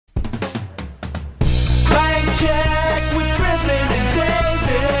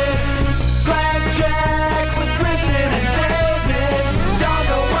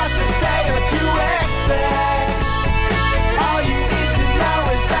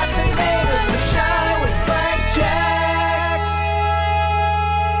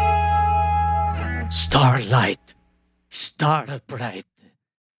Starlight, star bright,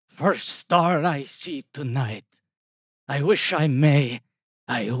 first star I see tonight. I wish I may,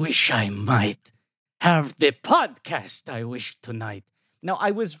 I wish I might have the podcast I wish tonight. Now,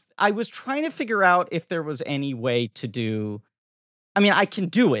 I was trying to figure out if there was any way to do. I mean, I can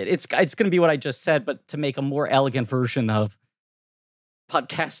do it. It's going to be what I just said, but to make a more elegant version of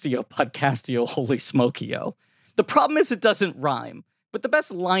Podcastio, holy smokio. The problem is it doesn't rhyme. But the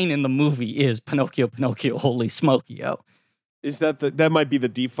best line in the movie is Pinocchio, Pinocchio, holy smokio. Is that might be the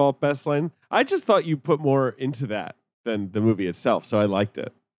default best line? I just thought you put more into that than the movie itself, so I liked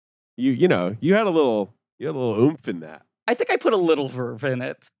it. You had a little oomph in that. I think I put a little verve in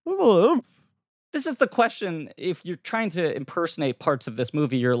it. A little oomph. This is the question. If you're trying to impersonate parts of this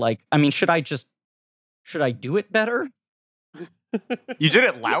movie, you're like, I mean, should I do it better? You did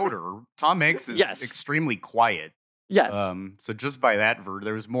it louder. Tom Hanks is extremely quiet. Yes. So just by that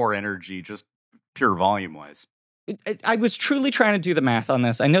there was more energy, just pure volume wise. I was truly trying to do the math on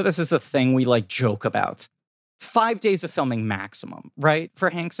this. I know this is a thing we like joke about. 5 days of filming maximum, right?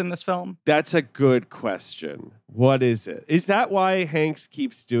 For Hanks in this film? That's a good question. What is it? Is that why Hanks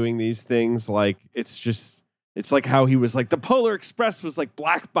keeps doing these things? Like, it's like how he was like, the Polar Express was like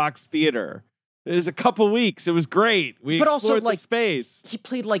black box theater. It was a couple weeks. It was great. We explored the space. He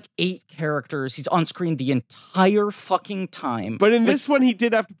played like 8 characters. He's on screen the entire fucking time. But in this one, he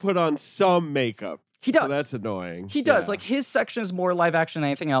did have to put on some makeup. He does. So that's annoying. He does. Yeah. Like, his section is more live action than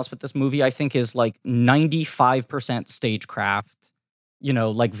anything else, but this movie, I think, is like 95% stagecraft,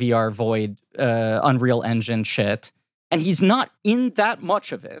 like VR Void, Unreal Engine shit. And he's not in that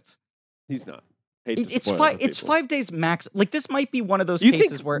much of it. He's not. It's 5 days max. Like, this might be one of those you cases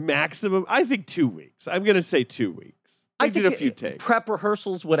think where maximum. I think 2 weeks. I'm gonna say 2 weeks. I did a few takes, prep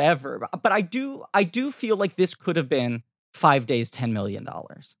rehearsals, whatever. But I do feel like this could have been 5 days, $10 million.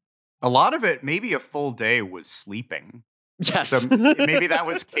 A lot of it, maybe a full day, was sleeping. Yes, so maybe that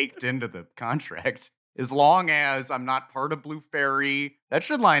was caked into the contract. As long as I'm not part of Blue Fairy, that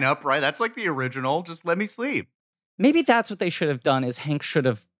should line up, right? That's like the original. Just let me sleep. Maybe that's what they should have done. Is Hank should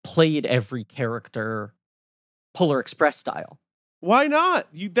have played every character Polar Express style. Why not?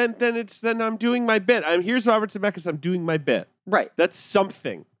 Then I'm doing my bit. Here's Robert Zemeckis. I'm doing my bit. Right. That's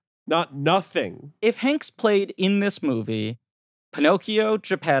something, not nothing. If Hanks played in this movie Pinocchio,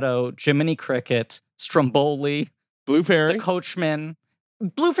 Geppetto, Jiminy Cricket, Stromboli, Blue Fairy, the Coachman.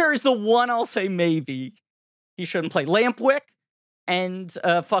 Blue Fairy's the one I'll say maybe he shouldn't play. Lampwick and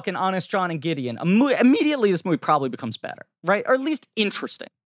fucking Honest John and Gideon. Immediately this movie probably becomes better, right? Or at least interesting.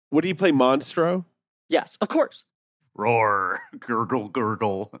 Would he play Monstro? Yes, of course. Roar, gurgle,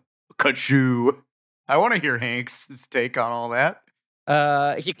 gurgle, kachoo. I want to hear Hanks' take on all that.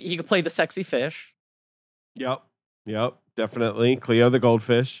 He could play the sexy fish. Yep, definitely. Cleo the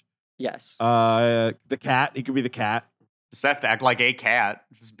goldfish. Yes. The cat. He could be the cat. Just have to act like a cat.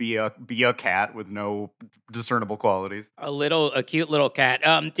 Just be a cat with no discernible qualities. A cute little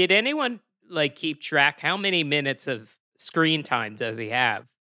cat. Did anyone keep track? How many minutes of screen time does he have?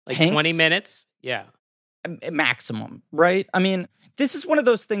 Like Hanks? 20 minutes? Yeah. Maximum, right? I mean, this is one of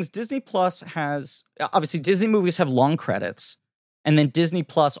those things. Disney Plus has, obviously Disney movies have long credits, and then Disney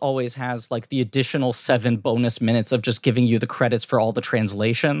Plus always has like the additional 7 bonus minutes of just giving you the credits for all the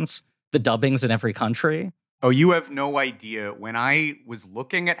translations, the dubbings in every country. Oh, you have no idea. When I was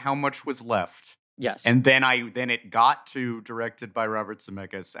looking at how much was left, yes, and then it got to directed by Robert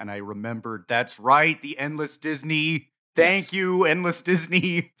Zemeckis, and I remembered, that's right, the Endless Disney. Thank you, Endless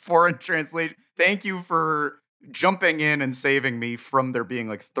Disney foreign translation. Thank you for jumping in and saving me from there being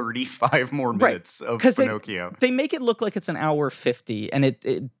like 35 more minutes of Pinocchio. They make it look like it's an hour 50, and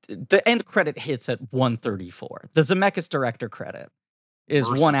the end credit hits at 1:34. The Zemeckis director credit is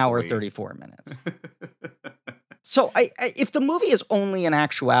 1 hour 34 minutes. So if the movie is only in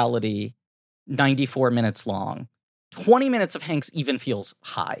actuality 94 minutes long, 20 minutes of Hanks even feels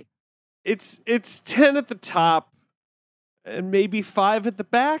high. It's 10 at the top and maybe 5 at the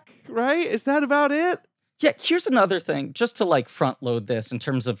back, right? Is that about it? Yeah, here's another thing, just to front load this in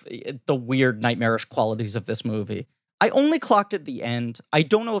terms of the weird nightmarish qualities of this movie. I only clocked at the end. I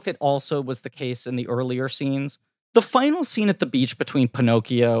don't know if it also was the case in the earlier scenes. The final scene at the beach between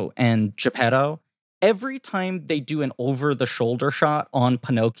Pinocchio and Geppetto, every time they do an over-the-shoulder shot on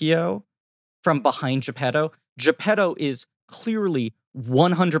Pinocchio from behind Geppetto, Geppetto is clearly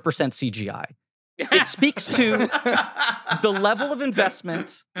 100% CGI. It speaks to the level of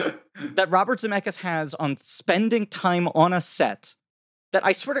investment that Robert Zemeckis has on spending time on a set that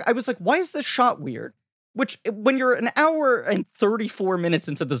I was like, why is this shot weird? Which, when you're an hour and 34 minutes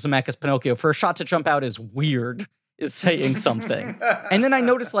into the Zemeckis Pinocchio, for a shot to jump out is weird. is saying something. And then I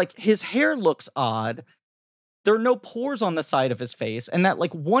noticed like his hair looks odd. There are no pores on the side of his face. And that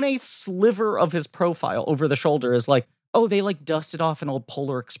like 1/8 sliver of his profile over the shoulder is like, oh, they like dusted off an old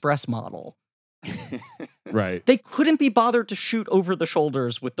Polar Express model. Right. They couldn't be bothered to shoot over the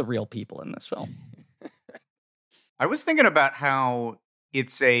shoulders with the real people in this film. I was thinking about how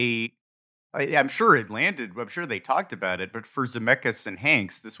I'm sure it landed. I'm sure they talked about it. But for Zemeckis and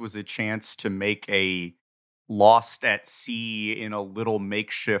Hanks, this was a chance to make a Lost at Sea in a little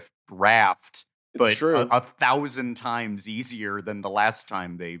makeshift raft, but true. 1,000 times easier than the last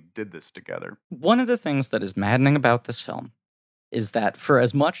time they did this together. One of the things that is maddening about this film is that for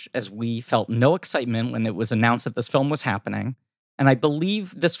as much as we felt no excitement when it was announced that this film was happening, and I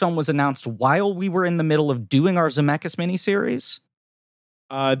believe this film was announced while we were in the middle of doing our Zemeckis miniseries,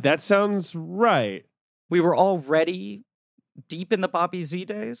 That sounds right. we were already deep in the Bobby Z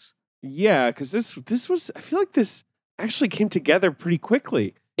days. Yeah, because this was, I feel like this actually came together pretty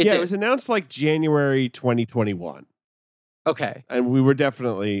quickly. It It did. was announced like January 2021. Okay. And we were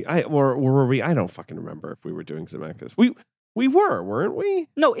definitely, or were we? I don't fucking remember if we were doing Zemeckis. We were, weren't we?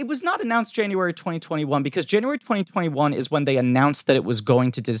 No, it was not announced January 2021 because January 2021 is when they announced that it was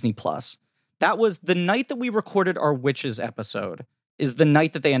going to Disney Plus. That was the night that we recorded our Witches episode, is the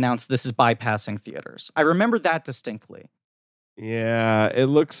night that they announced this is bypassing theaters. I remember that distinctly. Yeah, it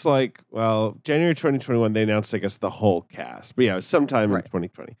looks like, well, January 2021, they announced, I guess, the whole cast. But yeah, it was sometime Right. in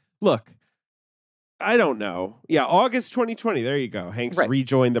 2020. Look, I don't know. Yeah, August 2020. There you go. Hanks Right.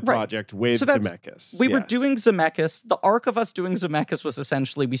 rejoined the Right. project with So that's- Zemeckis. We were Yes. doing Zemeckis. The arc of us doing Zemeckis was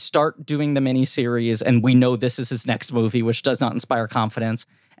essentially we start doing the miniseries and we know this is his next movie, which does not inspire confidence.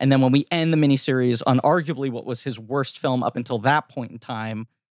 And then when we end the miniseries on arguably what was his worst film up until that point in time,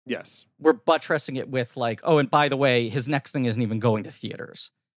 Yes. we're buttressing it with like, oh, and by the way, his next thing isn't even going to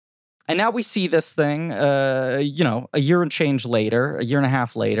theaters. And now we see this thing, a year and change later, a year and a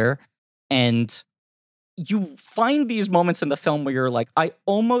half later, and you find these moments in the film where you're like, I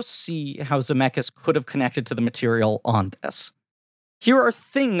almost see how Zemeckis could have connected to the material on this. Here are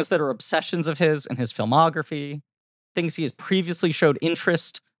things that are obsessions of his in his filmography, things he has previously showed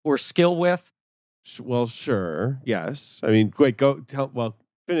interest or skill with. Well, sure. Yes. I mean, wait,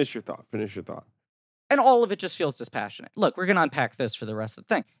 finish your thought. Finish your thought. And all of it just feels dispassionate. Look, we're going to unpack this for the rest of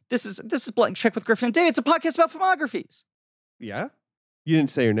the thing. This is Blank Check with Griffin and David. It's a podcast about filmographies. Yeah? You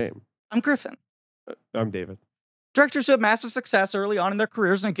didn't say your name. I'm Griffin. I'm David. Directors who have massive success early on in their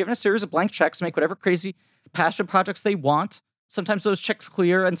careers and are given a series of blank checks to make whatever crazy passion projects they want. Sometimes those checks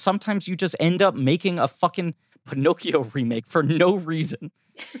clear, and sometimes you just end up making a fucking Pinocchio remake for no reason.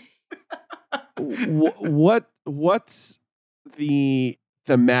 What's the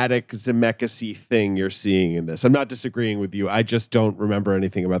thematic Zemeckis-y thing you're seeing in this? I'm not disagreeing with you. I just don't remember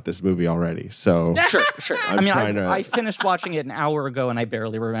anything about this movie already. So Sure. I'm trying to- I finished watching it an hour ago, and I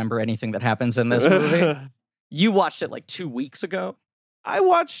barely remember anything that happens in this movie. You watched it like 2 weeks ago. I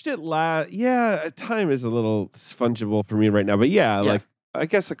watched it time is a little fungible for me right now, but yeah, like I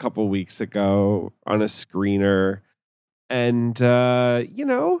guess a couple weeks ago on a screener, and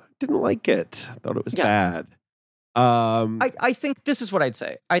didn't like it. Thought it was bad. I think this is what I'd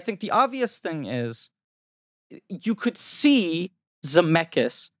say. I think the obvious thing is you could see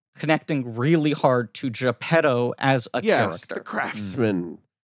Zemeckis connecting really hard to Geppetto as a character. The craftsman.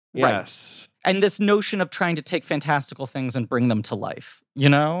 Right. Yes. And this notion of trying to take fantastical things and bring them to life, you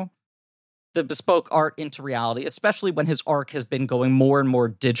know? The bespoke art into reality, especially when his arc has been going more and more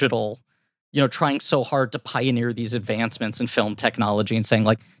digital, trying so hard to pioneer these advancements in film technology and saying,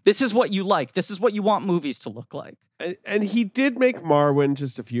 like, this is what you like. This is what you want movies to look like. And he did make Marwen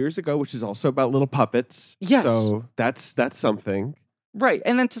just a few years ago, which is also about little puppets. Yes. So that's something. Right.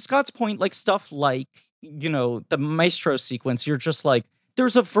 And then to Scott's point, like stuff like, the Maestro sequence, you're just like,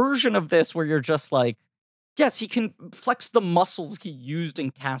 there's a version of this where you're just like, yes, he can flex the muscles he used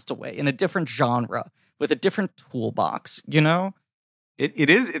in Castaway in a different genre with a different toolbox,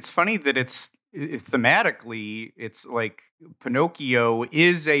 It's funny that it's thematically, it's like Pinocchio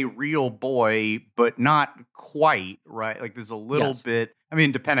is a real boy, but not quite, right? Like there's a little bit, I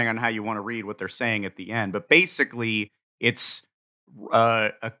mean, depending on how you want to read what they're saying at the end, but basically it's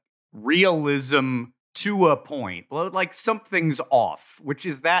a realism to a point. Like something's off, which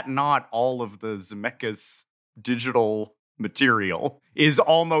is that not all of the Zemeckis digital material is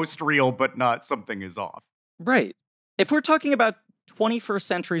almost real, but not something is off. Right. If we're talking about 21st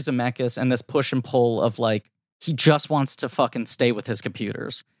century Zemeckis and this push and pull of like, he just wants to fucking stay with his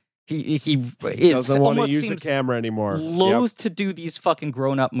computers. He doesn't want to almost use a seems camera anymore. loath to do these fucking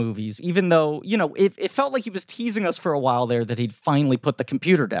grown-up movies, even though, it felt like he was teasing us for a while there that he'd finally put the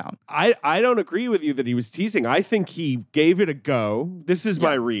computer down. I don't agree with you that he was teasing. I think he gave it a go. This is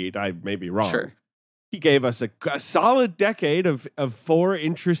my read. I may be wrong. Sure. He gave us a solid decade of 4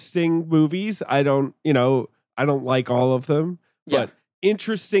 interesting movies. I don't like all of them, but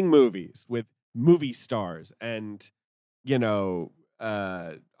interesting movies with movie stars and,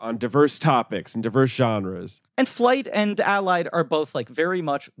 on diverse topics and diverse genres. And Flight and Allied are both like very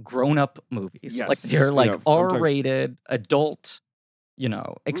much grown-up movies. Yes. Like they're like I'm talking- R-rated, adult,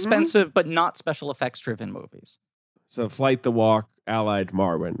 expensive but not special effects driven movies. So Flight, The Walk, Allied,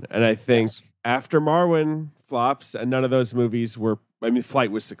 Marwen. And I think after Marwen flops, and none of those movies were, Flight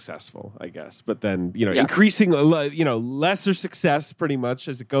was successful, I guess. But then, increasing, lesser success pretty much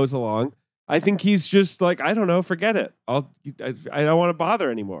as it goes along. I think he's just like, I don't know, forget it. I don't want to bother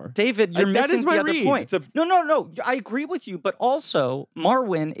anymore. David, you're that missing is my the other read. point. No. I agree with you, but also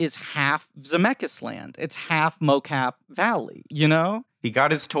Marwen is half Zemeckis land. It's half Mocap Valley, He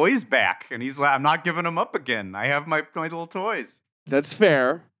got his toys back, and he's like, I'm not giving them up again. I have my little toys. That's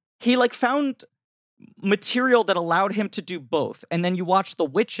fair. He found material that allowed him to do both. And then you watch The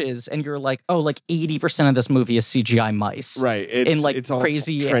Witches and you're like, oh, 80% of this movie is CGI mice. Right. It's all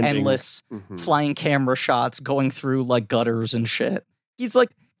crazy, trending. endless flying camera shots going through gutters and shit. He's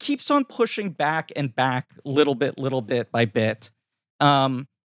keeps on pushing back and back little bit by bit. But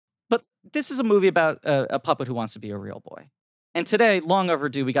this is a movie about a puppet who wants to be a real boy. And today, long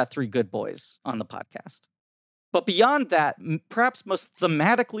overdue, we got 3 good boys on the podcast. But beyond that, perhaps most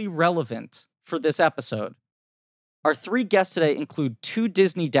thematically relevant for this episode, our 3 guests today include 2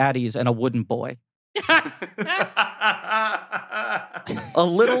 Disney daddies and a wooden boy. A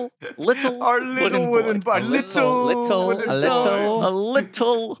little Our little wooden boy. A little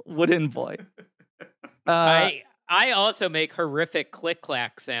wooden boy. I also make horrific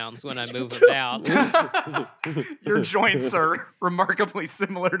click-clack sounds when I move about. Your joints are remarkably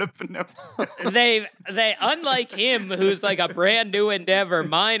similar to Pinocchio. They unlike him, who's like a brand new endeavor,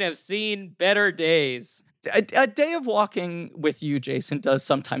 mine have seen better days. A day of walking with you, Jason, does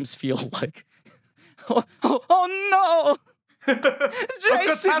sometimes feel like, oh no, Jason, a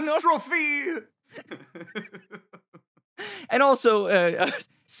catastrophe. And also,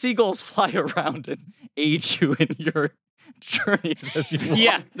 seagulls fly around and aid you in your journeys as you walk.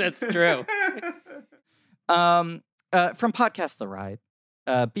 Yeah, that's true. From Podcast The Ride,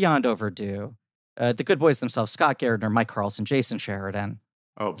 Beyond Overdue, the good boys themselves, Scott Gardner, Mike Carlson, Jason Sheridan.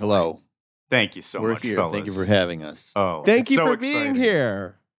 Oh, hello. Thank you so We're much, here. fellas. Thank you for having us. Oh, Thank it's you so for exciting. being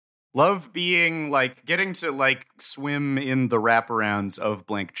here. Love being getting to swim in the wraparounds of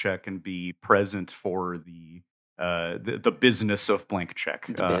Blank Check and be present for the business of Blank Check.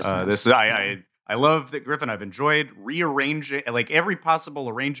 I love that, Griffin. I've enjoyed rearranging every possible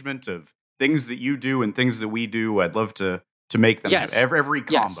arrangement of things that you do and things that we do. I'd love to make them every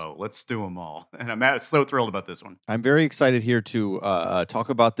combo. Yes. Let's do them all. And I'm so thrilled about this one. I'm very excited here to talk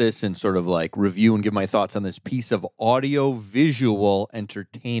about this and sort of review and give my thoughts on this piece of audio-visual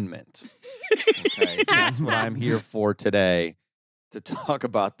entertainment. Okay, that's what I'm here for today, to talk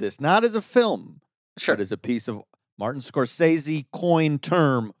about this, not as a film, but as a piece of Martin Scorsese coined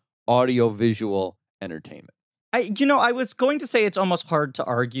term, audio-visual entertainment. I was going to say it's almost hard to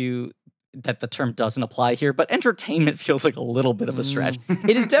argue that the term doesn't apply here, but entertainment feels like a little bit of a stretch.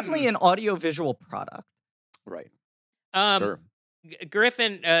 It is definitely an audio-visual product. Right. Sure.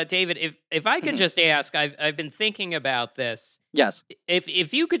 Griffin, David, if I could just ask, I've been thinking about this. Yes.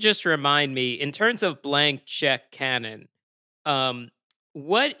 If you could just remind me, in terms of Blank Check canon,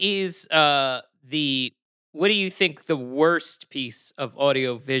 what do you think the worst piece of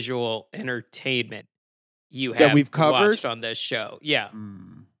audio-visual entertainment you have that we've covered watched on this show? Yeah.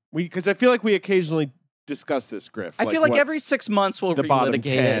 Because I feel like we occasionally discuss this, Griff. I feel like every 6 months we'll the bottom relitigate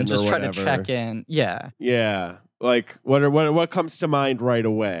it 10 and or just try to whatever. check in. Yeah. Yeah. What comes to mind right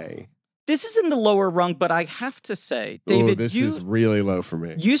away? This is in the lower rung, but I have to say, David, this is really low for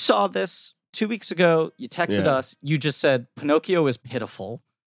me. You saw this 2 weeks ago. You texted Yeah. us. You just said Pinocchio is pitiful.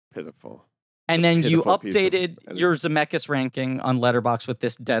 Pitiful. And then you Pitiful piece of updated your Zemeckis ranking on Letterboxd with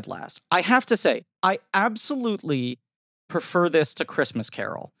this dead last. I have to say, I absolutely prefer this to Christmas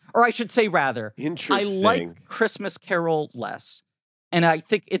Carol. Or I should say rather, I Interesting. like Christmas Carol less. And I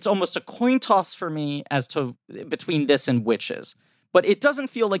think it's almost a coin toss for me as to between this and Witches. But it doesn't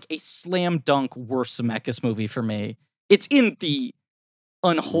feel like a slam dunk worst Zemeckis movie for me. It's in the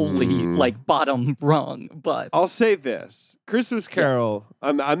unholy bottom rung, but I'll say this: Christmas Carol.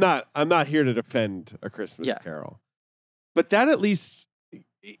 I'm not here to defend A Christmas Carol, but that at least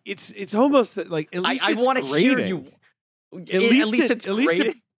it's almost that like at least I it's want to hear grating. you. At least it's at least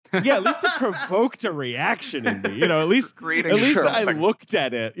grating. Yeah, at least it provoked a reaction in me. At least Creating at least Sure. I looked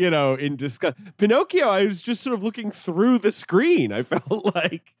at it, in disgust. Pinocchio, I was just sort of looking through the screen. I felt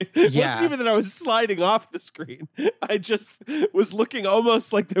like it wasn't even that I was sliding off the screen. I just was looking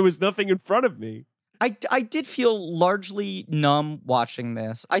almost like there was nothing in front of me. I did feel largely numb watching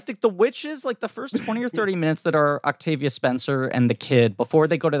this. I think the witches, like the first 20 or 30 minutes that are Octavia Spencer and the kid before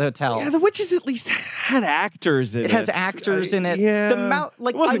they go to the hotel. Yeah, the witches at least had actors in it. It has actors in it. Yeah, The mouse,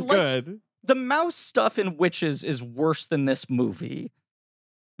 like it wasn't I like, good. The mouse stuff in Witches is worse than this movie,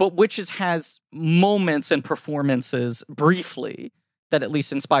 but Witches has moments and performances briefly that at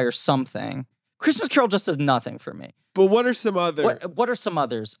least inspire something. Christmas Carol just does nothing for me. But what are some other What are some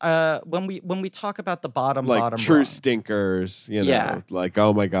others? When we talk about the bottom true rung, stinkers? Yeah. Like,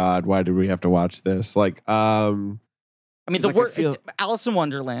 oh my god, why did we have to watch this? Like, I mean, it's the like I word feel- Alice in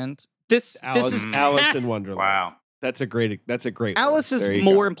Wonderland. This is Alice in Wonderland. Wow. That's a great. Alice one. is There you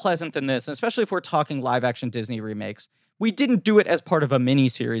more go. unpleasant than this, and especially if we're talking live action Disney remakes. We didn't do it as part of a mini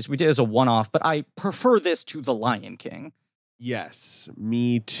series. We did it as a one-off, but I prefer this to The Lion King. Yes,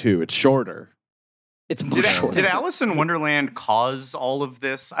 me too. It's shorter. It's more Did, short. did Alice in Wonderland cause all of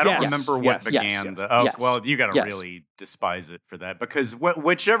this? I don't Yes. remember what Yes. began Yes. the. Oh, Yes. well, you got to Yes. really despise it for that because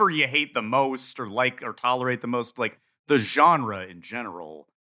whichever you hate the most or like or tolerate the most, like the genre in general,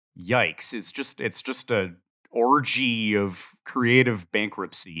 yikes! It's just a orgy of creative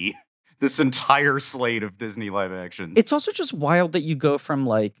bankruptcy. This entire slate of Disney live actions. It's also just wild that you go from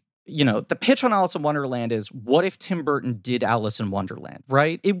the pitch on Alice in Wonderland is what if Tim Burton did Alice in Wonderland,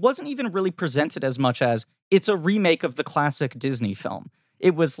 right? It wasn't even really presented as much as it's a remake of the classic Disney film.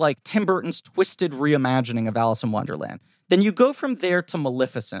 It was like Tim Burton's twisted reimagining of Alice in Wonderland. Then you go from there to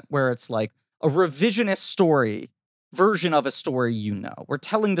Maleficent, where it's like a revisionist version of a story. We're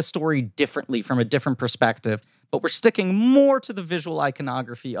telling the story differently from a different perspective, but we're sticking more to the visual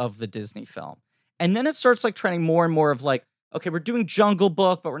iconography of the Disney film. And then it starts trending more and more of okay, we're doing Jungle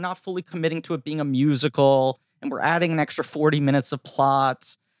Book, but we're not fully committing to it being a musical, and we're adding an extra 40 minutes of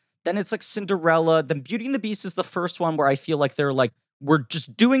plot. Then it's Cinderella. Then Beauty and the Beast is the first one where I feel like they're we're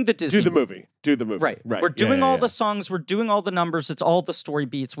just doing the Disney. Do the movie. Right. We're doing all the songs. We're doing all the numbers. It's all the story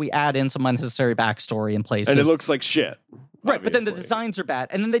beats. We add in some unnecessary backstory in places. And it looks like shit. Right, but then the obviously. designs are bad.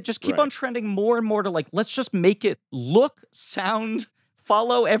 And then they just keep Right. on trending more and more to let's just make it look, sound,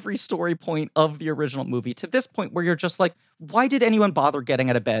 follow every story point of the original movie to this point where you're just why did anyone bother getting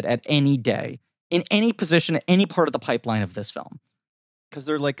out of bed at any day, in any position, at any part of the pipeline of this film? Because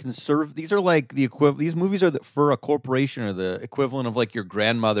they're these are the equivalent. These movies are for a corporation are the equivalent of your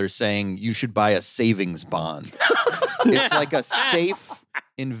grandmother saying you should buy a savings bond. It's like a safe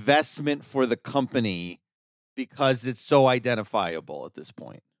investment for the company because it's so identifiable at this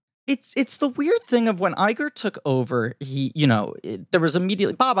point. It's the weird thing of when Iger took over, there was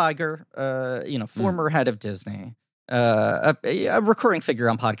immediately Bob Iger, former head of Disney, a recurring figure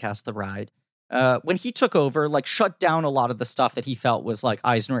on podcast The Ride. When he took over, shut down a lot of the stuff that he felt was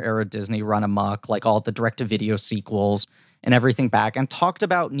Eisner era Disney run amok, all the direct-to-video sequels and everything back, and talked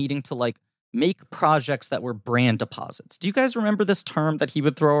about needing to make projects that were brand deposits. Do you guys remember this term that he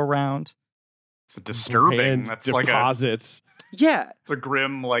would throw around? It's disturbing. Brand That's deposits. Yeah, it's a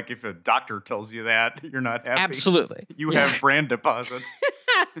grim, if a doctor tells you that, you're not happy. absolutely. You Yeah. have brand deposits.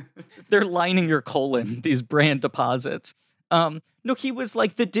 They're lining your colon, these brand deposits. No, he was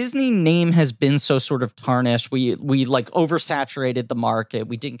the Disney name has been so sort of tarnished. We oversaturated the market.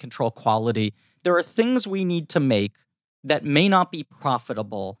 We didn't control quality. There are things we need to make that may not be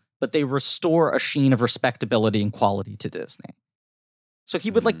profitable, but they restore a sheen of respectability and quality to Disney. So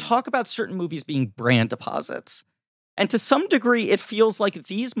he would talk about certain movies being brand deposits. And to some degree, it feels like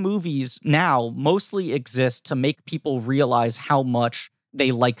these movies now mostly exist to make people realize how much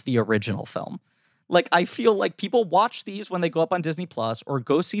they like the original film. I feel like people watch these when they go up on Disney Plus or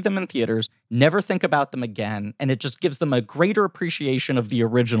go see them in theaters, never think about them again, and it just gives them a greater appreciation of the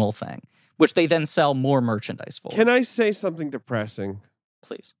original thing, which they then sell more merchandise for. Can I say something depressing?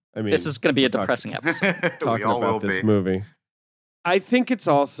 Please. I mean, This is going to be a we're depressing episode. We talking all will about this be. movie. I think it's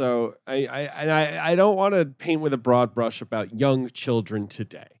also I don't want to paint with a broad brush about young children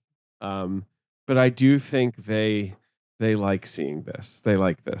today, but I do think they like seeing this. They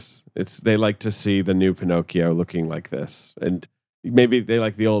like this. They like to see the new Pinocchio looking like this, and maybe they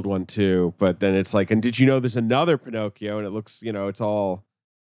like the old one too. But then it's and did you know there's another Pinocchio, and it looks it's all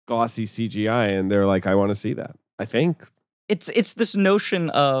glossy CGI, and they're I want to see that. I think. It's this notion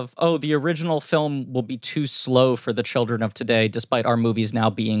of, oh, the original film will be too slow for the children of today, despite our movies now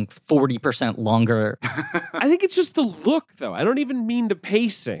being 40% longer. I think it's just the look, though. I don't even mean the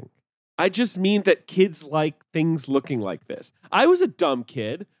pacing. I just mean that kids like things looking like this. I was a dumb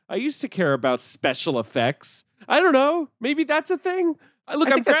kid. I used to care about special effects. I don't know. Maybe that's a thing.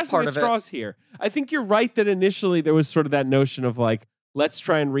 Look, I'm grasping at straws here. I think you're right that initially there was sort of that notion of like, let's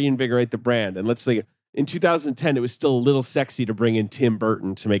try and reinvigorate the brand. And let's think, in 2010, it was still a little sexy to bring in Tim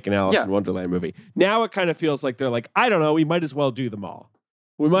Burton to make an Alice in Wonderland movie. Now it kind of feels like they're like, I don't know, we might as well do them all.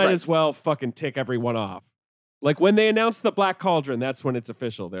 We might as well fucking tick everyone off. Like when they announced the Black Cauldron, that's when it's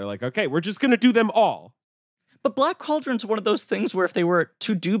official. They're like, okay, we're just going to do them all. But Black Cauldron's one of those things where if they were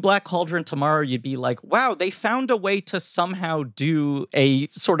to do Black Cauldron tomorrow, you'd be like, wow, they found a way to somehow do a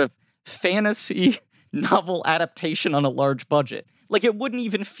sort of fantasy novel adaptation on a large budget. Like, it wouldn't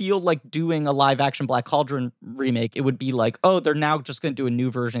even feel like doing a live-action Black Cauldron remake. It would be like, oh, they're now just going to do a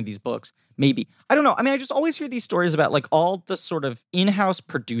new version of these books. Maybe. I don't know. I mean, I just always hear these stories about, like, all the sort of in-house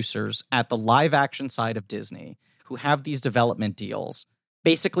producers at the live-action side of Disney who have these development deals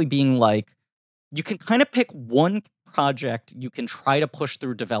basically being like, you can kind of pick one project you can try to push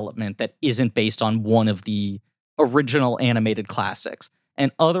through development that isn't based on one of the original animated classics.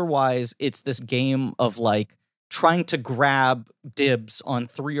 And otherwise, it's this game of, like, trying to grab dibs on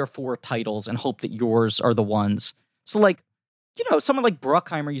 3 or 4 titles and hope that yours are the ones. So, like, you know, someone like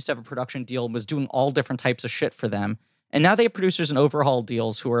Bruckheimer used to have a production deal and was doing all different types of shit for them. And now they have producers and overhaul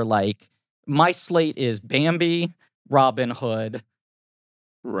deals who are like, my slate is Bambi, Robin Hood,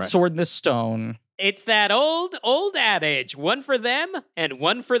 Sword in the Stone. It's that old adage, one for them and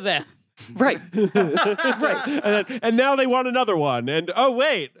one for them. Right. Right. And now they want another one. And oh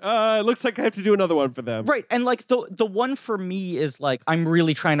wait, it looks like I have to do another one for them. Right. And like the one for me is like, I'm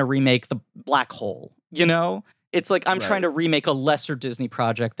really trying to remake the Black Hole, you know? It's like I'm trying to remake a lesser Disney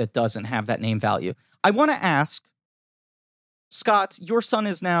project that doesn't have that name value. I want to ask, Scott, your son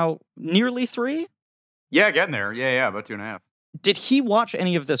is now nearly 3? Yeah, getting there. Yeah, about 2.5. Did he watch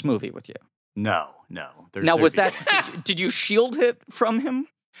any of this movie with you? No. Now, was that, did you shield it from him?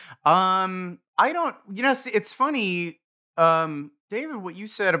 I don't, it's funny, David, what you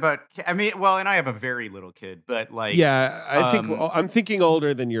said about, I mean, well, and I have a very little kid, but like, yeah, I think I'm thinking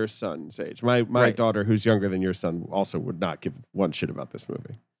older than your son's age. My daughter, who's younger than your son, also would not give one shit about this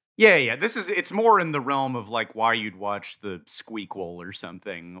movie. Yeah. It's more in the realm of like why you'd watch the Squeakquel or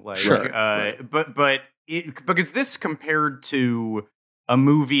something like, but because this compared to a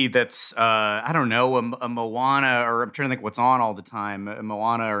movie that's, I don't know, a Moana, or I'm trying to think what's on all the time, a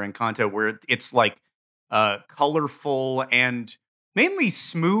Moana or Encanto, where it's like colorful and mainly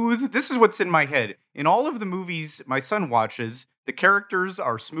smooth. This is what's in my head. In all of the movies my son watches, the characters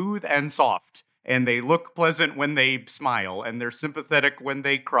are smooth and soft, and they look pleasant when they smile, and they're sympathetic when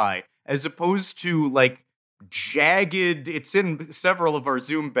they cry, as opposed to like jagged, it's in several of our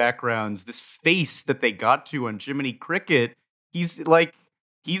Zoom backgrounds, this face that they got to on Jiminy Cricket.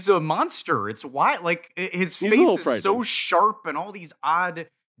 He's a monster. It's why, like, his face is so sharp and all these odd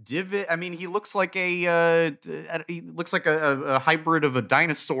divot. I mean, he looks like a hybrid of a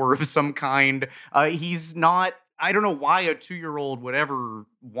dinosaur of some kind. He's not. I don't know why a 2-year-old would ever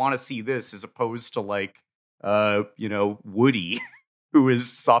want to see this as opposed to like, Woody, who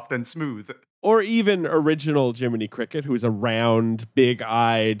is soft and smooth. Or even original Jiminy Cricket, who's a round,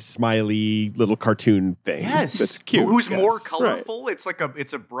 big-eyed, smiley little cartoon thing. Yes, that's cute. Who's more colorful? Right.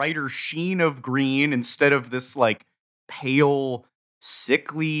 It's a brighter sheen of green instead of this like pale,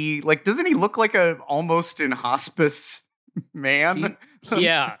 sickly. Like, doesn't he look like a almost in hospice man?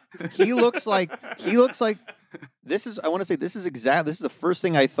 He looks like this is. I want to say this is the first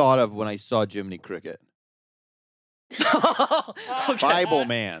thing I thought of when I saw Jiminy Cricket. Bible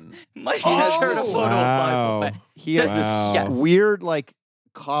Man. Mike shared a photo of Bible Man. He has this weird, like,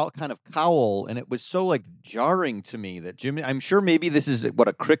 kind of cowl, and it was so, like, jarring to me that Jimmy. I'm sure maybe this is what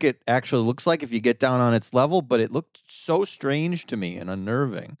a cricket actually looks like if you get down on its level, but it looked so strange to me and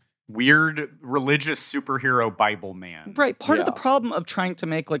unnerving. Weird religious superhero Bible Man. Right. Part of the problem of trying to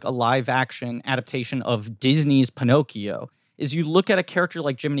make like a live action adaptation of Disney's Pinocchio is you look at a character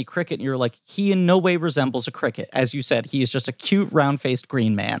like Jiminy Cricket and you're like, he in no way resembles a cricket. As you said, he is just a cute, round-faced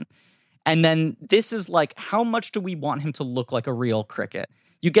green man. And then this is like, how much do we want him to look like a real cricket?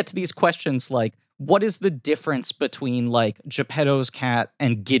 You get to these questions like, what is the difference between like Geppetto's cat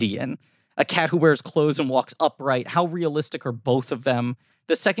and Gideon? A cat who wears clothes and walks upright. How realistic are both of them?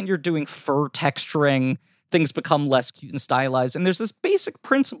 The second you're doing fur texturing, things become less cute and stylized. And there's this basic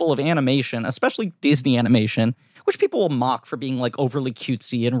principle of animation, especially Disney animation, which people will mock for being like overly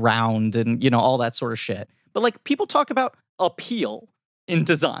cutesy and round and, all that sort of shit. But like people talk about appeal in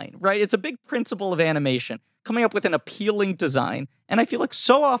design, right? It's a big principle of animation, coming up with an appealing design. And I feel like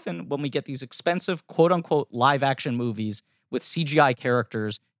so often when we get these expensive, quote unquote, live action movies with CGI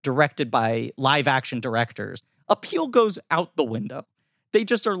characters directed by live action directors, appeal goes out the window. They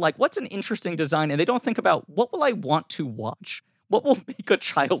just are like, what's an interesting design? And they don't think about, what will I want to watch? What will make a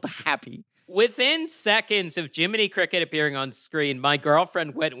child happy? Within seconds of Jiminy Cricket appearing on screen, my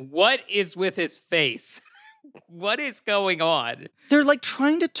girlfriend went, "What is with his face? What is going on?" They're like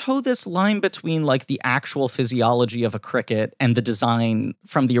trying to toe this line between like the actual physiology of a cricket and the design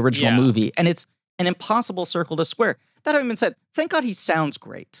from the original movie. And it's an impossible circle to square. That having been said, thank God he sounds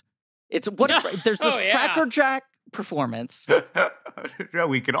great. It's what there's this crackerjack performance.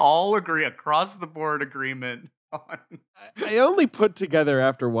 We can all agree, across the board agreement on. I only put together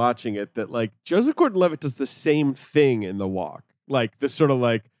after watching it that like Joseph Gordon-Levitt does the same thing in The Walk. Like this sort of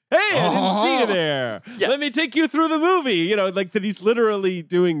like, hey, I didn't see you there. Yes. Let me take you through the movie. You know, like that he's literally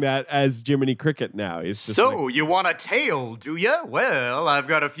doing that as Jiminy Cricket now. He's just So, you want a tail, do you? Well, I've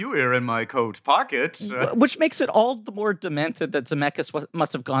got a few here in my coat pocket. Which makes it all the more demented that Zemeckis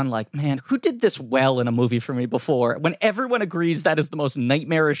must have gone like, man, who did this well in a movie for me before? When everyone agrees that is the most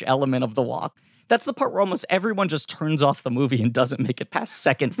nightmarish element of The Walk. That's the part where almost everyone just turns off the movie and doesn't make it past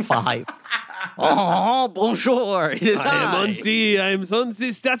second 5. Oh, bonjour. It is I am on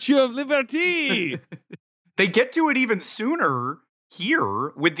the Statue of Liberty. They get to it even sooner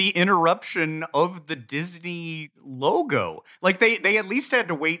here with the interruption of the Disney logo. Like they at least had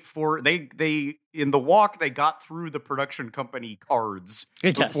to wait for they in The Walk they got through the production company cards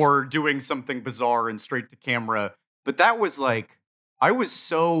before doing something bizarre and straight to camera. But that was like, I was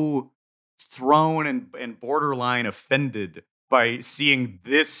so thrown and borderline offended by seeing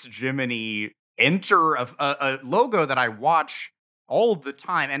this Jiminy enter a logo that I watch all the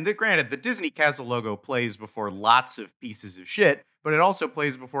time. And granted, the Disney Castle logo plays before lots of pieces of shit, but it also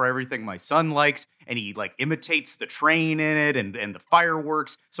plays before everything my son likes, and he like imitates the train in it and the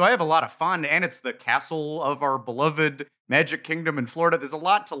fireworks. So I have a lot of fun, and it's the castle of our beloved Magic Kingdom in Florida. There's a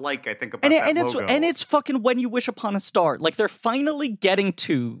lot to like, I think, about that logo. And it's fucking When You Wish Upon a Star. Like they're finally getting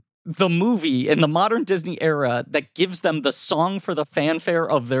to the movie in the modern Disney era that gives them the song for the fanfare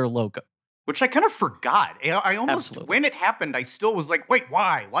of their logo. Which I kind of forgot. I almost, Absolutely. when it happened, I still was like, wait,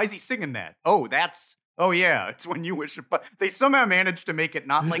 why? Why is he singing that? Oh, yeah, it's When You Wish Upon. They somehow managed to make it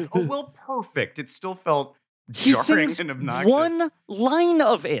not like, oh, well, perfect. It still felt He jarring sings and obnoxious. one line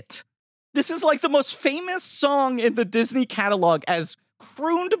of it. This is like the most famous song in the Disney catalog as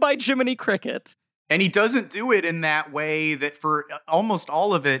crooned by Jiminy Cricket. And he doesn't do it in that way that for almost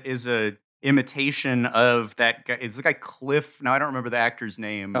all of it is a imitation of that guy. It's the guy Cliff. Now I don't remember the actor's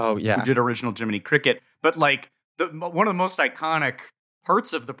name. Oh, yeah. Who did original Jiminy Cricket. But like one of the most iconic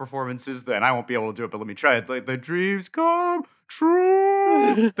parts of the performance is that, and I won't be able to do it, but let me try it. Like the dreams come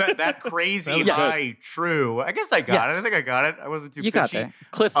true. that crazy high true. I guess I got it. I think I got it. I wasn't too You pitchy. got there.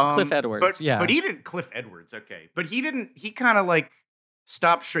 Cliff Edwards. But he didn't. Cliff Edwards. Okay. But he didn't. He kind of like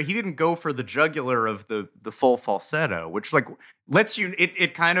stopped straight. He didn't go for the jugular of the full falsetto, which like lets you.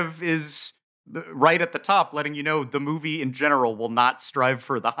 It kind of is right at the top, letting you know the movie in general will not strive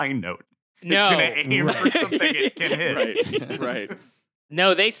for the high note. No. It's going to aim for something it can hit. Right.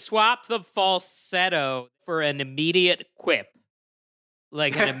 No, they swapped the falsetto for an immediate quip.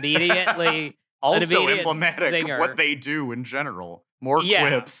 Like an immediately Also immediate emblematic singer. of what they do in general. More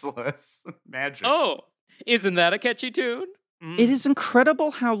quips, less magic. Oh, isn't that a catchy tune? It is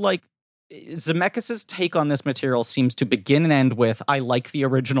incredible how, like, Zemeckis' take on this material seems to begin and end with, I like the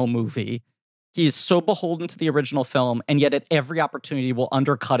original movie. He is so beholden to the original film, and yet at every opportunity will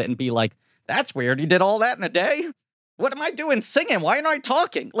undercut it and be like, that's weird, you did all that in a day? What am I doing singing? Why aren't I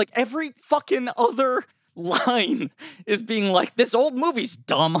talking? Like, every fucking other line is being like, this old movie's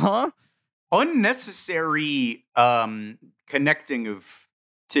dumb, huh? Unnecessary connecting of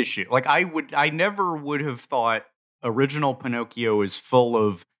tissue. Like, I never would have thought original Pinocchio is full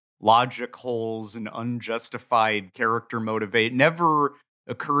of logic holes and unjustified character motivate. Never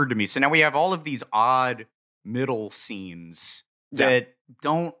occurred to me. So now we have all of these odd middle scenes that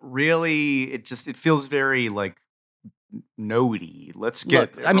don't really, it feels very like notey. Let's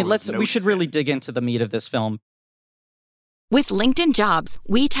get, Look, we should really dig into the meat of this film. With LinkedIn Jobs,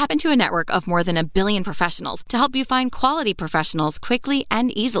 we tap into a network of more than 1 billion professionals to help you find quality professionals quickly and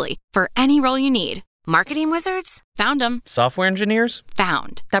easily for any role you need. Marketing wizards? Found them. Software engineers?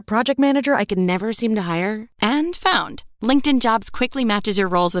 Found. That project manager I could never seem to hire? And found. LinkedIn Jobs quickly matches your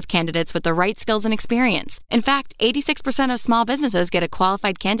roles with candidates with the right skills and experience. In fact, 86% of small businesses get a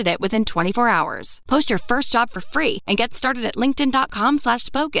qualified candidate within 24 hours. Post your first job for free and get started at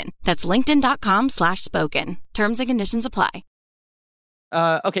linkedin.com/spoken. That's linkedin.com/spoken. Terms and conditions apply.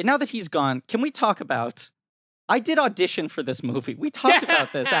 Okay, now that he's gone, can we talk about... I did audition for this movie. We talked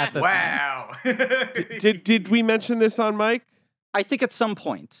about this at the time. Wow. Did we mention this on mic? I think at some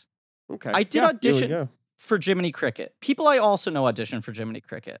point. Okay. I did Here we audition go. for Jiminy Cricket. People I also know audition for Jiminy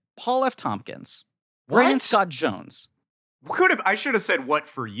Cricket. Paul F. Tompkins. Brandon What? Scott Jones. I should have said what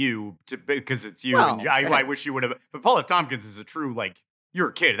for you because it's you. Well, and I wish you would have. But Paul F. Tompkins is a true, like, you're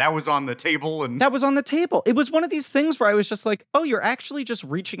a kid. That was on the table. And That was on the table. It was one of these things where I was just like, oh, you're actually just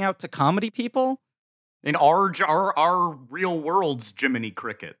reaching out to comedy people? in our real world's Jiminy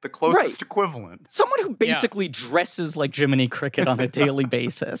Cricket, the closest equivalent. Someone who basically dresses like Jiminy Cricket on a daily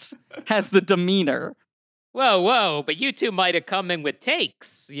basis has the demeanor. Whoa, but you two might have come in with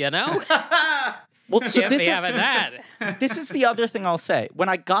takes, you know? Well, so Can't this be is, having that. this is the other thing I'll say. When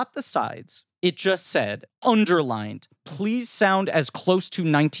I got the sides, it just said, underlined, please sound as close to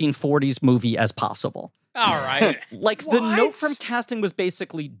 1940s movie as possible. All right. Like, the note from casting was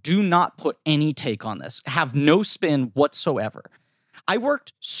basically, do not put any take on this. Have no spin whatsoever. I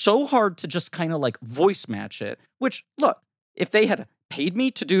worked so hard to just kind of like voice match it, which, look, if they had paid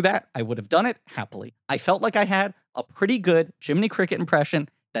me to do that, I would have done it happily. I felt like I had a pretty good Jiminy Cricket impression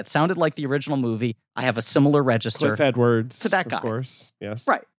that sounded like the original movie. I have a similar register. Cliff Edwards, to that guy. of course. Yes.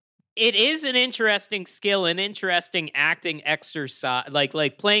 Right. It is an interesting skill, an interesting acting exercise,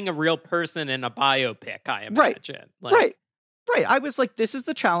 like playing a real person in a biopic, I imagine. Right. I was like, this is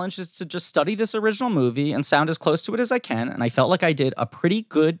the challenge, is to just study this original movie and sound as close to it as I can. And I felt like I did a pretty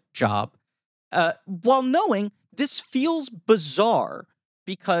good job, while knowing this feels bizarre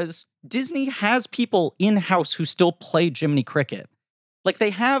because Disney has people in-house who still play Jiminy Cricket. Like, they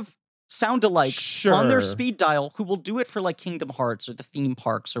have sound-alikes on their speed dial who will do it for like Kingdom Hearts or the theme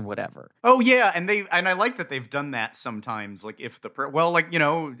parks or whatever. Oh yeah, and I like that they've done that sometimes. Like if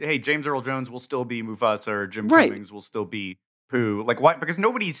hey, James Earl Jones will still be Mufasa or Jim Cummings will still be Pooh. Like why? Because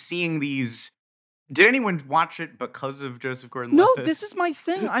nobody's seeing these. Did anyone watch it because of Joseph Gordon-Levitt? No, this is my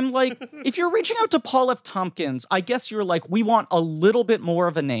thing. I'm like, if you're reaching out to Paul F. Tompkins, I guess you're like, we want a little bit more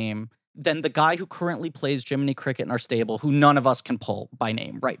of a name than the guy who currently plays Jiminy Cricket in our stable, who none of us can pull by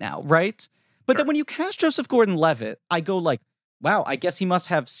name right now, right? But then when you cast Joseph Gordon-Levitt, I go like, wow, I guess he must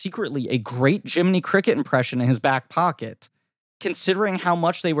have secretly a great Jiminy Cricket impression in his back pocket, considering how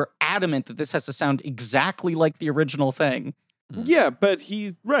much they were adamant that this has to sound exactly like the original thing. Yeah, but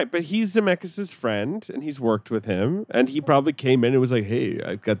he's Zemeckis' friend, and he's worked with him, and he probably came in and was like, hey,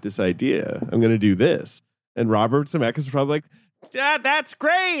 I've got this idea. I'm going to do this. And Robert Zemeckis was probably like, yeah, that's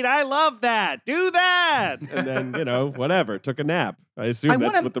great. I love that. Do that. And then, whatever. Took a nap. I assume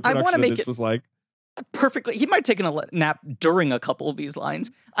that's what the production of this was like. Perfectly. He might have taken a nap during a couple of these lines.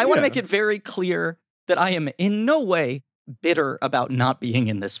 I want to make it very clear that I am in no way bitter about not being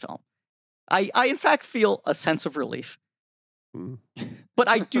in this film. I in fact feel a sense of relief. But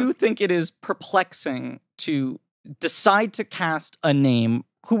I do think it is perplexing to decide to cast a name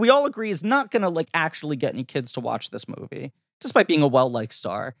who we all agree is not going to like actually get any kids to watch this movie, despite being a well-liked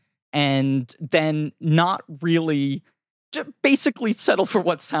star, and then not really basically settle for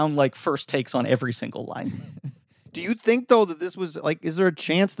what sound like first takes on every single line. Do you think, though, that this was, like, is there a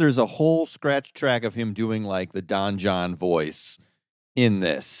chance there's a whole scratch track of him doing, like, the Don John voice in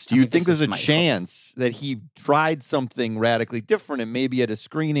this? Do you think there's a chance that he tried something radically different and maybe at a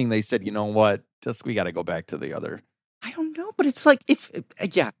screening they said, you know what, we got to go back to the other? I don't know, but it's like,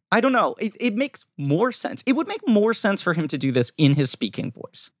 I don't know. It makes more sense. It would make more sense for him to do this in his speaking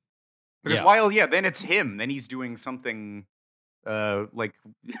voice. Because then it's him. Then he's doing something like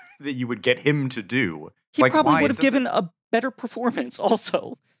that you would get him to do. He probably would have given a better performance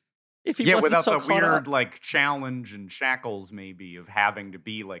also. If he wasn't without so the weird up. Like challenge and shackles maybe of having to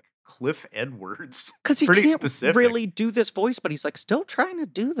be like Cliff Edwards. Because he pretty can't specific. really do this voice, but he's like still trying to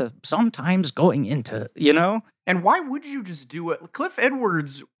do the sometimes going into, And why would you just do it? Cliff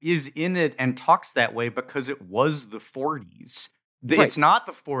Edwards is in it and talks that way because it was the 40s. It's not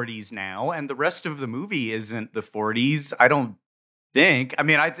the 40s now, and the rest of the movie isn't the 40s. I don't think. I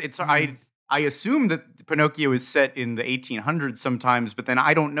mean, I assume that Pinocchio is set in the 1800s sometimes, but then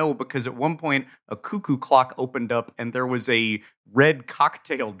I don't know because at one point a cuckoo clock opened up and there was a red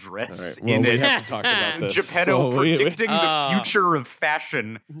cocktail dress All right, well, in we it. have to talk about this. Geppetto So predicting the future of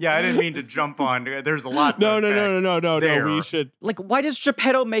fashion. Yeah, I didn't mean to jump on. There's a lot. No. there. We should. Like, why does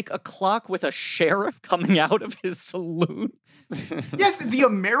Geppetto make a clock with a sheriff coming out of his saloon? Yes, the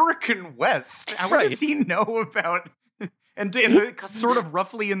American West. What Right. does he know about? And in the, sort of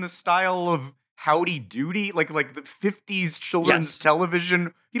roughly in the style of Howdy Doody, like the 50s children's Yes.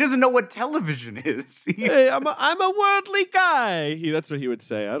 television. He doesn't know what television is. Hey, I'm a worldly guy. That's what he would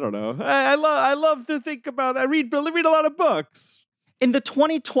say. I don't know. I love to think about. I read a lot of books. In the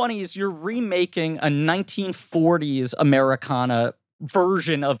 2020s, you're remaking a 1940s Americana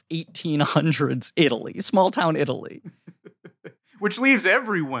version of 1800s Italy, small town Italy. Which leaves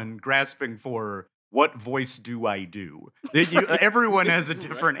everyone grasping for what voice do I do? Everyone has a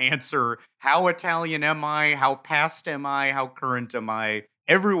different answer. How Italian am I? How past am I? How current am I?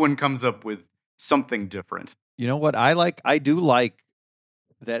 Everyone comes up with something different. You know what I do like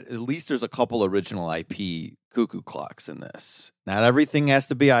that at least there's a couple original IP cuckoo clocks in this. Not everything has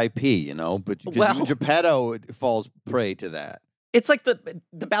to be IP, you know, but Well- even Geppetto falls prey to that. It's like the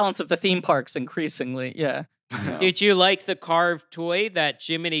balance of the theme parks increasingly, yeah. you know? Did you like the carved toy that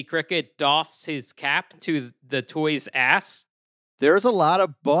Jiminy Cricket doffs his cap to the toy's ass? There's a lot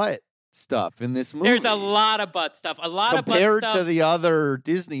of butt stuff in this movie. There's a lot of butt stuff. A lot of butt compared stuff. to the other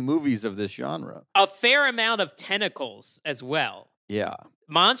Disney movies of this genre. A fair amount of tentacles as well. Yeah.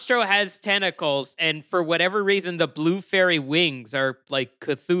 Monstro has tentacles, and for whatever reason, the blue fairy wings are like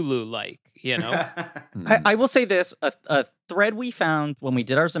Cthulhu-like, you know? I will say this, a thread we found when we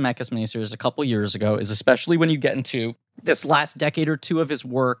did our Zemeckis miniseries a couple years ago is especially when you get into this last decade or two of his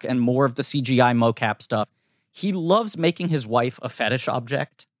work and more of the CGI mocap stuff, he loves making his wife a fetish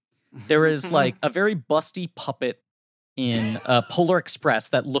object. There is like a very busty puppet in Polar Express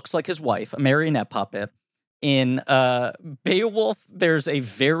that looks like his wife, a marionette puppet. In Beowulf, there's a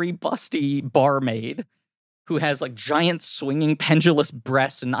very busty barmaid who has like giant swinging pendulous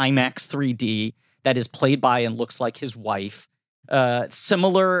breasts in IMAX 3D that is played by and looks like his wife.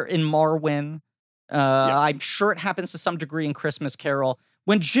 Similar in Marwen. I'm sure it happens to some degree in Christmas Carol.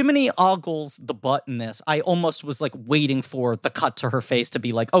 When Jiminy ogles the butt in this, I almost was like waiting for the cut to her face to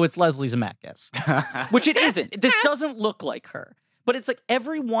be like, oh, it's Leslie Zemeckis. Which it isn't. This doesn't look like her. But it's like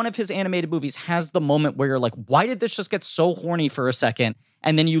every one of his animated movies has the moment where you're like, why did this just get so horny for a second?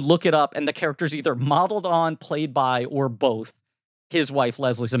 And then you look it up and the character's either modeled on, played by, or both his wife,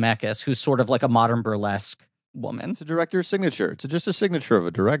 Leslie Zemeckis, who's sort of like a modern burlesque woman. It's a director's signature. It's just a signature of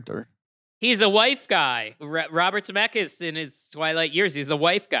a director. He's a wife guy. Robert Zemeckis in his twilight years, he's a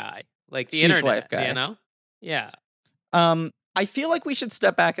wife guy. Like the Huge internet, wife guy. you know? Yeah. I feel like we should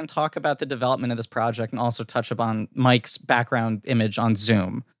step back and talk about the development of this project and also touch upon Mike's background image on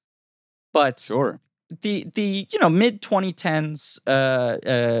Zoom. But Sure. the mid 2010s,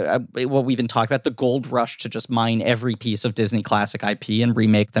 what we've been talking about, the gold rush to just mine every piece of Disney classic IP and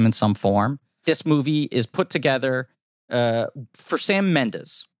remake them in some form. This movie is put together for Sam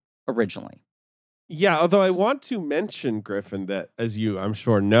Mendes originally. Yeah, although I want to mention, Griffin, that as you, I'm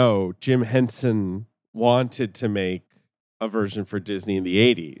sure, know, Jim Henson wanted to make a version for Disney in the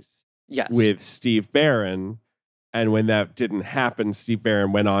 80s Yes. with Steve Barron. And when that didn't happen, Steve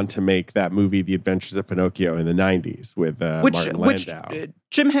Barron went on to make that movie, The Adventures of Pinocchio, in the 90s with Martin Landau.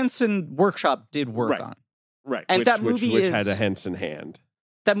 Jim Henson Workshop did work Right. on. Right. and which, that movie which is- had a Henson hand.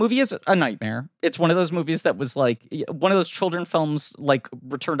 That movie is a nightmare. It's one of those movies that was like one of those children films like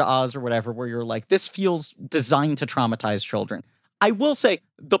Return to Oz or whatever, where you're like, this feels designed to traumatize children. I will say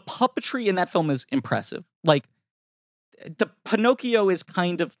the puppetry in that film is impressive. Like the Pinocchio is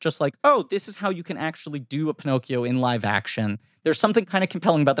kind of just like, oh, this is how you can actually do a Pinocchio in live action. There's something kind of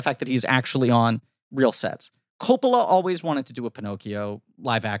compelling about the fact that he's actually on real sets. Coppola always wanted to do a Pinocchio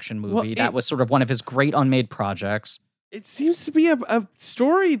live action movie. Well, That was sort of one of his great unmade projects. It seems to be a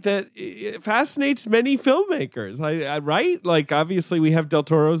story that fascinates many filmmakers. Right? Like, obviously, we have Del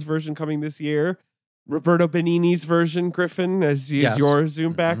Toro's version coming this year. Roberto Benigni's version, Griffin, as Yes. your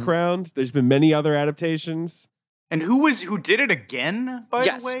Zoom background. There's been many other adaptations. And who did it again, by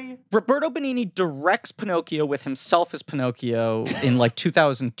Yes. the way? Roberto Benigni directs Pinocchio with himself as Pinocchio in like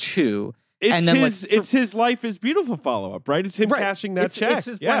 2002. It's And then, his like, it's his Life is Beautiful follow-up, right? It's him Right. cashing that It's check.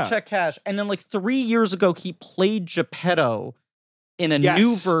 his yeah. blank check cash. And then like 3 years ago, he played Geppetto in a Yes.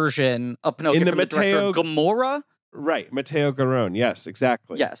 new version of Pinocchio In the from the director of Gomorrah. Right. Matteo Garrone. Yes,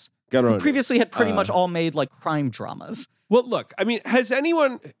 exactly. Yes. Garrone. Who previously had pretty much Uh, all made like crime dramas. Well, look, I mean, has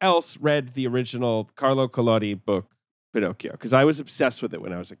anyone else read the original Carlo Collodi book, Pinocchio because I was obsessed with it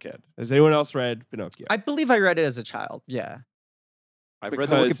when I was a kid. Has anyone else read Pinocchio? I believe I read it as a child. Yeah. I've read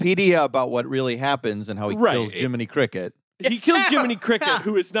the Wikipedia about what really happens and how he kills Jiminy Cricket. He kills Jiminy Cricket,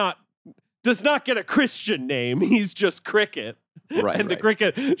 who does not get a Christian name. He's just Cricket. Right. And the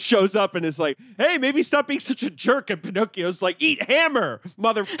cricket shows up and is like, hey, maybe stop being such a jerk. And Pinocchio's like, eat hammer,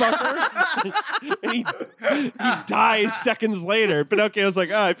 motherfucker. And he dies seconds later. Pinocchio's like,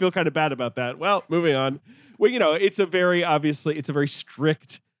 oh, I feel kind of bad about that. Well, moving on. Well, it's a very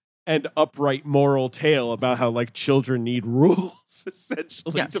strict and upright moral tale about how like children need rules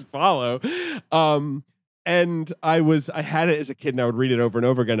essentially to follow. And I had it as a kid and I would read it over and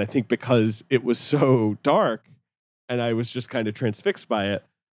over again, I think because it was so dark. And I was just kind of transfixed by it.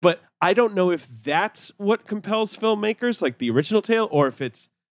 But I don't know if that's what compels filmmakers, like the original tale, or if it's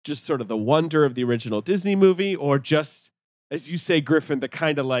just sort of the wonder of the original Disney movie, or just, as you say, Griffin, the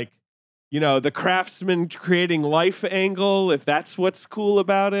kind of like, the craftsman creating life angle, if that's what's cool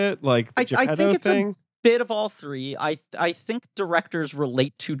about it, like the Geppetto I think it's thing. A bit of all three. I think directors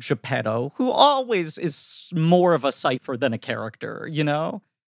relate to Geppetto, who always is more of a cipher than a character,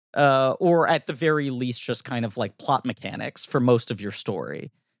 or at the very least just kind of like plot mechanics for most of your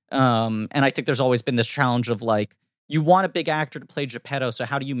story. And I think there's always been this challenge of like, you want a big actor to play Geppetto, so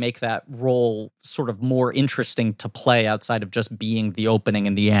how do you make that role sort of more interesting to play outside of just being the opening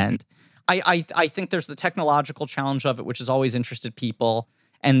and the end? I think there's the technological challenge of it, which has always interested people,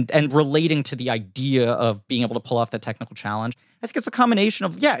 and relating to the idea of being able to pull off that technical challenge. I think it's a combination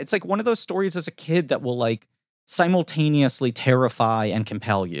of, it's like one of those stories as a kid that will like simultaneously terrify and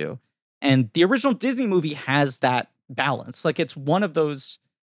compel you. And the original Disney movie has that balance. Like it's one of those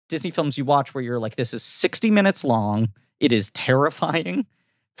Disney films you watch where you're like, this is 60 minutes long. It is terrifying.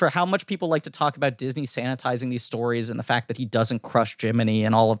 For how much people like to talk about Disney sanitizing these stories and the fact that he doesn't crush Jiminy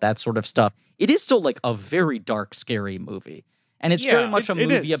and all of that sort of stuff, it is still like a very dark, scary movie. And it's very much a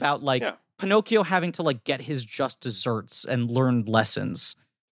movie about like Pinocchio having to like get his just desserts and learn lessons.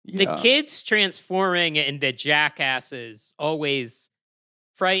 The kids transforming into jackasses always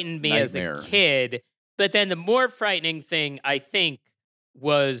frightened me as a kid. But then the more frightening thing, I think,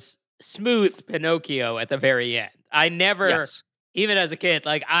 was smooth Pinocchio at the very end. I never, even as a kid,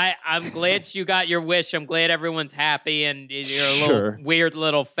 like I'm glad you got your wish. I'm glad everyone's happy and you're a little weird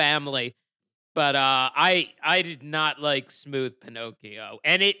little family. But I did not like smooth Pinocchio.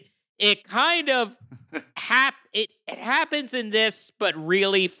 And it kind of it happens in this, but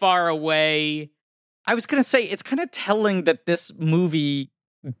really far away. I was going to say, it's kind of telling that this movie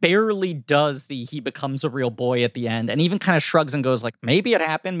barely does he becomes a real boy at the end, and even kind of shrugs and goes like, maybe it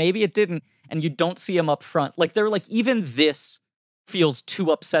happened, maybe it didn't, and you don't see him up front. Like they're like, even this feels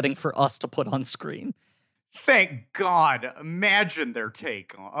too upsetting for us to put on screen. Thank God. Imagine their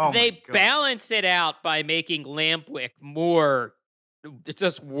take. They balance it out by making Lampwick more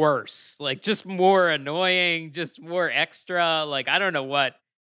just worse, like just more annoying, just more extra. Like I don't know what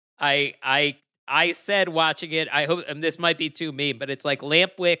I said watching it. I hope this might be too mean, but it's like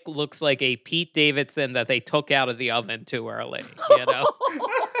Lampwick looks like a Pete Davidson that they took out of the oven too early.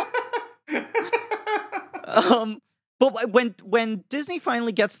 But when Disney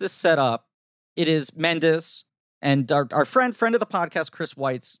finally gets this set up, it is Mendes and our friend of the podcast, Chris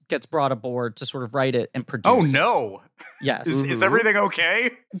Weitz, gets brought aboard to sort of write it and produce. Oh no! Yes, is everything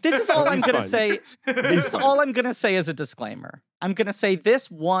okay? This is all I'm gonna say. This is all I'm gonna say as a disclaimer. I'm gonna say this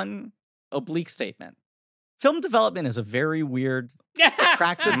one oblique statement. Film development is a very weird,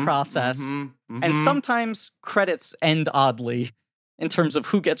 protracted process, and sometimes credits end oddly in terms of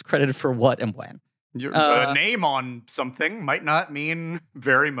who gets credited for what and when. Your name on something might not mean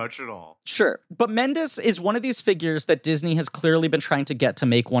very much at all. Sure. But Mendes is one of these figures that Disney has clearly been trying to get to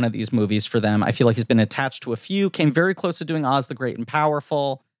make one of these movies for them. I feel like he's been attached to a few, came very close to doing Oz the Great and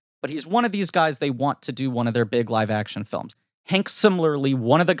Powerful, but he's one of these guys they want to do one of their big live action films. Hank, similarly,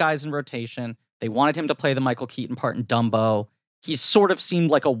 one of the guys in rotation. They wanted him to play the Michael Keaton part in Dumbo. He sort of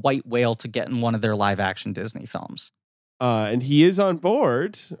seemed like a white whale to get in one of their live action Disney films. And he is on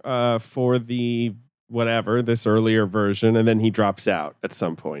board for the this earlier version, and then he drops out at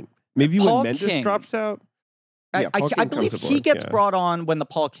some point. Maybe Paul when Mendes King. drops out? I believe he gets brought on when the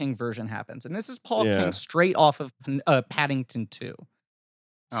Paul King version happens. And this is Paul King straight off of Paddington 2.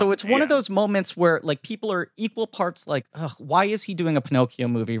 So it's one of those moments where like people are equal parts like, why is he doing a Pinocchio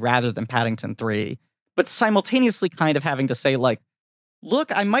movie rather than Paddington 3? But simultaneously kind of having to say like,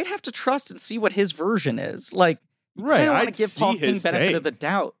 look, I might have to trust and see what his version is. Like, I don't want to give Paul King benefit of the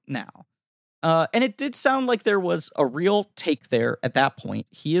doubt now. And it did sound like there was a real take there at that point.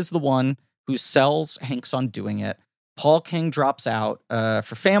 He is the one who sells Hanks on doing it. Paul King drops out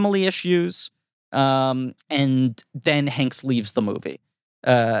for family issues. And then Hanks leaves the movie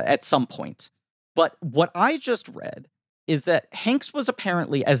at some point. But what I just read is that Hanks was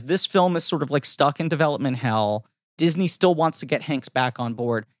apparently, as this film is sort of like stuck in development hell, Disney still wants to get Hanks back on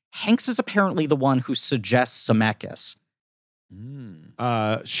board. Hanks is apparently the one who suggests Zemeckis.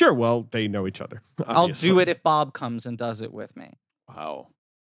 Sure. Well, they know each other. Obviously. I'll do it if Bob comes and does it with me. Wow.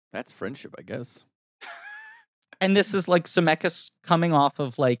 That's friendship, I guess. And this is like Zemeckis coming off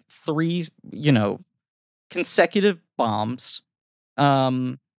of like 3, consecutive bombs.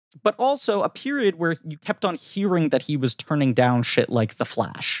 But also a period where you kept on hearing that he was turning down shit like The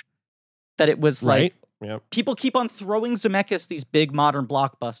Flash. That it was like, people keep on throwing Zemeckis these big modern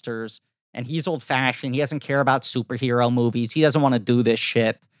blockbusters, and he's old-fashioned. He doesn't care about superhero movies. He doesn't want to do this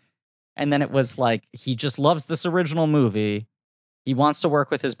shit. And then it was like, he just loves this original movie. He wants to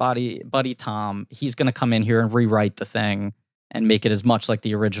work with his buddy Tom. He's going to come in here and rewrite the thing and make it as much like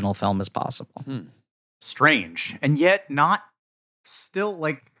the original film as possible. Strange. And yet not still,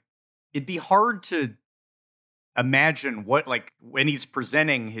 like, it'd be hard to imagine what, like, when he's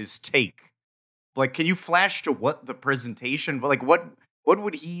presenting his take. Like, can you flash to what the presentation, but like, what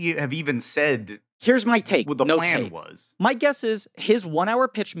would he have even said? Here's my take. What the no plan take. was. My guess is his 1-hour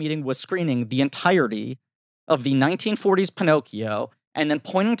pitch meeting was screening the entirety of the 1940s Pinocchio and then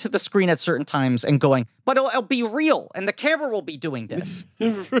pointing to the screen at certain times and going, but it'll be real and the camera will be doing this.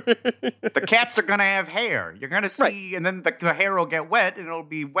 The cats are going to have hair. You're going to see, Right. and then the hair will get wet and it'll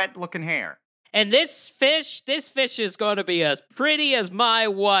be wet looking hair. And this fish is going to be as pretty as my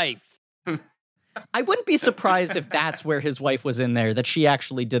wife. I wouldn't be surprised if that's where his wife was in there, that she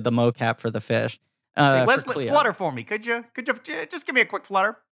actually did the mocap for the fish. Hey, for Leslie, Cleo. flutter for me. Could you just give me a quick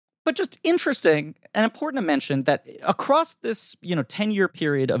flutter? But just interesting and important to mention that across this, 10-year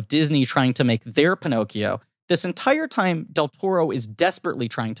period of Disney trying to make their Pinocchio, this entire time Del Toro is desperately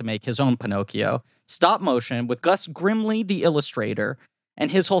trying to make his own Pinocchio, stop motion, with Gus Grimley, the illustrator. And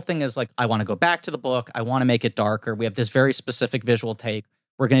his whole thing is like, I want to go back to the book. I want to make it darker. We have this very specific visual take.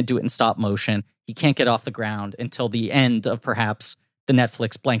 We're going to do it in stop motion. He can't get off the ground until the end of perhaps the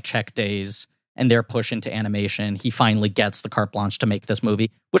Netflix blank check days and their push into animation. He finally gets the carte blanche to make this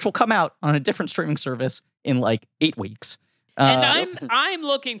movie, which will come out on a different streaming service in like 8 weeks. And I'm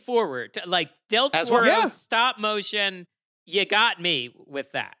looking forward to, like, Del Toro's stop motion. You got me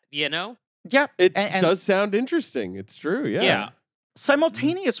with that, Yeah. It does sound interesting. It's true. Yeah.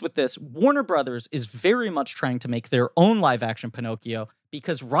 Simultaneous with this, Warner Brothers is very much trying to make their own live-action Pinocchio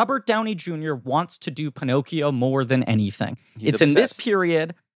because Robert Downey Jr. wants to do Pinocchio more than anything. It's in this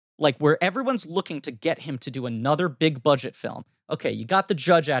period, like, where everyone's looking to get him to do another big-budget film. Okay, you got the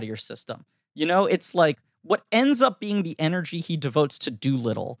Judge out of your system. It's like what ends up being the energy he devotes to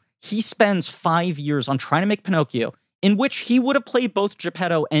Dolittle. He spends 5 years on trying to make Pinocchio, in which he would have played both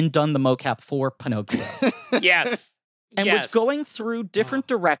Geppetto and done the mocap for Pinocchio. Yes. And was going through different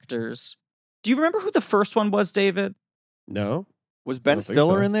directors. Do you remember who the first one was, David? No. Was Ben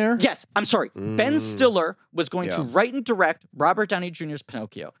Stiller in there? Yes, I'm sorry. Ben Stiller was going to write and direct Robert Downey Jr.'s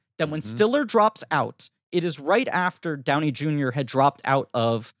Pinocchio. Then when Stiller drops out, it is right after Downey Jr. had dropped out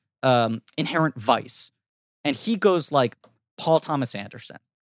of Inherent Vice. And he goes like Paul Thomas Anderson.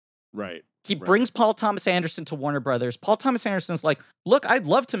 Right. He brings Paul Thomas Anderson to Warner Brothers. Paul Thomas Anderson's like, look, I'd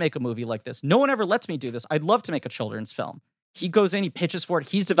love to make a movie like this. No one ever lets me do this. I'd love to make a children's film. He goes in, he pitches for it.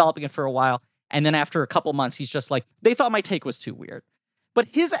 He's developing it for a while. And then after a couple months, he's just like, they thought my take was too weird. But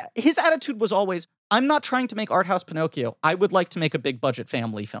his attitude was always, I'm not trying to make art house Pinocchio. I would like to make a big budget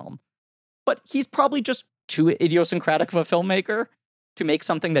family film. But he's probably just too idiosyncratic of a filmmaker to make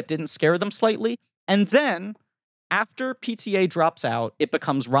something that didn't scare them slightly. And then after PTA drops out, it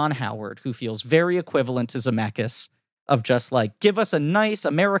becomes Ron Howard, who feels very equivalent to Zemeckis, of just like, give us a nice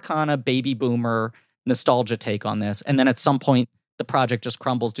Americana baby boomer nostalgia take on this. And then at some point, the project just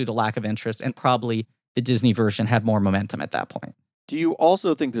crumbles due to lack of interest, and probably the Disney version had more momentum at that point. Do you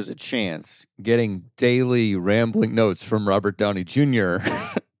also think there's a chance getting daily rambling notes from Robert Downey Jr.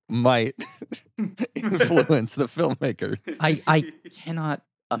 might influence the filmmakers? I cannot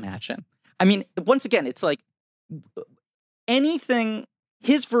imagine. I mean, once again, it's like anything,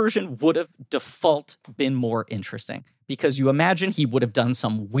 his version would have default been more interesting, because you imagine he would have done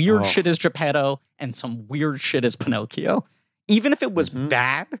some weird shit as Geppetto and some weird shit as Pinocchio. Even if it was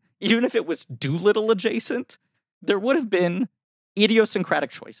bad, even if it was Dolittle adjacent, there would have been idiosyncratic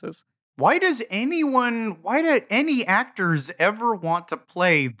choices. Why do any actors ever want to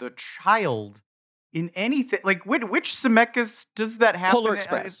play the child in anything? Like, which Zemeckis does that happen? Polar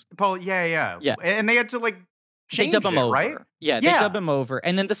Express. Yeah. Yeah. And they had to, like, change they dub him it, over. right? Yeah, they dub him over.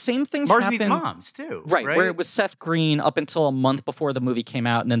 And then the same thing Mars happened. Needs Moms, too. Right, where it was Seth Green up until a month before the movie came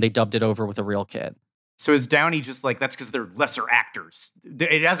out, and then they dubbed it over with a real kid. So is Downey just like, that's because they're lesser actors?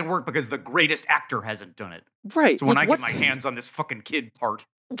 It hasn't worked because the greatest actor hasn't done it. Right. So when I get my hands on this fucking kid part,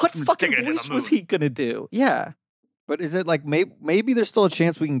 what fucking voice was he going to do? Yeah. But is it like maybe there's still a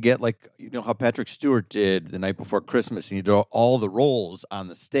chance we can get like, you know, how Patrick Stewart did The Night Before Christmas and he did all the roles on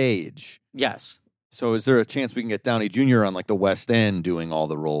the stage? Yes. So is there a chance we can get Downey Jr. on like the West End doing all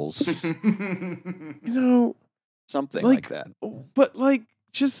the roles? You know, something like that. But like,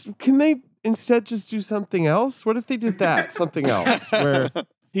 can they instead just do something else? What if they did that? Something else where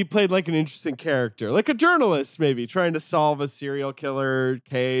he played like an interesting character, like a journalist maybe trying to solve a serial killer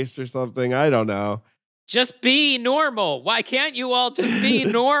case or something. I don't know. Just be normal. Why can't you all just be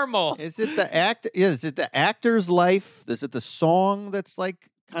normal? Is it the actor's life? Is it the song that's like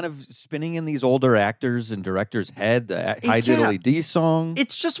kind of spinning in these older actors and directors' head? The High Diddly D song?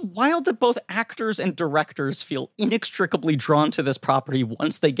 It's just wild that both actors and directors feel inextricably drawn to this property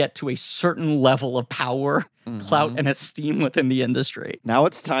once they get to a certain level of power, clout, and esteem within the industry. Now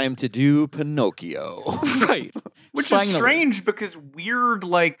it's time to do Pinocchio. Right. Which is strange because weird,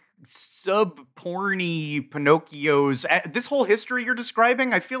 like, sub-porny Pinocchios. This whole history you're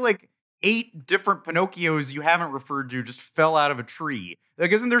describing, I feel like 8 different Pinocchios you haven't referred to just fell out of a tree.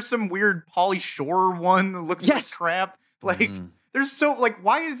 Like, isn't there some weird Pauly Shore one that looks like crap? Like, there's so, like,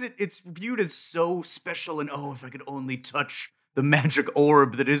 why is it's viewed as so special and, oh, if I could only touch the magic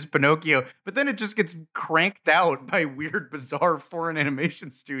orb that is Pinocchio. But then it just gets cranked out by weird, bizarre foreign animation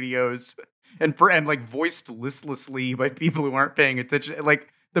studios and like voiced listlessly by people who aren't paying attention. Like,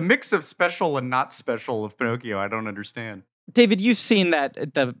 the mix of special and not special of Pinocchio, I don't understand. David, you've seen that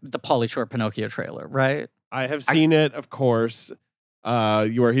the Pauly Shore Pinocchio trailer, right? I have seen it, of course.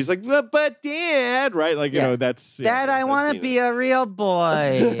 Where he's like, but Dad, right? Like, you know, that's Dad, I want to be a real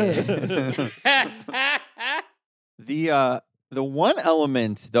boy. The one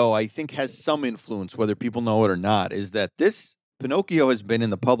element, though, I think has some influence, whether people know it or not, is that this Pinocchio has been in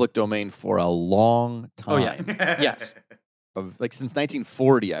the public domain for a long time. Oh yeah, yes. Like since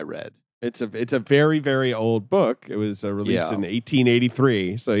 1940, I read. It's a very, very old book. It was released in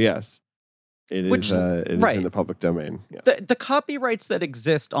 1883. So yes, it is in the public domain. Yes. The copyrights that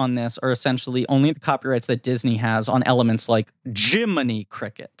exist on this are essentially only the copyrights that Disney has on elements like Jiminy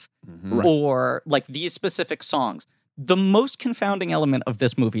Cricket or like these specific songs. The most confounding element of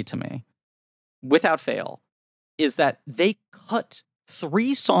this movie to me, without fail, is that they cut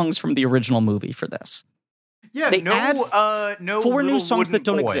 3 songs from the original movie for this. Yeah, they no 4 new songs that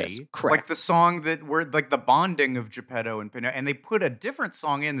don't boy, exist. Correct. Like the song that were like the bonding of Geppetto and Pinocchio, and they put a different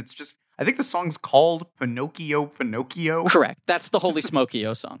song in that's just, I think the song's called Pinocchio. Correct. That's the Holy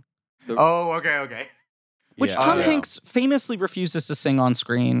Smokio song. Oh, okay. Which Tom Hanks famously refuses to sing on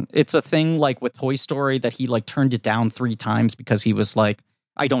screen. It's a thing like with Toy Story that he like turned it down 3 times because he was like,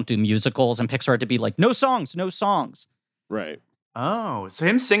 I don't do musicals, and Pixar had to be like, no songs. Right. Oh, so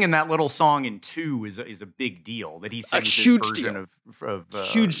him singing that little song in 2 is a big deal. That he sings his version of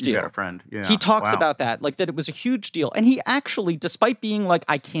huge deal. You Got a Friend. Yeah. He talks about that, like that it was a huge deal. And he actually, despite being like,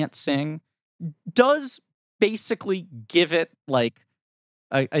 I can't sing, does basically give it like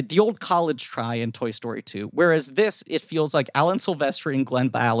the old college try in Toy Story 2. Whereas this, it feels like Alan Silvestri and Glenn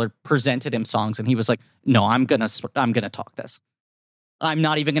Ballard presented him songs and he was like, no, I'm gonna talk this. I'm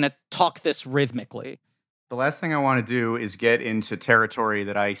not even gonna talk this rhythmically. The last thing I want to do is get into territory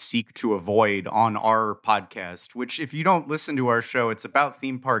that I seek to avoid on our podcast, which if you don't listen to our show, it's about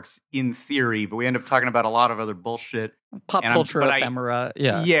theme parks in theory, but we end up talking about a lot of other bullshit. Pop culture ephemera.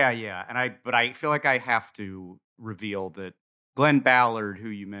 Yeah. But I feel like I have to reveal that Glenn Ballard, who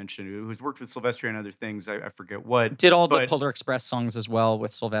you mentioned, who's worked with Silvestri and other things, I forget what. Did all the Polar Express songs as well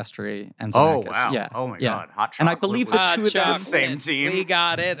with Silvestri and Zemeckis. Oh, wow. Yeah. Oh, my God. Hot Chocolate. And I believe the 2 of them. Same team. We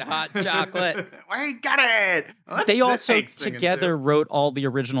got it. Hot Chocolate. We got it. Well, they also together wrote all the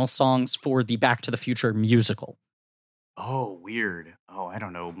original songs for the Back to the Future musical. Oh, weird. Oh, I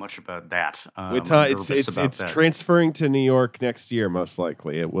don't know much about that. It's transferring to New York next year, most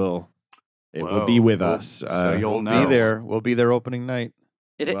likely. It will be with us. So you'll know. Be there. We'll be there opening night.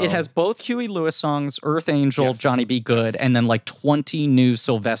 It has both Huey Lewis songs, Earth Angel, Johnny B. Good, and then like 20 new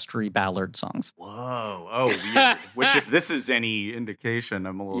Silvestri Ballard songs. Whoa. Oh, weird. Which, if this is any indication,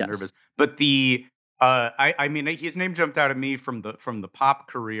 I'm a little nervous. But I mean, his name jumped out at me from the pop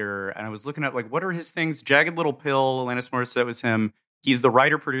career, and I was looking at like, what are his things? Jagged Little Pill, Alanis Morissette was him. He's the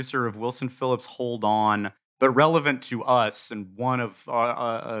writer-producer of Wilson Phillips' Hold On. But relevant to us, and one of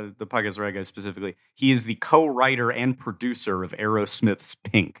the podcast where I guys specifically, he is the co-writer and producer of Aerosmith's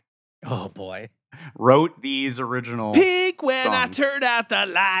Pink. Oh boy. wrote these original Peak when songs. I turn out the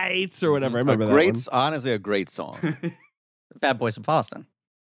lights or whatever. I remember that one. Honestly, a great song. Bad Boys of Boston.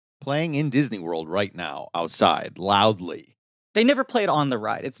 Playing in Disney World right now, outside, loudly. They never played on the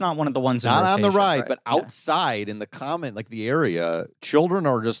ride. It's not one of the ones in Not on the rotation, ride, right? but Yeah. outside in the comment, like the area, children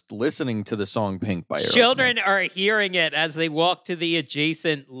are just listening to the song Pink by Aerosmith. Children are hearing it as they walk to the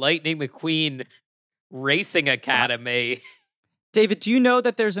adjacent Lightning McQueen Racing Academy. David, do you know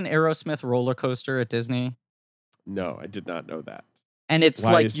that there's an Aerosmith roller coaster at Disney? No, I did not know that. And it's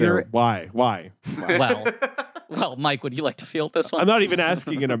Why like is there? you're Why? well, Mike, would you like to field this one? I'm not even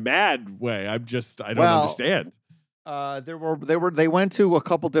asking in a mad way. I don't Well, understand. They went to a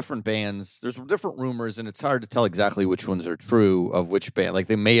couple different bands. There's different rumors, and it's hard to tell exactly which ones are true of which band. Like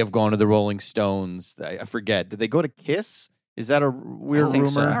they may have gone to the Rolling Stones. I forget. Did they go to Kiss? Is that a weird think rumor?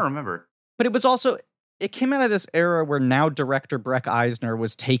 so. I don't remember. But it was also, it came out of this era where now director Breck Eisner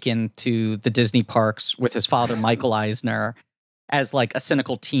was taken to the Disney parks with his father, Michael Eisner, as like a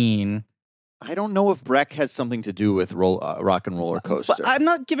cynical teen. I don't know if Breck has something to do with Rock and Roller Coaster. But I'm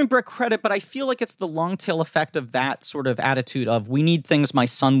not giving Breck credit, but I feel like it's the long tail effect of that sort of attitude of we need things my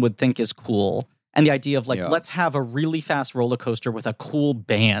son would think is cool. And the idea of like, Yeah. let's have a really fast roller coaster with a cool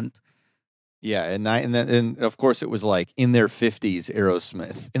band. Yeah, and of course it was like in their 50s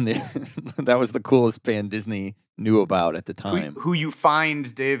Aerosmith. That was the coolest band Disney knew about at the time. Who you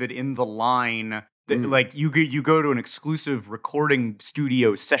find, David, in the line that like you go to an exclusive recording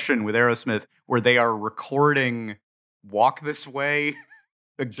studio session with Aerosmith where they are recording "Walk This Way"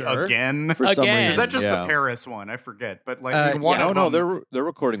 Sure. again. For some Again. Is that just yeah. the Paris one? I forget, but like Yeah. one of No, them- they're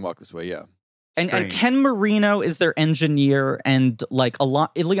recording Walk This Way, yeah. And Strange. Ken Marino is their engineer, and like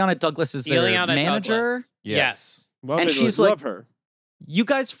Ileana Douglas is their Ileana manager. Douglas. Yes. Love and it. she's love like- her. You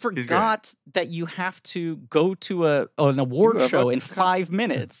guys forgot that you have to go to an award You have show a in 5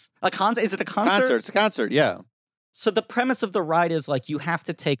 minutes. A concert? Is it a concert? It's a concert, yeah. So the premise of the ride is like you have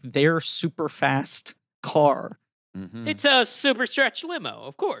to take their super fast car. Mhm. It's a super stretch limo,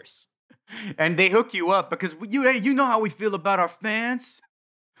 of course. and they hook you up because you know how we feel about our fans.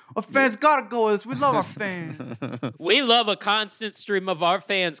 Our fans gotta go with us. We love our fans. We love a constant stream of our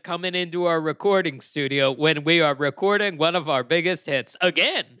fans coming into our recording studio when we are recording one of our biggest hits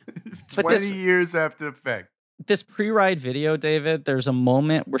again. But 20 this- years after the fact. This pre-ride video, David, there's a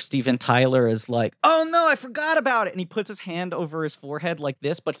moment where Steven Tyler is like, "Oh no, I forgot about it," and he puts his hand over his forehead like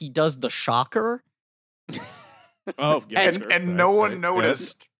this, but he does the shocker. Oh, yeah, And, sure. and no one Yes.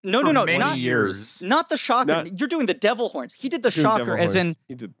 noticed. No, for no, many not years. not the shocker. Not- You're doing the devil horns. He did the Two shocker, devil as in horns.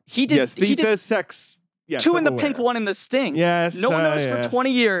 He did. he did. Yes, he did the sex. Yes, two I'm in the aware. pink, one in the sting. Yes, No one knows yes. for 20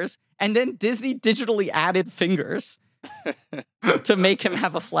 years, and then Disney digitally added fingers to make him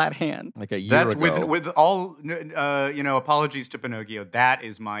have a flat hand. Like a year That's ago. with all apologies to Pinocchio. That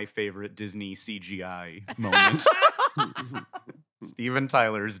is my favorite Disney CGI moment. Steven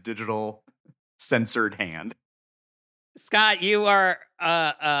Tyler's digital censored hand. Scott, you are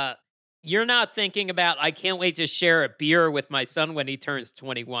you're not thinking about I can't wait to share a beer with my son when he turns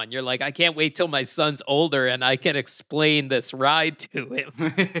 21. You're like, I can't wait till my son's older and I can explain this ride to him.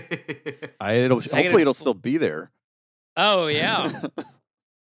 Hopefully it'll still be there. Oh yeah.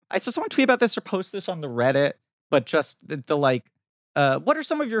 I saw someone tweet about this or post this on the Reddit, but just the like, what are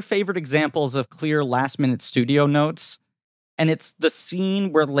some of your favorite examples of clear last minute studio notes? And it's the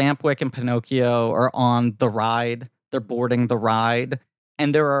scene where Lampwick and Pinocchio are on the ride. They're boarding the ride.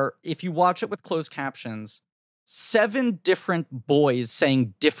 And there are, if you watch it with closed captions, 7 different boys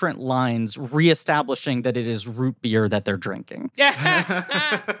saying different lines, reestablishing that it is root beer that they're drinking.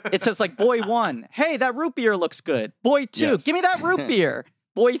 It says like, boy 1, hey, that root beer looks good. Boy 2, Yes. give me that root beer.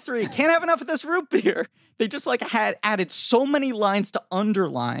 Boy 3, can't have enough of this root beer. They just like had added so many lines to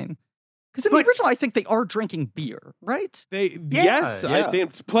underline. Because in the original, I think they are drinking beer, right? Yes, yeah. I think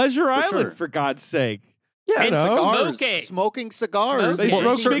it's Pleasure Island, sure. for God's sake. Yeah. And know? smoking. Smoking cigars. They Well,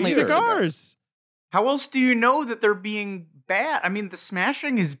 smoke certainly big beer. cigars. How else do you know that they're being bad? I mean, the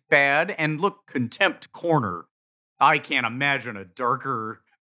smashing is bad, and look, Contempt Corner. I can't imagine a darker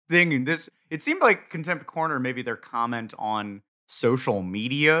thing in this. It seemed like Contempt Corner, maybe their comment on social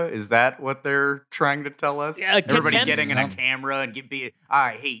media. Is that what they're trying to tell us? Yeah, Everybody Contempt- getting in a camera and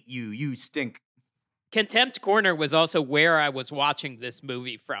I hate you. You stink. Contempt Corner was also where I was watching this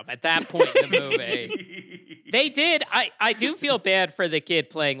movie from at that point in the movie. They did. I do feel bad for the kid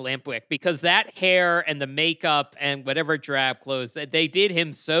playing Lampwick because that hair and the makeup and whatever drab clothes, they did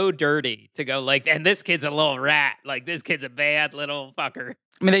him so dirty to go like, and this kid's a little rat. Like, this kid's a bad little fucker.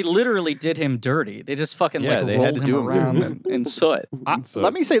 I mean, they literally did him dirty. They just fucking Yeah, like they had rolled to him do him around dirty. in soot. So-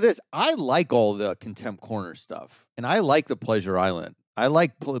 Let me say this. I like all the Contempt Corner stuff, and I like the Pleasure Island I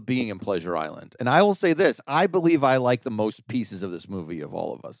like being in Pleasure Island. And I will say this. I believe I like the most pieces of this movie of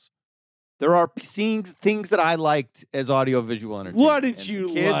all of us. There are things that I liked as audiovisual entertainment. What did you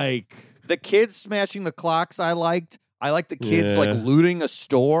like? The kids smashing the clocks I liked. I liked the kids like looting a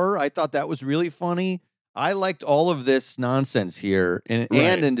store. I thought that was really funny. I liked all of this nonsense here. And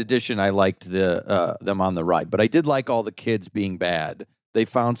in addition, I liked them on the ride. But I did like all the kids being bad. They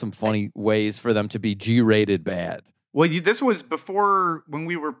found some funny ways for them to be G-rated bad. Well, this was before when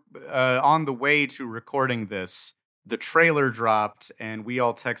we were on the way to recording this. The trailer dropped and we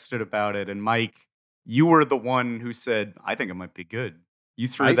all texted about it. And Mike, you were the one who said, I think it might be good. You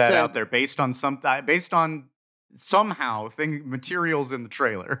threw that out there based on somehow materials in the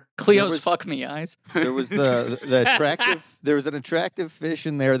trailer. Cleo's fuck me eyes. There was the attractive. There was an attractive fish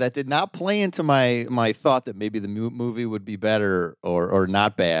in there that did not play into my thought that maybe the movie would be better or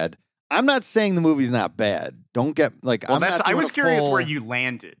not bad. I'm not saying the movie's not bad. Don't get like. Well, I was curious where you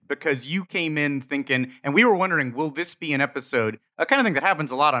landed because you came in thinking, and we were wondering, will this be an episode? A kind of thing that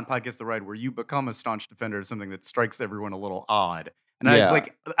happens a lot on Podcast The Ride, where you become a staunch defender of something that strikes everyone a little odd. And I was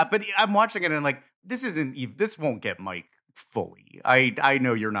like, but I'm watching it and like, this won't get Mike fully. I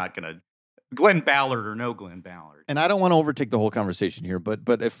know you're not gonna Glenn Ballard or no Glenn Ballard. And I don't want to overtake the whole conversation here,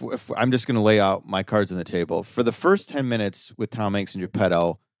 but if I'm just going to lay out my cards on the table for the first 10 minutes with Tom Hanks and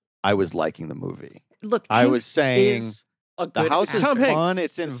Geppetto. I was liking the movie. Look, I was saying the house is Tom fun.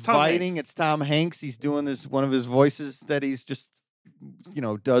 Hanks. It's inviting. It's Tom Hanks. He's doing one of his voices that he's just,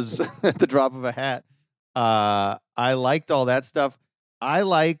 does at the drop of a hat. I liked all that stuff. I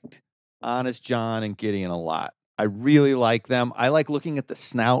liked Honest John and Gideon a lot. I really like them. I like looking at the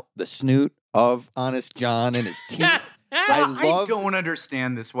snoot of Honest John and his teeth. I don't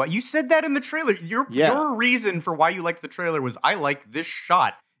understand this. Why you said that in the trailer? Your reason for why you liked the trailer was I like this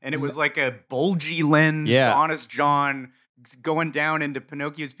shot. And it was like a bulgy lens, Honest John going down into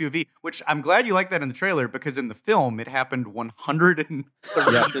Pinocchio's POV, which I'm glad you like that in the trailer because in the film it happened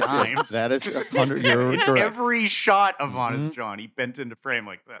 130 times. That is 100. You're correct. Every shot of Honest John, he bent into frame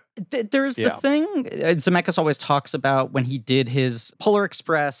like that. There's the thing Zemeckis always talks about when he did his Polar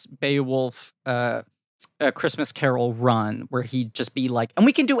Express, Beowulf, A Christmas Carol run, where he'd just be like, and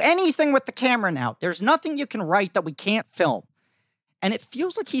we can do anything with the camera now. There's nothing you can write that we can't film. And it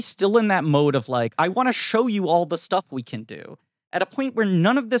feels like he's still in that mode of like, I want to show you all the stuff we can do at a point where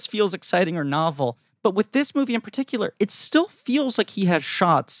none of this feels exciting or novel. But with this movie in particular, it still feels like he has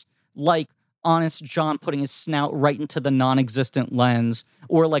shots like Honest John putting his snout right into the non-existent lens,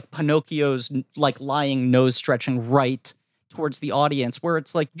 or like Pinocchio's like lying nose stretching right towards the audience, where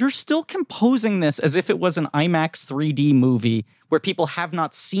it's like, you're still composing this as if it was an IMAX 3D movie where people have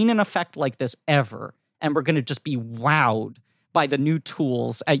not seen an effect like this ever. And we're going to just be wowed by the new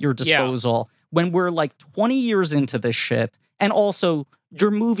tools at your disposal when we're like 20 years into this shit. And also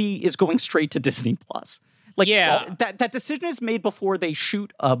your movie is going straight to Disney Plus. Like that decision is made before they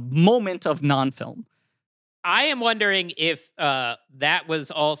shoot a moment of non-film. I am wondering if that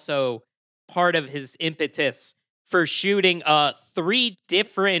was also part of his impetus for shooting 3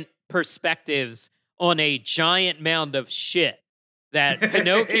 different perspectives on a giant mound of shit that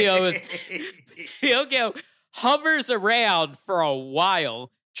Pinocchio hovers around for a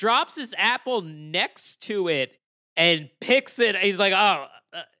while, drops his apple next to it, and picks it. He's like,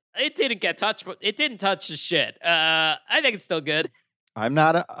 it didn't get touched, but it didn't touch the shit. I think it's still good. I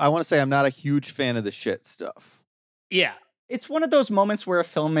want to say I'm not a huge fan of the shit stuff. Yeah. It's one of those moments where a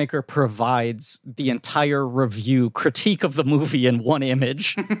filmmaker provides the entire review critique of the movie in one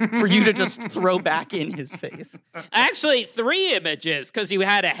image for you to just throw back in his face. Actually, 3 images, because you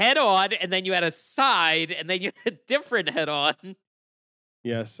had a head-on, and then you had a side, and then you had a different head-on.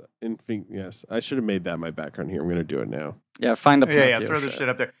 Yes, yes. I should have made that my background here. I'm going to do it now. Yeah, find the Pinocchio throw the shit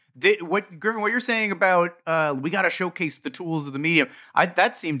up there. Griffin, what you're saying about we got to showcase the tools of the medium,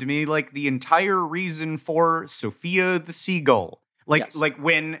 that seemed to me like the entire reason for Sophia the Seagull. Like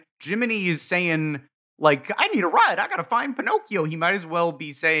when Jiminy is saying, like, I need a ride, I got to find Pinocchio, he might as well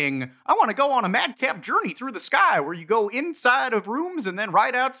be saying, I want to go on a madcap journey through the sky where you go inside of rooms and then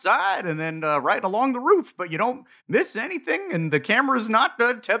right outside and then right along the roof, but you don't miss anything and the camera's not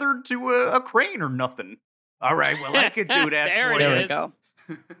tethered to a crane or nothing. All right, well, I could do that for you. There we go.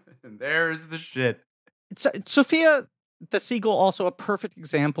 And there's the shit. Sophia the Seagull, also a perfect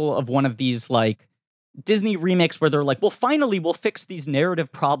example of one of these like Disney remakes where they're like, well, finally we'll fix these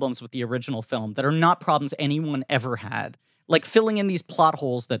narrative problems with the original film that are not problems anyone ever had. Like filling in these plot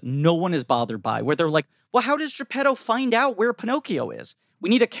holes that no one is bothered by, where they're like, well, how does Geppetto find out where Pinocchio is? We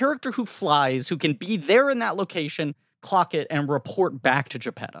need a character who flies, who can be there in that location, clock it, and report back to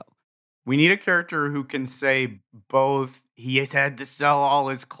Geppetto. We need a character who can say both, he has had to sell all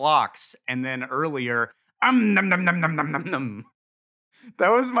his clocks, and then earlier, num num num num num num num. That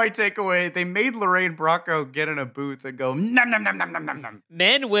was my takeaway. They made Lorraine Bracco get in a booth and go, num num num num num num num.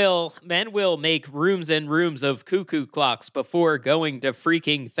 Men will make rooms and rooms of cuckoo clocks before going to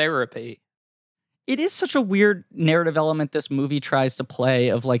freaking therapy. It is such a weird narrative element this movie tries to play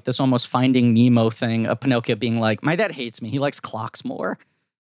of like this almost Finding Nemo thing of Pinocchio being like, my dad hates me. He likes clocks more.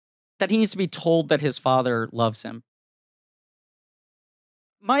 That he needs to be told that his father loves him.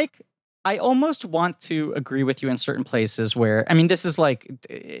 Mike, I almost want to agree with you in certain places where, I mean, this is like,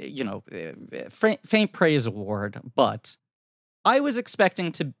 faint praise award, but I was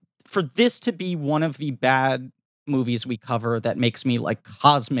expecting for this to be one of the bad movies we cover that makes me like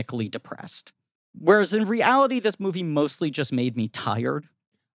cosmically depressed. Whereas in reality, this movie mostly just made me tired.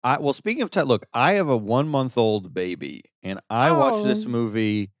 Well, speaking of look, I have a 1-month-old baby, and I watched this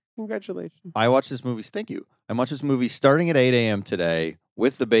movie. Congratulations. I watched this movie. Thank you. I watched this movie starting at 8 a.m. today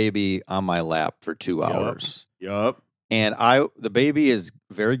with the baby on my lap for 2 hours. Yup. And the baby is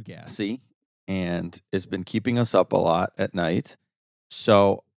very gassy and has been keeping us up a lot at night.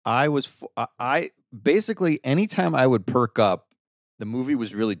 So I basically, anytime I would perk up, the movie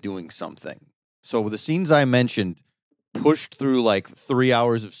was really doing something. So the scenes I mentioned pushed through like 3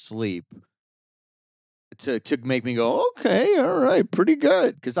 hours of sleep to make me go, okay, all right, pretty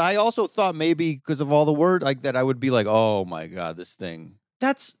good. Because I also thought maybe because of all the word like that, I would be like, oh my God, this thing.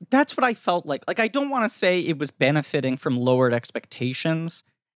 That's what I felt like. Like, I don't want to say it was benefiting from lowered expectations,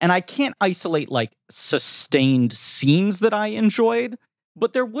 and I can't isolate like sustained scenes that I enjoyed,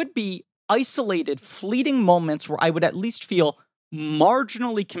 but there would be isolated, fleeting moments where I would at least feel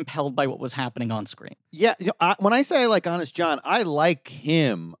marginally compelled by what was happening on screen. Yeah, when I say I like Honest John, I like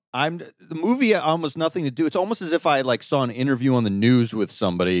him. The movie almost nothing to do. It's almost as if I like saw an interview on the news with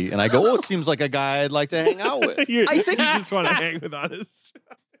somebody, and I go, "Oh, it seems like a guy I'd like to hang out with." I think you just want to hang with Honest.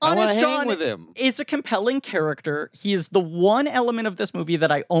 Honest John hang with him. Is a compelling character. He is the one element of this movie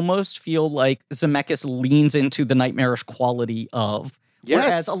that I almost feel like Zemeckis leans into the nightmarish quality of. Yes.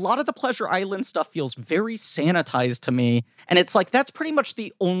 Whereas a lot of the Pleasure Island stuff feels very sanitized to me. And it's like, that's pretty much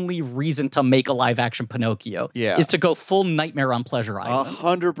the only reason to make a live action Pinocchio. Yeah. Is to go full nightmare on Pleasure Island.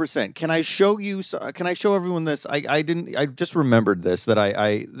 100%. Can I show you, can I show everyone this? I just remembered this, that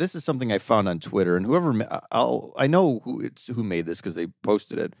this is something I found on Twitter, and I know who made this because they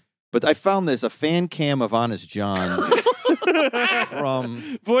posted it. But I found this, a fan cam of Honest John.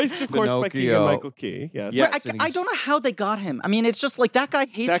 From voiced, of course, by Pinocchio. Keegan-Michael Key. Yes. I don't know how they got him. I mean, it's just like that guy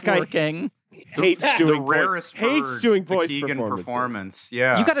hates working. Hates doing the rarest hates doing voice Keegan performance.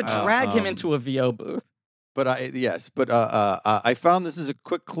 Yeah, you got to drag him into a VO booth. But I found this as a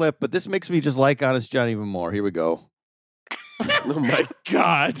quick clip. But this makes me just like Honest John even more. Here we go. Oh my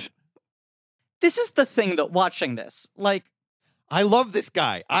God! This is the thing that watching this, like, I love this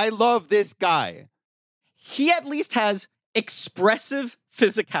guy. He at least has expressive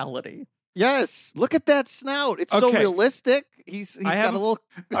physicality. Yes, look at that snout. It's so realistic. He's got a little.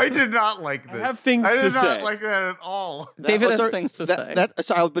 I did not like this. I have things to did say. not like that at all. David has things to say.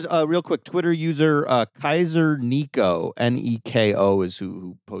 Sorry, real quick. Twitter user Kaiser Nico, Neko is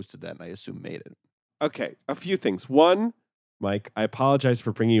who posted that, and I assume made it. Okay, a few things. One, Mike, I apologize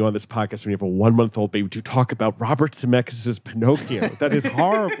for bringing you on this podcast when you have a 1-month-old baby to talk about Robert Zemeckis' Pinocchio. That is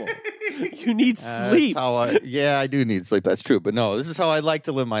horrible. You need sleep. I do need sleep. That's true. But no, this is how I like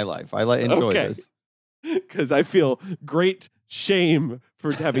to live my life. I enjoy this. Because I feel great shame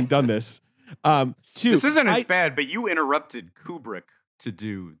for having done this. Two, this isn't as bad, but you interrupted Kubrick to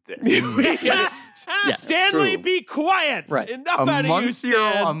do this. Yes. Stanley, true. be quiet. Right. Enough out of you,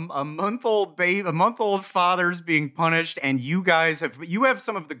 Stan. A month-old baby, a month-old father's being punished, and you have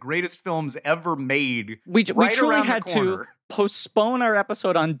some of the greatest films ever made. We right truly around the had to corner. postpone our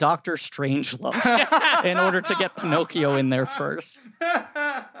episode on Dr. Strangelove in order to get Pinocchio in there first.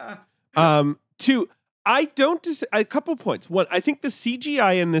 Two, a couple points. One, I think the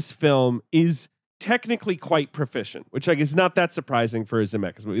CGI in this film is technically quite proficient, which I guess is not that surprising for a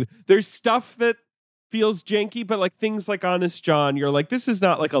Zemeckis movie. There's stuff that feels janky, but like things like Honest John, you're like, this is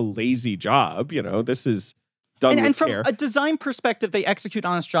not like a lazy job, this is done with and from care. a design perspective, they execute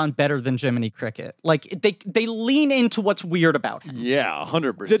Honest John better than Jiminy Cricket. Like they lean into what's weird about him. Yeah,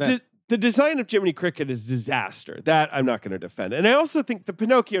 100%. The design of Jiminy Cricket is disaster. That I'm not going to defend. And I also think the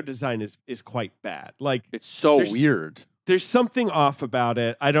Pinocchio design is quite bad. Like, it's so weird. There's something off about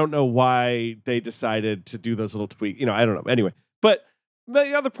it. I don't know why they decided to do those little tweaks. I don't know. Anyway, but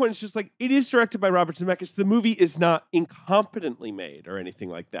the other point is just like, it is directed by Robert Zemeckis. The movie is not incompetently made or anything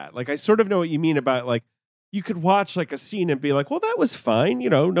like that. Like, I sort of know what you mean about, like, you could watch like a scene and be like, well, that was fine.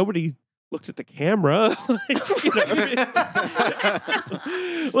 Nobody looks at the camera.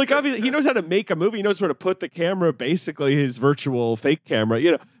 Like, obviously, he knows how to make a movie. He knows where to put the camera, basically his virtual fake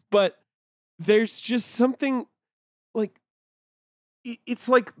camera, But there's just something like, it's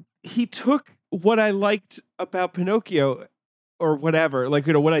like he took what I liked about Pinocchio or whatever, like,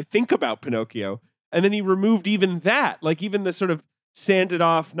 what I think about Pinocchio, and then he removed even that, like even the sort of sanded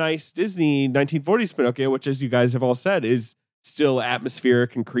off, nice Disney 1940s Pinocchio, which, as you guys have all said, is still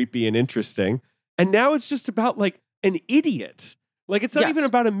atmospheric and creepy and interesting. And now it's just about like an idiot. Like, it's not even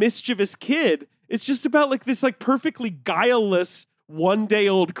about a mischievous kid. It's just about like this like perfectly guileless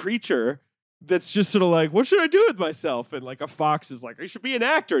 1-day-old creature that's just sort of like, what should I do with myself? And like a fox is like, I should be an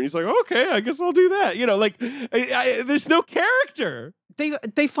actor. And he's like, okay, I guess I'll do that. There's no character.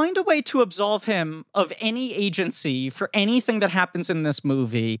 They find a way to absolve him of any agency for anything that happens in this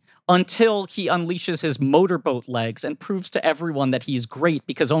movie until he unleashes his motorboat legs and proves to everyone that he's great,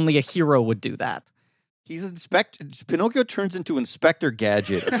 because only a hero would do that. Pinocchio turns into Inspector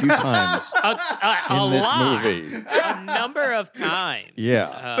Gadget a few times in this movie. A number of times.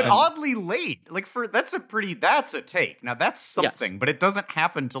 Yeah. But oddly late. Like, that's a take. Now that's something, but it doesn't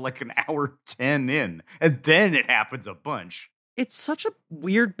happen till like an hour 10 in. And then it happens a bunch. It's such a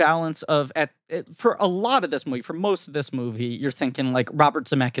weird balance of, for a lot of this movie, for most of this movie, you're thinking like Robert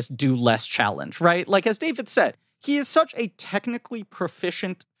Zemeckis do less challenge, right? Like, as David said, he is such a technically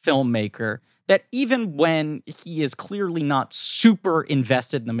proficient filmmaker that even when he is clearly not super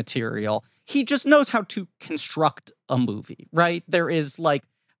invested in the material, he just knows how to construct a movie, right? There is like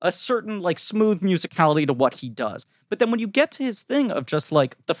a certain like smooth musicality to what he does. But then when you get to his thing of just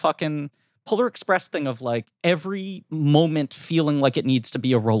like the fucking Polar Express thing of like every moment feeling like it needs to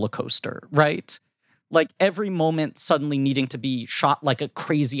be a roller coaster, right? Like every moment suddenly needing to be shot like a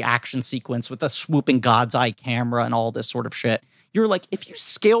crazy action sequence with a swooping God's eye camera and all this sort of shit. You're like, if you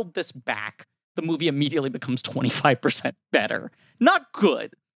scaled this back, the movie immediately becomes 25% better. Not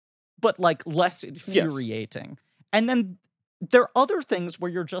good, but like less infuriating. Yes. And then there are other things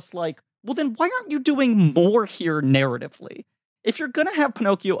where you're just like, well, then why aren't you doing more here narratively? If you're going to have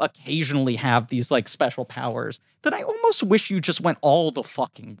Pinocchio occasionally have these like special powers, then I almost wish you just went all the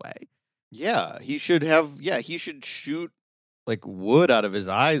fucking way. Yeah, he should shoot like wood out of his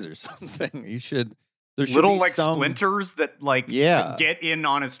eyes or something. There should little be like some splinters that like get in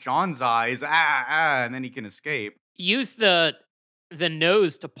Honest John's eyes, and then he can escape. Use the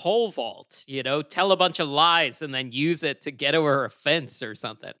nose to pole vault, tell a bunch of lies and then use it to get over a fence or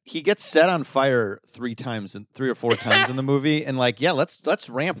something. He gets set on fire 3 or 4 times in the movie, and like, let's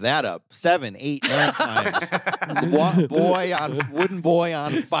ramp that up 7, 8, 9 times. Wooden boy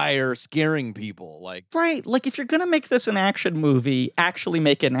on fire, scaring people. Like, right, like if you're gonna make this an action movie, actually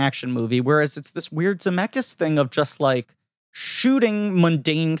make it an action movie. Whereas it's this weird Zemeckis thing of just like shooting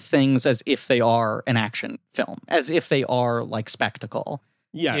mundane things as if they are an action film, as if they are like spectacle.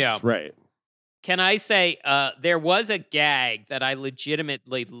 Yes, yeah. Right. Can I say there was a gag that I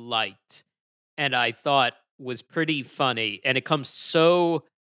legitimately liked and I thought was pretty funny, and it comes so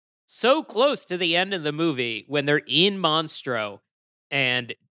close to the end of the movie when they're in Monstro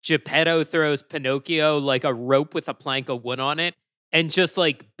and Geppetto throws Pinocchio like a rope with a plank of wood on it and just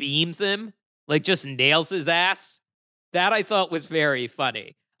like beams him, like just nails his ass. That I thought was very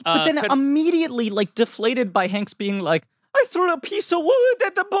funny. But then immediately, like, deflated by Hanks being like, I threw a piece of wood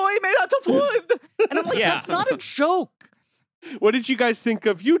at the boy made out of wood. And I'm like, that's not a joke. What did you guys think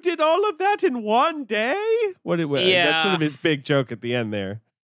of, you did all of that in one day? That's sort of his big joke at the end there.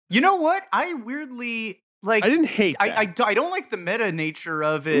 You know what? I weirdly, like... I didn't hate that. I don't like the meta nature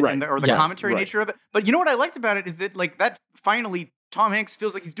of it or the commentary nature of it. But you know what I liked about it is that, like, that finally... Tom Hanks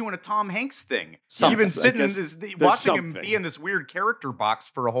feels like he's doing a Tom Hanks thing. You've been sitting watching him be in this weird character box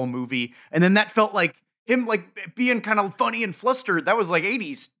for a whole movie, and then that felt like him like being kind of funny and flustered. That was like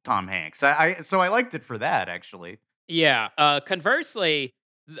 80s Tom Hanks. So I liked it for that, actually. Yeah. Conversely,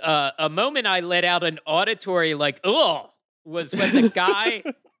 a moment I let out an auditory like, ugh, was when the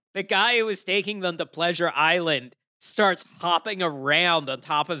guy who was taking them to Pleasure Island starts hopping around on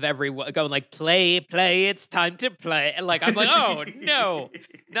top of everyone, going like, play, it's time to play. And like, I'm like, oh no,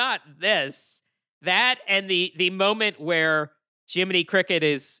 not this. That and the moment where Jiminy Cricket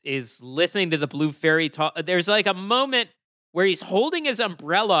is listening to the Blue Fairy talk. There's like a moment where he's holding his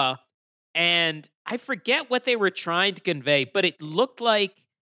umbrella, and I forget what they were trying to convey, but it looked like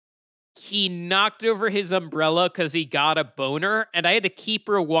he knocked over his umbrella because he got a boner, and I had to keep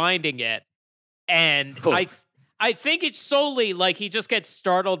rewinding it. And I think it's solely like he just gets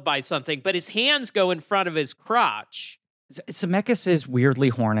startled by something, but his hands go in front of his crotch. Zemeckis is weirdly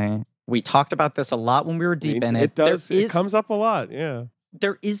horny. We talked about this a lot when we were deep in it. It does. It comes up a lot, yeah.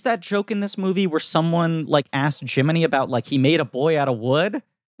 there is that joke in this movie where someone like asked Jiminy about like he made a boy out of wood,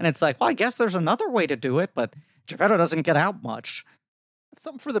 and it's like, well, I guess there's another way to do it, but Geppetto doesn't get out much. That's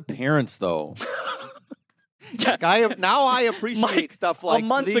something for the parents, though. Yeah. Now I appreciate Mike, stuff like a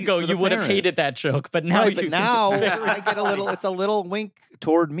month these ago for the you would have parent. hated that joke, but now Right, you but think now it's very I get a little. It's a little wink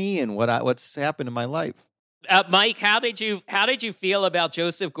toward me and what's happened in my life. Mike, how did you feel about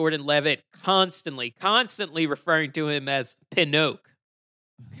Joseph Gordon-Levitt constantly referring to him as Pinocchio?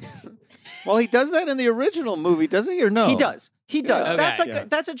 Well, he does that in the original movie, doesn't he? Or no? He does. He does. Okay. That's like Yeah.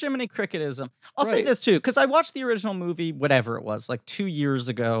 that's a Jiminy Cricketism. I'll say Right. this too, because I watched the original movie, whatever it was, like 2 years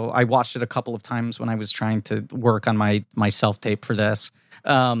ago. I watched it a couple of times when I was trying to work on my self-tape for this.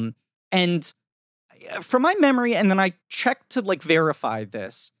 And from my memory, and then I checked to like verify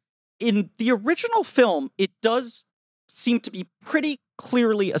this, in the original film, it does seem to be pretty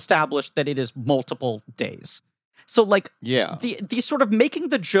clearly established that it is multiple days. So like Yeah. the sort of making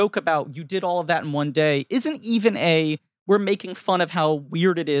the joke about you did all of that in one day isn't even we're making fun of how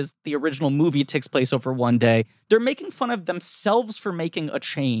weird it is the original movie takes place over one day. They're making fun of themselves for making a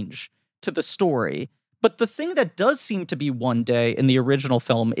change to the story. But the thing that does seem to be one day in the original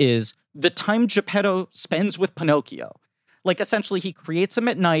film is the time Geppetto spends with Pinocchio. Like essentially he creates him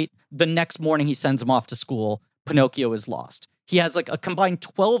at night, the next morning he sends him off to school, Pinocchio is lost. He has like a combined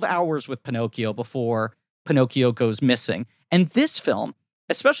 12 hours with Pinocchio before Pinocchio goes missing. And this film,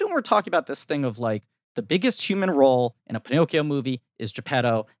 especially when we're talking about this thing of like the biggest human role in a Pinocchio movie is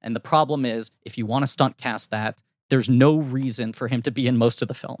Geppetto, and the problem is if you want to stunt cast that, there's no reason for him to be in most of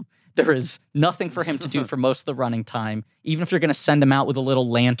the film. There is nothing for him to do for most of the running time. Even if you're going to send him out with a little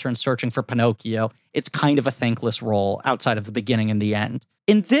lantern searching for Pinocchio, it's kind of a thankless role outside of the beginning and the end.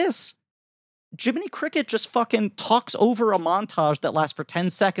 In this, Jiminy Cricket just fucking talks over a montage that lasts for 10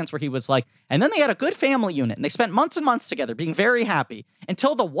 seconds where he was like, and then they had a good family unit and they spent months and months together being very happy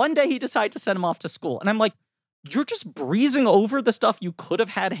until the one day he decided to send him off to school. And I'm like, you're just breezing over the stuff you could have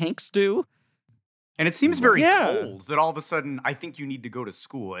had Hanks do. And it seems very Yeah. cold that all of a sudden, I think you need to go to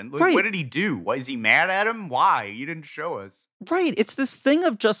school. And Right. what did he do? Why is he mad at him? Why? You didn't show us. Right. It's this thing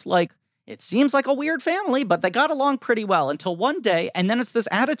of just like, it seems like a weird family, but they got along pretty well until one day. And then it's this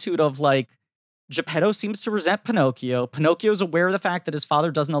attitude of like, Geppetto seems to resent Pinocchio. Pinocchio's aware of the fact that his father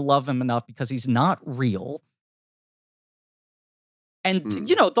doesn't love him enough because he's not real. And,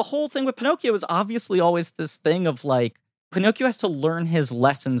 you know, the whole thing with Pinocchio is obviously always this thing of like, Pinocchio has to learn his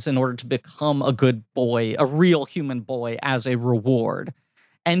lessons in order to become a good boy, a real human boy as a reward.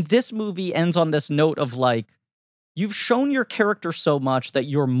 And this movie ends on this note of like, you've shown your character so much that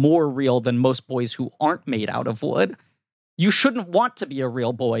you're more real than most boys who aren't made out of wood. You shouldn't want to be a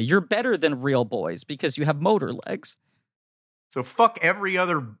real boy. You're better than real boys because you have motor legs. So fuck every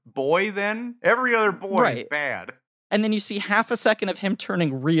other boy then? Every other boy is Right. bad. And then you see half a second of him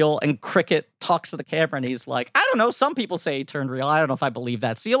turning real, and Cricket talks to the camera, and he's like, I don't know, some people say he turned real. I don't know if I believe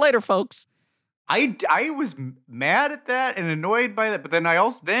that. See you later, folks. I was mad at that and annoyed by that, but then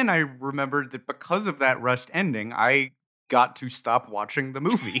I remembered that because of that rushed ending, I got to stop watching the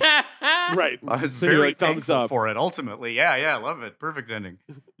movie. Right. I was So you're very like, thumbs thankful up. for it. Ultimately, yeah, I love it. Perfect ending.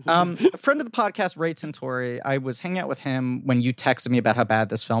 A friend of the podcast, Ray Tintori, I was hanging out with him when you texted me about how bad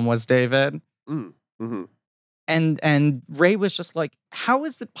this film was, David. Mm-hmm. And Ray was just like, how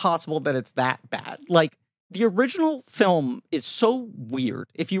is it possible that it's that bad? Like, the original film is so weird.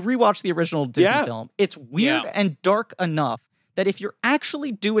 If you rewatch the original Disney film, it's weird and dark enough that if you're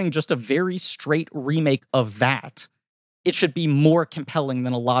actually doing just a very straight remake of that, it should be more compelling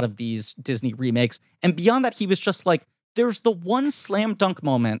than a lot of these Disney remakes. And beyond that, he was just like, there's the one slam dunk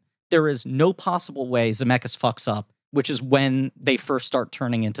moment. There is no possible way Zemeckis fucks up, which is when they first start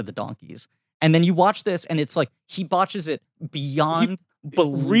turning into the donkeys. And then you watch this, and it's like he botches it beyond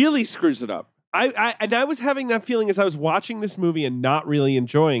belief. Really screws it up. I was having that feeling as I was watching this movie and not really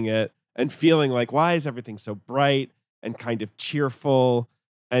enjoying it and feeling like, why is everything so bright and kind of cheerful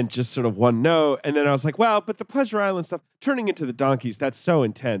and just sort of one note? And then I was like, well, but the Pleasure Island stuff turning into the donkeys, that's so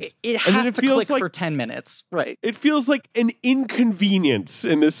intense. It And then has to feels click for 10 minutes. Right. It feels like an inconvenience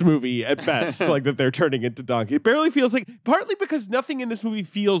in this movie at best, like that they're turning into donkey. It barely feels like, partly because nothing in this movie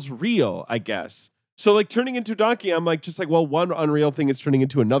feels real, I guess. So like turning into donkey, I'm like, just like, well, one unreal thing is turning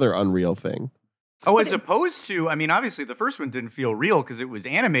into another unreal thing. Oh, as opposed to, I mean, obviously the first one didn't feel real because it was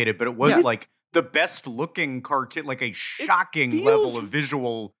animated, but it was like the best looking cartoon, like a shocking level of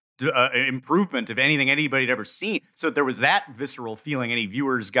visual improvement of anything anybody had ever seen. So there was that visceral feeling any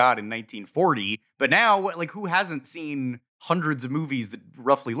viewers got in 1940. But now, like, who hasn't seen hundreds of movies that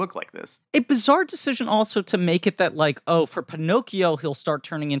roughly look like this? A bizarre decision also to make it that, like, oh, for Pinocchio, he'll start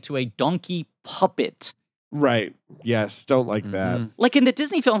turning into a donkey puppet Right. Yes. Don't like that. Like in the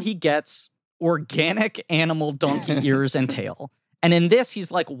Disney film, he gets organic animal donkey ears and tail. And in this,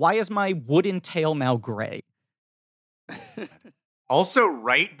 he's like, why is my wooden tail now gray? Also,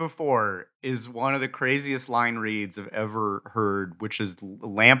 right before is one of the craziest line reads I've ever heard, which is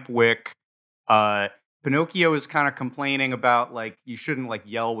Lampwick. Pinocchio is kind of complaining about, like, you shouldn't, like,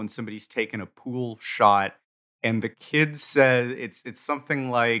 yell when somebody's taking a pool shot. And the kid says, it's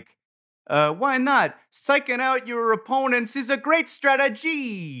something like, why not? Psyching out your opponents is a great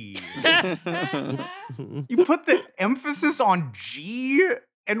strategy. You put the emphasis on G?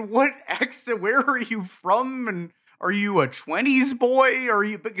 And what accent? Where are you from? And are you a 20s boy? Or are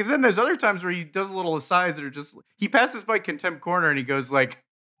you? Because then there's other times where he does little asides that are just. He passes by Contempt Corner and he goes like,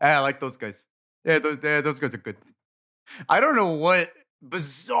 I like those guys. Yeah, those guys are good. I don't know what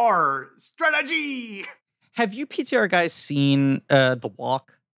bizarre strategy. Have you PTR guys seen The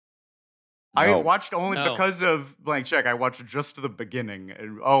Walk? I No. watched only No. because of Blank Check. I watched just the beginning,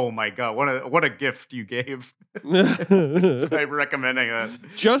 and oh my god, what a gift you gave! I'm recommending that.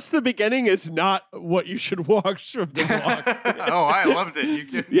 Just the beginning is not what you should watch from The Walk. Oh, I loved it. You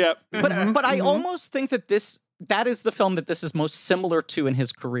can, Yep. But I almost think that that is the film that this is most similar to in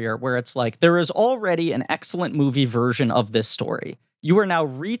his career, where it's like there is already an excellent movie version of this story. You are now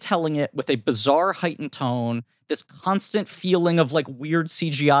retelling it with a bizarre heightened tone, this constant feeling of like weird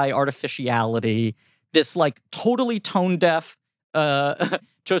CGI artificiality, this like totally tone deaf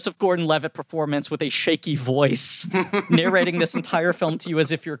Joseph Gordon-Levitt performance with a shaky voice narrating this entire film to you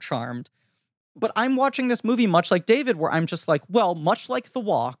as if you're charmed. But I'm watching this movie much like David, where I'm just like, well, much like The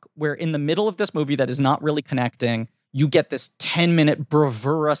Walk, where in the middle of this movie that is not really connecting, you get this 10-minute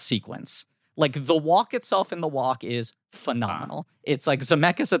bravura sequence. Like, The Walk itself in The Walk is phenomenal. It's like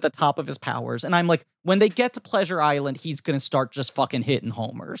Zemeckis at the top of his powers. And I'm like, when they get to Pleasure Island, he's going to start just fucking hitting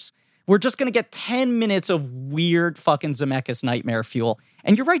homers. We're just going to get 10 minutes of weird fucking Zemeckis nightmare fuel.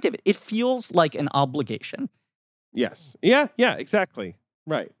 And you're right, David. It feels like an obligation. Yes. Yeah, exactly.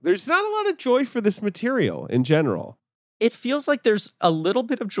 Right. There's not a lot of joy for this material in general. It feels like there's a little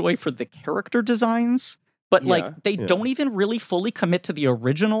bit of joy for the character designs, but like they don't even really fully commit to the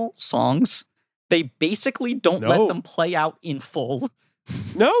original songs. They basically don't let them play out in full.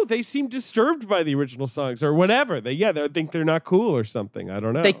 No, they seem disturbed by the original songs or whatever. They think they're not cool or something. I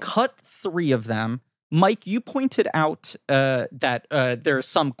don't know. They cut 3 of them. Mike, you pointed out that there's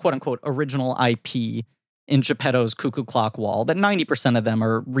some quote-unquote original IP in Geppetto's Cuckoo Clock Wall, that 90% of them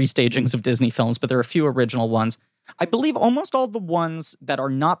are restagings of Disney films, but there are a few original ones. I believe almost all the ones that are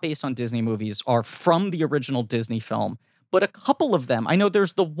not based on Disney movies are from the original Disney film. But a couple of them, I know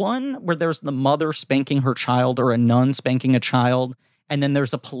there's the one where there's the mother spanking her child or a nun spanking a child, and then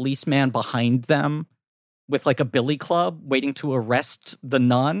there's a policeman behind them with like a billy club waiting to arrest the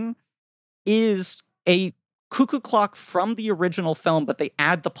nun, is a cuckoo clock from the original film, but they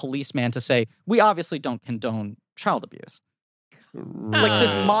add the policeman to say, we obviously don't condone child abuse. Like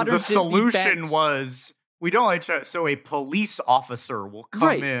this modern the solution Disney was, we don't like child, so a police officer will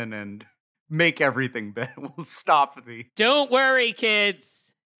come in and make everything better. We'll stop the... Don't worry,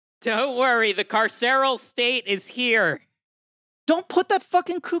 kids. Don't worry. The carceral state is here. Don't put that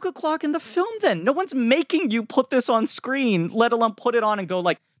fucking cuckoo clock in the film then. No one's making you put this on screen, let alone put it on and go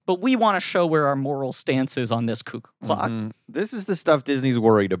like, but we want to show where our moral stance is on this cuckoo clock. Mm-hmm. This is the stuff Disney's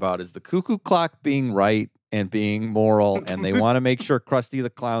worried about, is the cuckoo clock being right and being moral, and they want to make sure Krusty the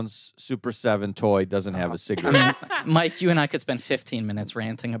Clown's Super 7 toy doesn't have a cigarette. Mike, you and I could spend 15 minutes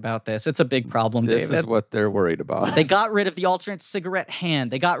ranting about this. It's a big problem, This David. is what they're worried about. They got rid of the alternate cigarette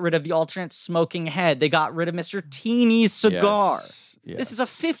hand. They got rid of the alternate smoking head. They got rid of Mr. Teeny's cigar. Yes. This is a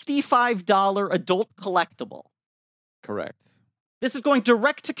 $55 adult collectible. Correct. This is going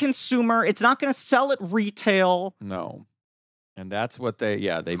direct to consumer. It's not going to sell at retail. No. And that's what they Who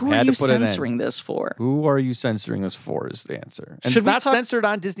had are to you put an censoring end. this for? Who are you censoring us for is the answer. And Should it's we not talk- censored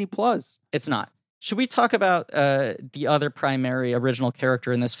on Disney Plus. It's not. Should we talk about the other primary original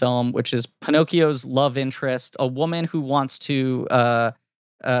character in this film, which is Pinocchio's love interest, a woman who wants to, I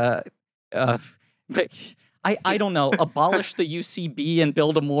don't know, abolish the UCB and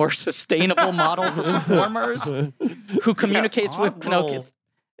build a more sustainable model for performers, who communicates with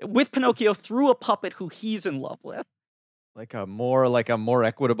Pinocchio through a puppet who he's in love with. Like a more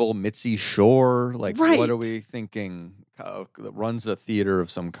equitable Mitzi Shore. Like, Right. what are we thinking? That runs a theater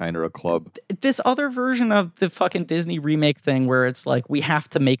of some kind or a club. This other version of the fucking Disney remake thing where it's like, we have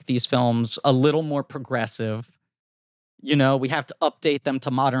to make these films a little more progressive. You know, we have to update them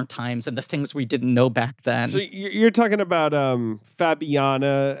to modern times and the things we didn't know back then. So you're talking about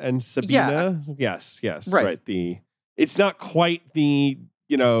Fabiana and Sabina? Yes, Right. right. It's not quite the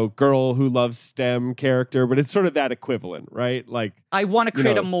girl who loves STEM character, but it's sort of that equivalent, right? Like, I want to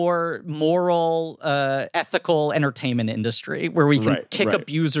create a more moral, ethical entertainment industry where we can kick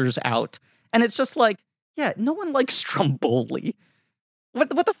abusers out. And it's just like, yeah, no one likes Stromboli. What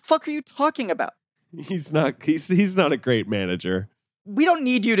the fuck are you talking about? He's not a great manager. We don't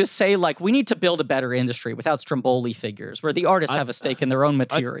need you to say, like, we need to build a better industry without Stromboli figures where the artists have a stake in their own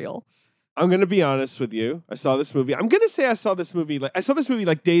material. I'm going to be honest with you. I saw this movie. I'm going to say I saw this movie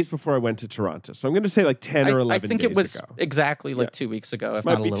like days before I went to Toronto. So I'm going to say like 10 or 11 days ago. I think it was exactly like 2 weeks ago, if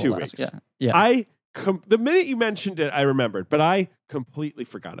Might not a be little 2 less. weeks. Yeah. The minute you mentioned it, I remembered, but I completely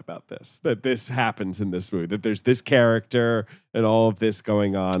forgot about this, that this happens in this movie, that there's this character and all of this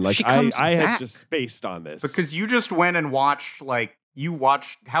going on. Like, I had just spaced on this. Because you just went and watched,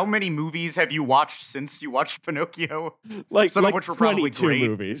 how many movies have you watched since you watched Pinocchio? Some of which were probably great.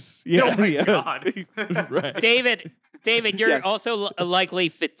 Movies. Yeah. Oh my God. Right. David, you're also likely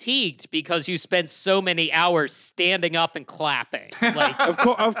fatigued because you spent so many hours standing up and clapping. Like,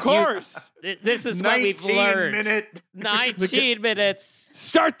 of course. This is what we've learned. 19 minutes.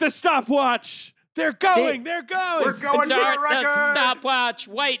 Start the stopwatch. They're going. They're going. We're going to Start the record. the stopwatch.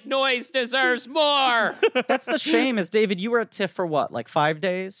 White noise deserves more. That's the shame is, David, you were at TIFF for what, like 5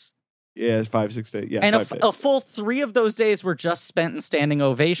 days? Yeah, 5, 6 days. Yeah, and 5 days. A full 3 of those days were just spent in standing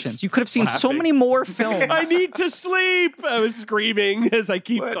ovations. You could have seen so many more films. I need to sleep. I was screaming as I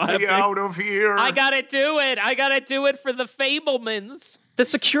keep Let clapping. me out of here. I gotta do it. I gotta do it for the Fablemans. The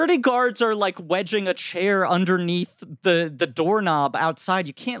security guards are like wedging a chair underneath the doorknob outside.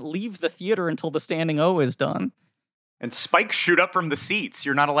 You can't leave the theater until the standing O is done. And spikes shoot up from the seats.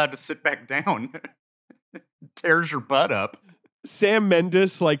 You're not allowed to sit back down. Tears your butt up. Sam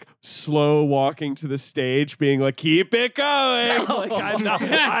Mendes, like, slow walking to the stage, being like, keep it going. Like,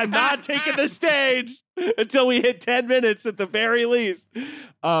 I'm not taking the stage until we hit 10 minutes at the very least.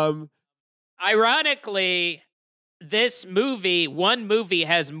 Ironically, one movie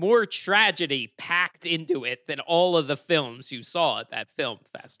has more tragedy packed into it than all of the films you saw at that film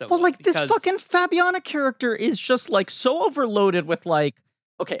festival. Well, like, this fucking Fabiana character is just, like, so overloaded with, like,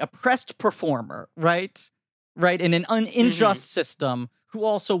 okay, oppressed performer, right? Right, in an unjust system, who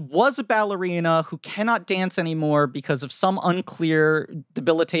also was a ballerina, who cannot dance anymore because of some unclear,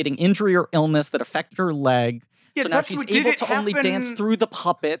 debilitating injury or illness that affected her leg. Yeah, so now she's able to only dance through the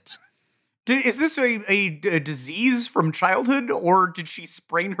puppet. Is this a disease from childhood, or did she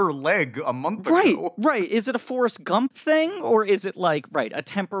sprain her leg a month ago? Right. Is it a Forrest Gump thing, or is it like, a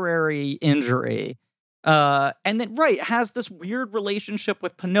temporary injury? And then, has this weird relationship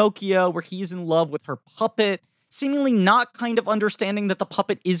with Pinocchio where he's in love with her puppet, seemingly not kind of understanding that the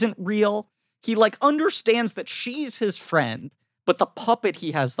puppet isn't real. He, like, understands that she's his friend, but the puppet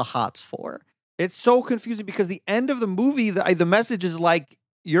he has the hots for. It's so confusing because the end of the movie, the message is like,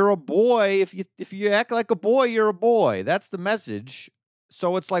 you're a boy. If you act like a boy, you're a boy. That's the message.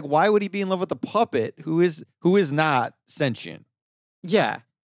 So it's like, why would he be in love with the puppet who is not sentient? Yeah.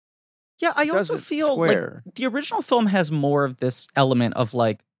 Yeah, I also feel like the original film has more of this element of,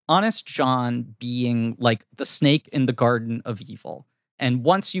 like, Honest John being, like, the snake in the garden of evil. And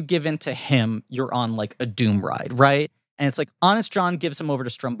once you give in to him, you're on, like, a doom ride, right? And it's like, Honest John gives him over to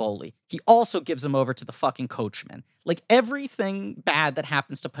Stromboli. He also gives him over to the fucking coachman. Like, everything bad that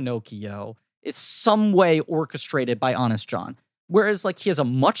happens to Pinocchio is some way orchestrated by Honest John. Whereas, like, he has a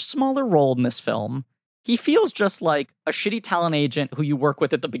much smaller role in this film. He feels just like a shitty talent agent who you work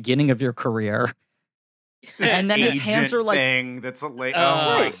with at the beginning of your career. And then his hands are like... That's like,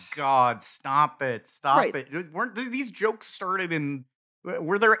 oh my God, stop it. Stop it. Weren't these jokes started in...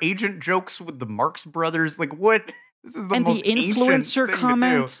 Were there agent jokes with the Marx Brothers? Like, what? This is the most ancient thing to do. And the influencer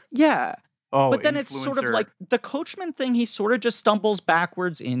comment. Yeah. Oh, but then it's sort of like the coachman thing he sort of just stumbles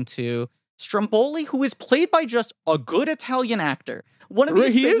backwards into. Stromboli, who is played by just a good Italian actor. One of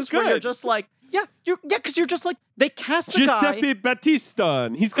these things where you're just like, because you're just like, they cast a guy. Giuseppe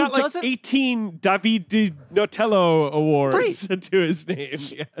Battista. He's got like 18 David Di Notello awards to his name.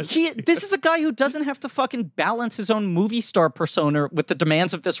 Yes. This is a guy who doesn't have to fucking balance his own movie star persona with the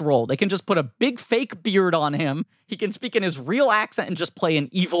demands of this role. They can just put a big fake beard on him. He can speak in his real accent and just play an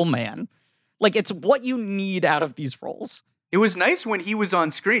evil man. Like, it's what you need out of these roles. It was nice when he was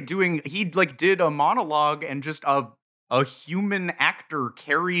on screen he did a monologue and just a human actor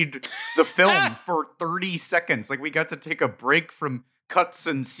carried the film for 30 seconds. Like, we got to take a break from cuts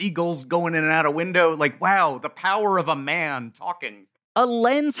and seagulls going in and out a window. Like, wow, the power of a man talking. A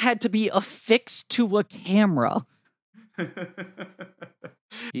lens had to be affixed to a camera.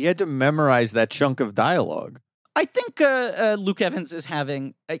 He had to memorize that chunk of dialogue. I think Luke Evans is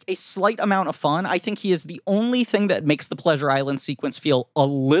having a slight amount of fun. I think he is the only thing that makes the Pleasure Island sequence feel a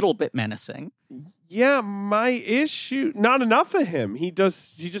little bit menacing. Yeah, my issue, not enough of him. He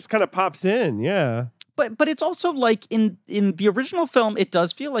just kind of pops in, yeah. But it's also like in the original film, it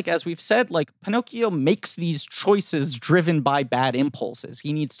does feel like, as we've said, like Pinocchio makes these choices driven by bad impulses.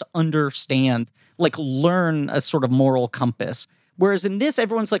 He needs to understand, like learn a sort of moral compass. Whereas in this,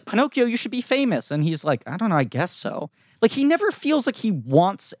 everyone's like, Pinocchio, you should be famous. And he's like, I don't know, I guess so. Like, he never feels like he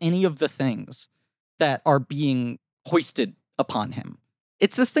wants any of the things that are being hoisted upon him.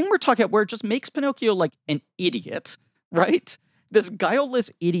 It's this thing we're talking about where it just makes Pinocchio like an idiot, right? This guileless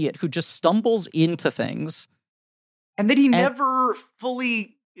idiot who just stumbles into things. And then he never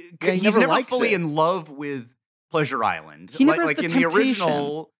fully, he's never fully in love with Pleasure Island. He never has like the in temptation. The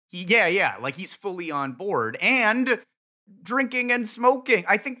original, like he's fully on board. And drinking and smoking.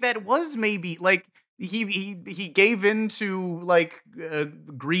 I think that was maybe like he gave into like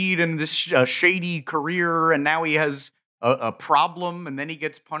greed and this shady career, and now he has a problem, and then he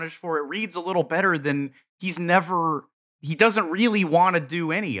gets punished for it. Reads a little better than he doesn't really want to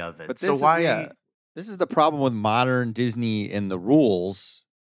do any of it. But this is the problem with modern Disney and the rules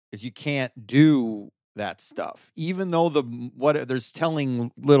is you can't do that stuff. Even though there's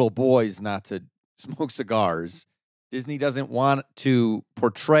telling little boys not to smoke cigars, Disney doesn't want to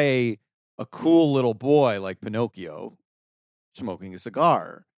portray a cool little boy like Pinocchio smoking a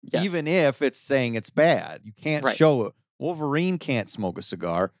cigar, even if it's saying it's bad. You can't show it. Wolverine can't smoke a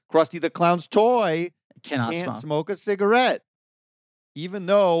cigar. Krusty the Clown's toy can't smoke a cigarette, even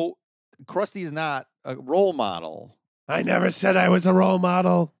though Krusty is not a role model. I never said I was a role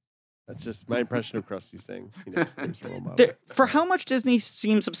model. That's just my impression of Krusty saying he never said he was a role model. For how much Disney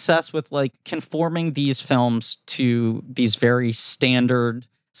seems obsessed with like conforming these films to these very standard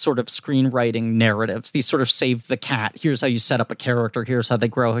sort of screenwriting narratives, these sort of save the cat. Here's how you set up a character. Here's how they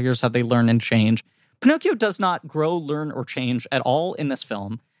grow. Here's how they learn and change. Pinocchio does not grow, learn, or change at all in this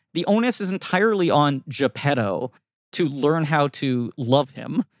film. The onus is entirely on Geppetto to learn how to love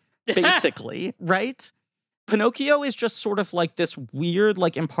him, basically, right? Pinocchio is just sort of like this weird,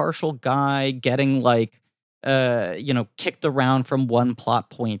 like impartial guy getting like, kicked around from one plot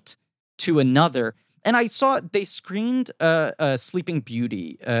point to another. And I saw they screened Sleeping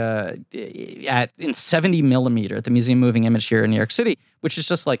Beauty in 70 millimeter at the Museum of Moving Image here in New York City, which is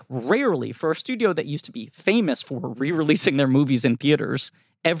just like rarely for a studio that used to be famous for re-releasing their movies in theaters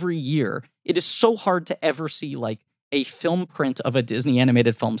every year. It is so hard to ever see like a film print of a Disney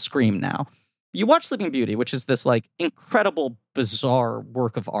animated film screen now. You watch Sleeping Beauty, which is this like incredible, bizarre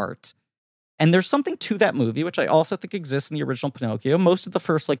work of art. And there's something to that movie, which I also think exists in the original Pinocchio, most of the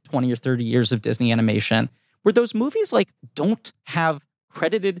first like 20 or 30 years of Disney animation, where those movies like don't have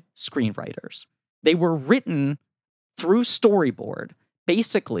credited screenwriters. They were written through storyboard,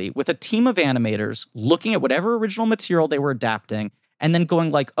 basically with a team of animators looking at whatever original material they were adapting and then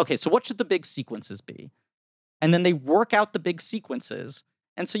going like, okay, so what should the big sequences be? And then they work out the big sequences.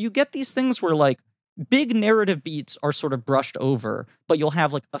 And so you get these things where like big narrative beats are sort of brushed over, but you'll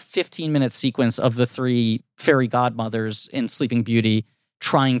have like a 15-minute sequence of the three fairy godmothers in Sleeping Beauty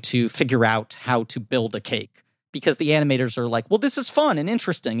trying to figure out how to build a cake because the animators are like, well, this is fun and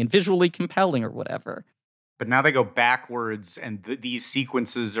interesting and visually compelling or whatever. But now they go backwards, and these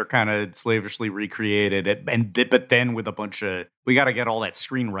sequences are kind of slavishly recreated. But then with a bunch of, we got to get all that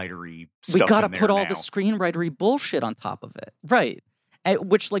screenwritery stuff. We got to put all now. the screenwritery bullshit on top of it, right?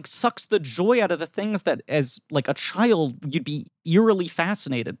 Which like sucks the joy out of the things that, as like a child, you'd be eerily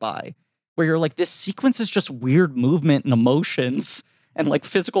fascinated by. Where you're like, this sequence is just weird movement and emotions and like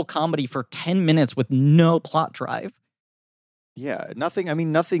physical comedy for 10 minutes with no plot drive. Yeah, nothing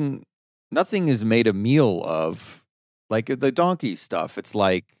is made a meal of. Like the donkey stuff, it's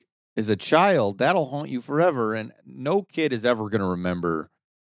like, as a child, that'll haunt you forever, and no kid is ever going to remember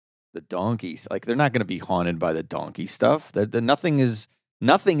the donkeys. Like, they're not going to be haunted by the donkey stuff. Nothing is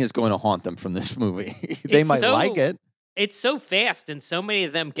going to haunt them from this movie. They might like it. It's so fast, and so many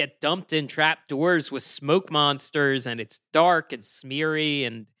of them get dumped in trap doors with smoke monsters, and it's dark and smeary.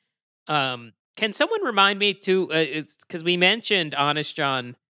 And can someone remind me too? It's because we mentioned Honest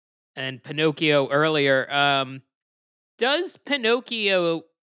John and Pinocchio earlier. Does Pinocchio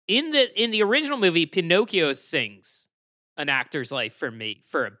in the original movie? Pinocchio sings an actor's life for me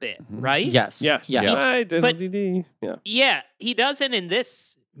for a bit, right? Yes. Yeah. Yeah, he doesn't in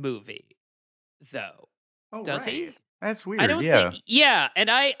this movie, though. Oh, does right. he? That's weird. I don't think. Yeah, and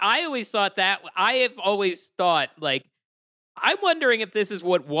I always thought that. I have always thought like, I'm wondering if this is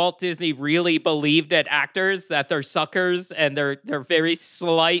what Walt Disney really believed at actors, that they're suckers and they're very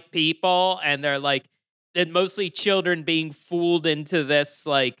slight people and they're like and mostly children being fooled into this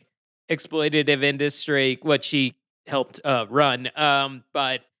like exploitative industry, what she helped run.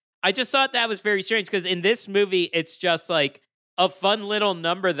 But I just thought that was very strange because in this movie, it's just like a fun little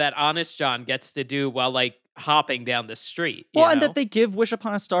number that Honest John gets to do while like hopping down the street. Well, you and know? that they give Wish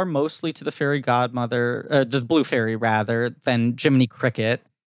Upon a Star mostly to the fairy godmother, the blue fairy rather, than Jiminy Cricket.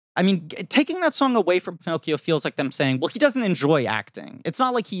 I mean, taking that song away from Pinocchio feels like them saying, well, he doesn't enjoy acting. It's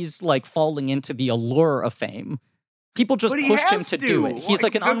not like he's like falling into the allure of fame. People just pushed him to do it. He's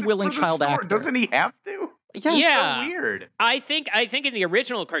like an unwilling child actor. Doesn't he have to? Yes. Yeah. So weird. I think in the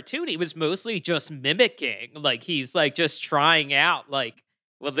original cartoon, he was mostly just mimicking. Like he's like just trying out like,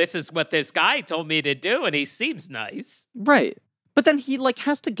 well, this is what this guy told me to do, and he seems nice. Right. But then he like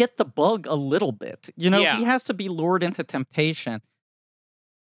has to get the bug a little bit. You know, Yeah. he has to be lured into temptation.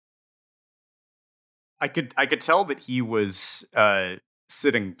 I could tell that he was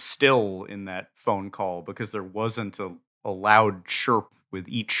sitting still in that phone call because there wasn't a loud chirp with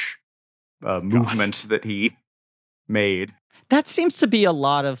each movement that he made. That seems to be a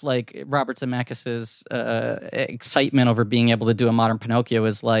lot of like Robert Zemeckis's excitement over being able to do a modern Pinocchio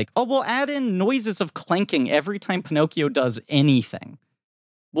is like, oh, we'll add in noises of clanking every time Pinocchio does anything.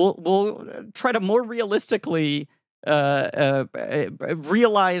 We'll try to more realistically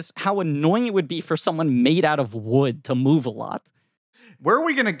realize how annoying it would be for someone made out of wood to move a lot. Where are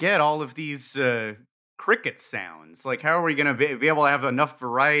we going to get all of these cricket sounds? Like, how are we going to be able to have enough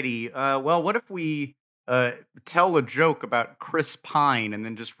variety? Well, what if we tell a joke about Chris Pine and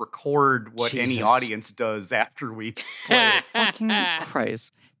then just record what any Jesus. audience does after we play it? Fucking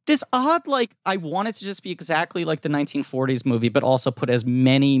Christ. This odd, like, I want it to just be exactly like the 1940s movie, but also put as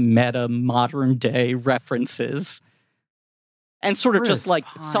many meta modern day references. And sort of just like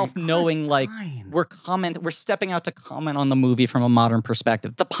self-knowing, like we're stepping out to comment on the movie from a modern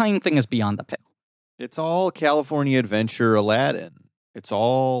perspective. The Pine thing is beyond the pale. It's all California Adventure Aladdin. It's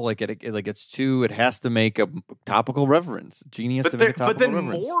all like it has to make a topical reference. Genie has to make a topical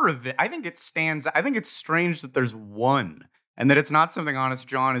reference. More of it, I think it's strange that there's one. And that it's not something Honest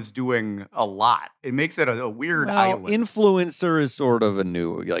John is doing a lot. It makes it a weird island. Influencer is sort of a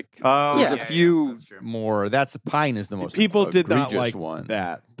new, like, there's a few more. That's Pine is the most People did not egregious like one.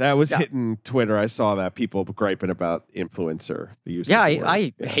 that. That was hitting Twitter. I saw that people griping about influencer. The use Yeah, of the word.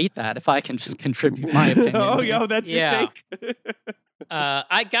 I hate that. If I can just contribute my opinion. Oh, that's your take.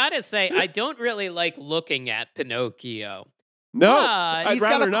 I gotta say, I don't really like looking at Pinocchio. No, But I'd He's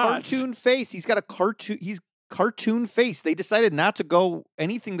got rather a not. cartoon face. He's got a cartoon face. They decided not to go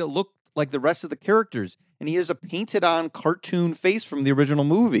anything that looked like the rest of the characters, and he has a painted-on cartoon face from the original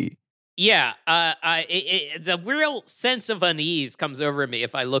movie. Yeah, it's a real sense of unease comes over me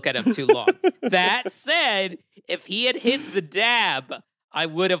if I look at him too long. That said, if he had hit the dab, I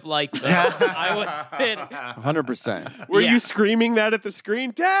would have liked that. I would have been 100%. Were you screaming that at the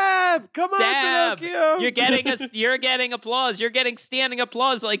screen? Dab! Come on, Dab! Pinocchio! You're getting applause. You're getting standing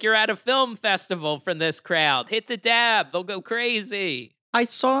applause like you're at a film festival from this crowd. Hit the dab. They'll go crazy. I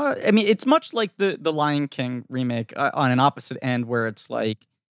mean, it's much like the Lion King remake on an opposite end where it's like,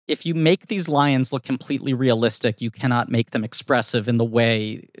 if you make these lions look completely realistic, you cannot make them expressive in the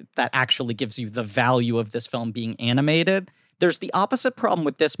way that actually gives you the value of this film being animated. There's the opposite problem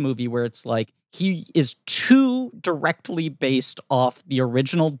with this movie where it's like he is too directly based off the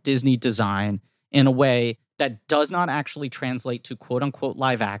original Disney design in a way that does not actually translate to quote unquote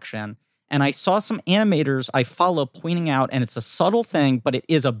live action. And I saw some animators I follow pointing out, and it's a subtle thing, but it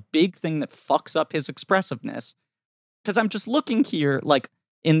is a big thing that fucks up his expressiveness. Because I'm just looking here, like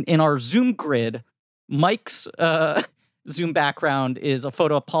in our Zoom grid, Mike's Zoom background is a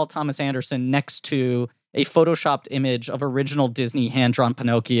photo of Paul Thomas Anderson next to a photoshopped image of original Disney hand-drawn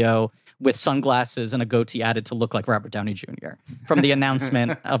Pinocchio with sunglasses and a goatee added to look like Robert Downey Jr. from the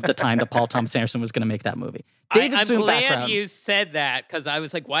announcement of the time that Paul Thomas Anderson was going to make that movie. I'm glad you said that because I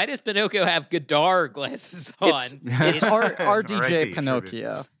was like, why does Pinocchio have Godard glasses on? It's RDJ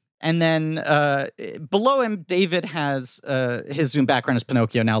Pinocchio. And then below him, David has his Zoom background as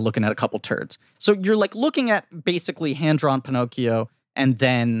Pinocchio now looking at a couple turds. So you're like looking at basically hand-drawn Pinocchio and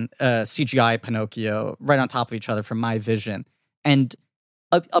then CGI Pinocchio right on top of each other from my vision. And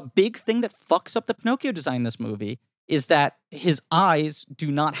a big thing that fucks up the Pinocchio design in this movie is that his eyes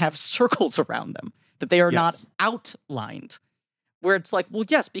do not have circles around them, that they are not outlined. Where it's like, well,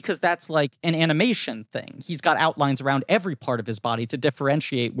 yes, because that's like an animation thing. He's got outlines around every part of his body to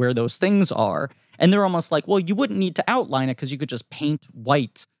differentiate where those things are. And they're almost like, well, you wouldn't need to outline it because you could just paint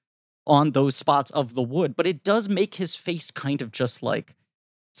white on those spots of the wood. But it does make his face kind of just like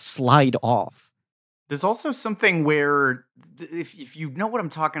slide off. There's also something where, if you know what I'm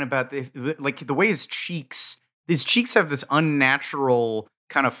talking about, like the way his cheeks have this unnatural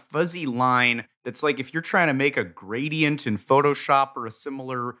kind of fuzzy line that's like if you're trying to make a gradient in Photoshop or a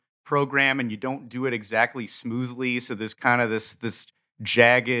similar program and you don't do it exactly smoothly, so there's kind of this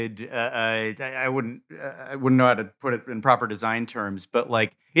jagged. I wouldn't know how to put it in proper design terms, but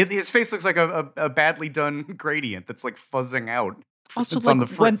like his face looks like a badly done gradient that's like fuzzing out. Also, it's like on the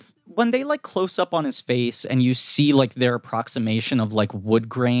fritz. when they like close up on his face and you see like their approximation of like wood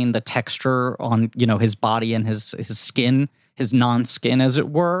grain, the texture on his body and his skin, his non-skin as it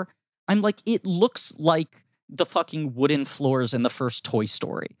were, I'm like, it looks like the fucking wooden floors in the first Toy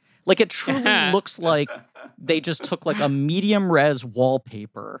Story. Like it truly looks like they just took like a medium res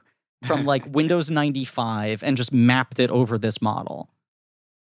wallpaper from like Windows 95 and just mapped it over this model.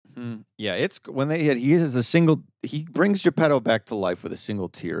 Yeah, it's when he brings Geppetto back to life with a single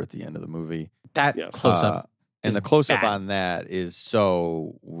tear at the end of the movie. That close up. And the close up on that is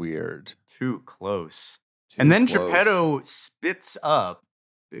so weird. Too close. And then Geppetto spits up.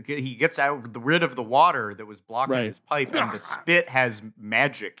 He gets rid of the water that was blocking his pipe, and the spit has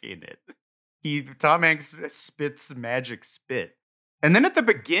magic in it. Tom Hanks spits magic spit. And then at the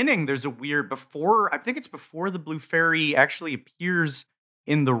beginning, there's a weird I think it's before the Blue Fairy actually appears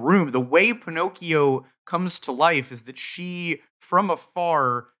in the room. The way Pinocchio comes to life is that she, from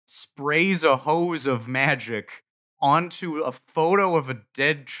afar, sprays a hose of magic onto a photo of a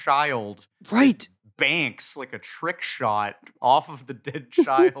dead child. Right. Banks like a trick shot off of the dead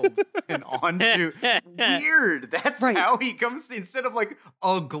child and onto weird. That's how he comes instead of like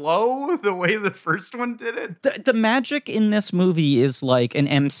a glow the way the first one did it. The magic in this movie is like an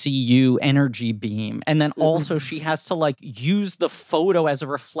MCU energy beam, and then also she has to like use the photo as a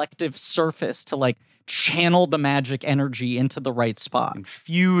reflective surface to like channel the magic energy into the right spot.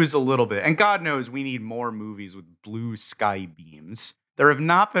 Infuse a little bit. And God knows we need more movies with blue sky beams. There have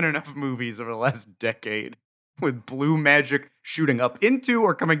not been enough movies over the last decade with blue magic shooting up into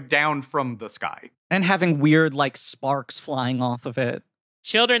or coming down from the sky. And having weird, like, sparks flying off of it.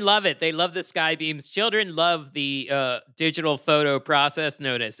 Children love it. They love the sky beams. Children love the digital photo process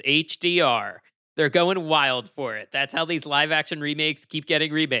known as HDR. They're going wild for it. That's how these live-action remakes keep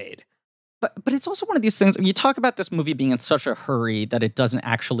getting remade. But it's also one of these things, you talk about this movie being in such a hurry that it doesn't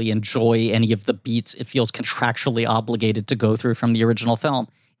actually enjoy any of the beats it feels contractually obligated to go through from the original film.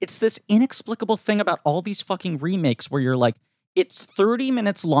 It's this inexplicable thing about all these fucking remakes where you're like, it's 30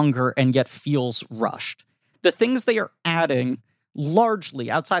 minutes longer and yet feels rushed. The things they are adding, largely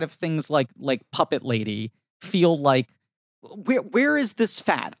outside of things like Puppet Lady, feel like, where is this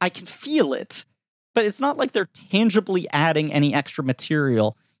fat? I can feel it. But it's not like they're tangibly adding any extra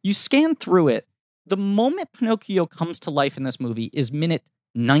material. You scan through it. The moment Pinocchio comes to life in this movie is minute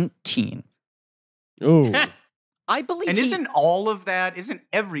 19. Oh. I believe isn't all of that, isn't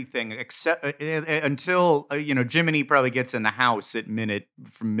everything except until Jiminy probably gets in the house at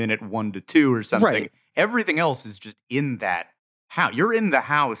from minute 1 to 2 or something. Right. Everything else is just in that house. You're in the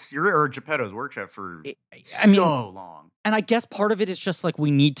house. You're at Geppetto's workshop for so long. And I guess part of it is just like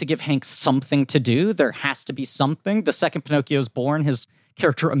we need to give Hank something to do. There has to be something. The second Pinocchio's born, his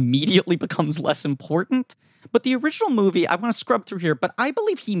character immediately becomes less important. But the original movie, I want to scrub through here, but I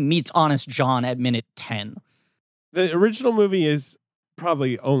believe he meets Honest John at minute 10. The original movie is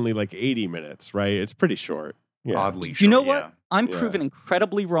probably only like 80 minutes, right? It's pretty short. Yeah. Oddly short. You know what? I'm proven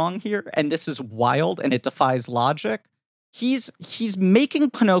incredibly wrong here, and this is wild, and it defies logic. He's making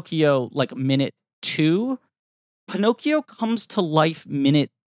Pinocchio like minute 2. Pinocchio comes to life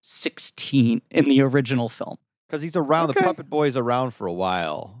minute 16 in the original film. Because he's around, the puppet boy's around for a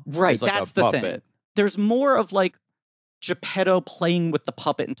while. Right, like that's the thing. There's more of like Geppetto playing with the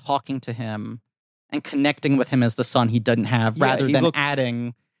puppet and talking to him and connecting with him as the son he didn't have, rather than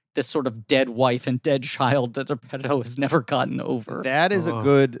adding this sort of dead wife and dead child that Geppetto has never gotten over. That is a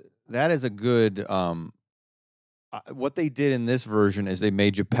good what they did in this version is they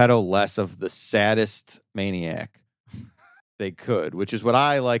made Geppetto less of the saddest maniac they could, which is what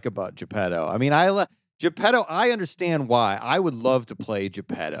I like about Geppetto. I mean, Geppetto, I understand why. I would love to play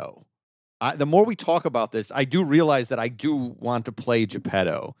Geppetto. The more we talk about this, I do realize that I do want to play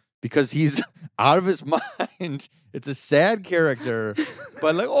Geppetto because he's out of his mind. It's a sad character,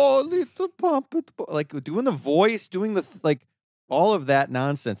 but like, oh, little puppet, like doing the voice, doing the all of that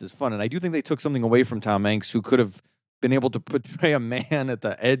nonsense is fun. And I do think they took something away from Tom Hanks, who could have been able to portray a man at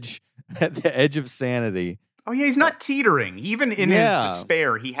the edge of sanity. Oh yeah, he's not teetering. Even in his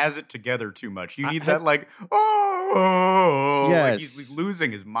despair, he has it together too much. You need that like, oh, yes. Like he's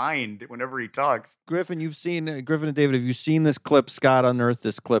losing his mind whenever he talks. Griffin and David, have you seen this clip? Scott unearthed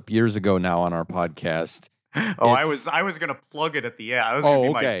this clip years ago now on our podcast. Oh, I was gonna plug it at the end. I was gonna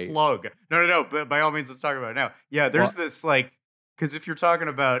be my plug. No. But by all means, let's talk about it now. Yeah, there's this like. Because if you're talking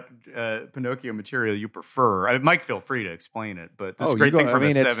about Pinocchio material you prefer, Mike, feel free to explain it. But this great thing from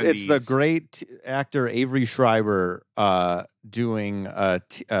the 70s. It's the great actor Avery Schreiber doing in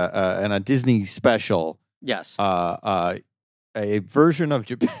a Disney special. Yes. A version of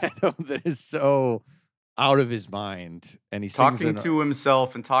Geppetto that is so out of his mind. And he's talking to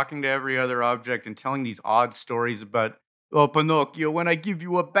himself and talking to every other object and telling these odd stories about, oh, Pinocchio, when I give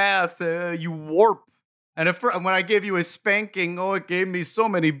you a bath, you warp. And when I gave you a spanking, oh, it gave me so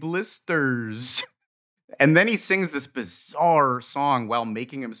many blisters. And then he sings this bizarre song while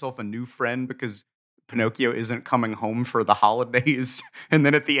making himself a new friend because Pinocchio isn't coming home for the holidays. And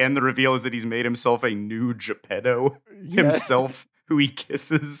then at the end, the reveal is that he's made himself a new Geppetto himself, who he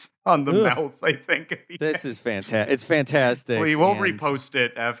kisses on the mouth, I think. This is fantastic. It's fantastic. We won't repost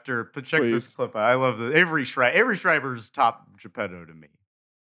it after. But check this clip out. I love the Avery Schreiber's top Geppetto to me.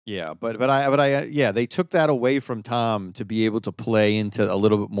 Yeah, but they took that away from Tom to be able to play into a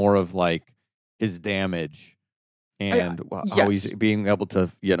little bit more of like his damage and how he's being able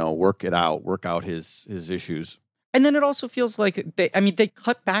to, work out his issues. And then it also feels like they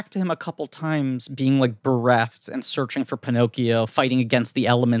cut back to him a couple times being like bereft and searching for Pinocchio, fighting against the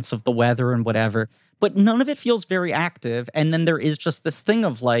elements of the weather and whatever, but none of it feels very active. And then there is just this thing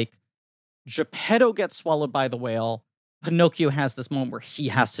of like Geppetto gets swallowed by the whale. Pinocchio has this moment where he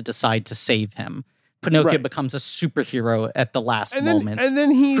has to decide to save him. Pinocchio becomes a superhero at the last moment. And then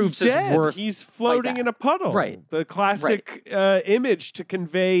he's dead. He's floating in a puddle. Right. The classic image to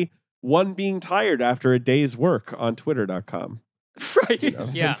convey one being tired after a day's work on Twitter.com. Right.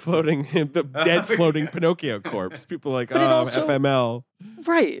 Him floating, the dead floating Pinocchio corpse. People are like, also, FML.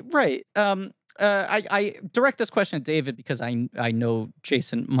 Right. I direct this question at David because I know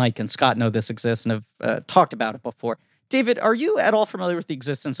Jason, Mike, and Scott know this exists and have talked about it before. David, are you at all familiar with the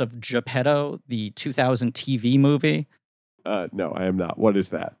existence of Geppetto, the 2000 TV movie? No, I am not. What is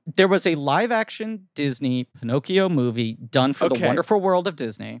that? There was a live-action Disney Pinocchio movie done for the Wonderful World of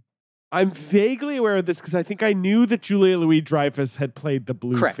Disney. I'm vaguely aware of this because I think I knew that Julia Louis-Dreyfus had played the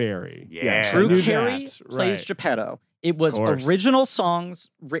Blue Fairy. Yeah, Drew Carey plays Geppetto. It was original songs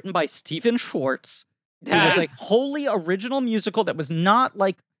written by Stephen Schwartz. It was a wholly original musical that was not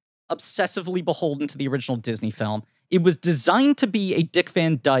like obsessively beholden to the original Disney film. It was designed to be a Dick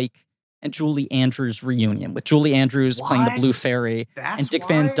Van Dyke and Julie Andrews reunion, with Julie Andrews playing the Blue Fairy and Dick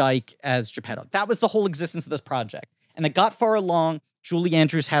Van Dyke as Geppetto. That was the whole existence of this project. And it got far along. Julie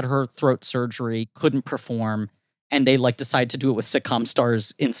Andrews had her throat surgery, couldn't perform, and they decided to do it with sitcom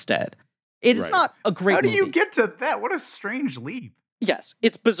stars instead. It is not a great movie. How do you get to that? What a strange leap. Yes,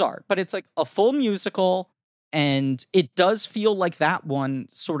 it's bizarre, but it's like a full musical. And it does feel like that one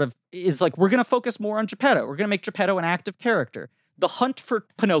sort of is like, we're going to focus more on Geppetto. We're going to make Geppetto an active character. The hunt for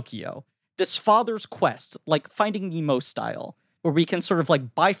Pinocchio, this father's quest, like Finding Nemo style, where we can sort of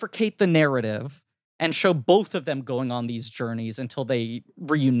like bifurcate the narrative and show both of them going on these journeys until they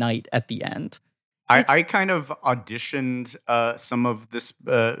reunite at the end. I kind of auditioned some of this,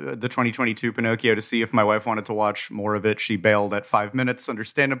 the 2022 Pinocchio, to see if my wife wanted to watch more of it. She bailed at 5 minutes,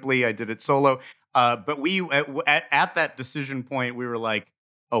 understandably. I did it solo. But we, at that decision point, we were like,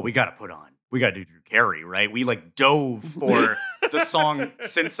 oh, we got to do Drew Carey, right? We dove for the song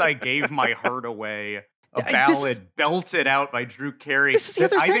Since I Gave My Heart Away, a ballad belted out by Drew Carey. This is the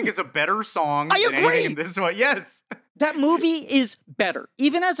other thing. I think is a better song than anything in this one. Yes. That movie is better.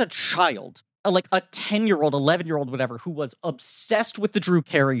 Even as a child, like a 10-year-old, 11-year-old, whatever, who was obsessed with the Drew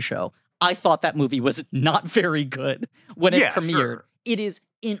Carey show, I thought that movie was not very good when it premiered. Sure. It is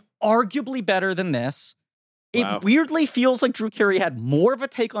inarguably better than this. It weirdly feels like Drew Carey had more of a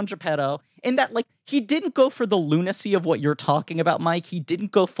take on Geppetto in that, he didn't go for the lunacy of what you're talking about, Mike. He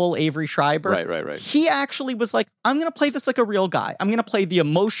didn't go full Avery Schreiber. Right. He actually was like, I'm going to play this like a real guy. I'm going to play the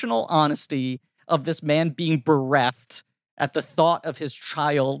emotional honesty of this man being bereft at the thought of his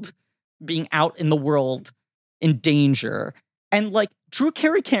child being out in the world in danger. And Drew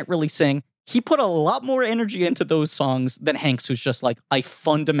Carey can't really sing. He put a lot more energy into those songs than Hanks, who's just like, I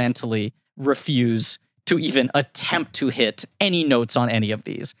fundamentally refuse to even attempt to hit any notes on any of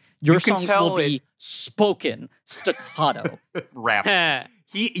these. Your songs will be spoken staccato. Rapped.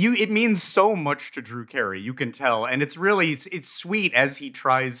 It means so much to Drew Carey, you can tell. And it's sweet as he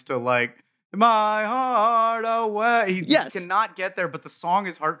tries to my heart away. He cannot get there, but the song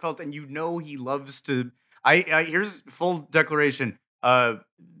is heartfelt, and he loves to. I here's full declaration.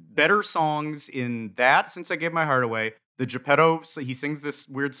 Better songs in that, Since I Gave My Heart Away. The Geppetto, he sings this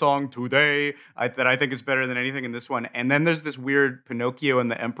weird song today that I think is better than anything in this one. And then there's this weird Pinocchio and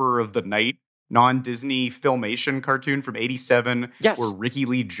the Emperor of the Night non-Disney Filmation cartoon from '87, where Ricky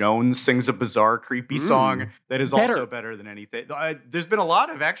Lee Jones sings a bizarre, creepy song that is also better than anything. There's been a lot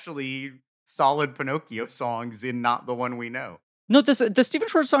of actually solid Pinocchio songs in Not the One We Know. No, the Stephen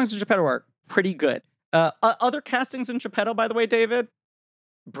Schwartz songs in Geppetto are pretty good. Other castings in Geppetto, by the way, David.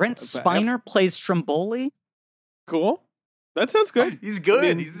 Brent Spiner plays Stromboli. Cool. That sounds good. He's good. I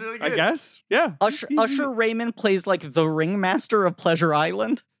mean, he's really good. I guess. Yeah. Usher Raymond plays like the ringmaster of Pleasure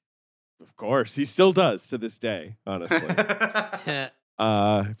Island. Of course. He still does to this day, honestly.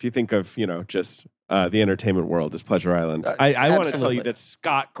 If you think of, just the entertainment world as Pleasure Island. I want to tell you that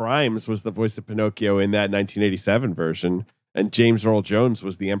Scott Grimes was the voice of Pinocchio in that 1987 version, and James Earl Jones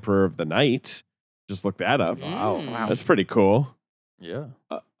was the Emperor of the Night. Just look that up. Wow. That's pretty cool. Yeah.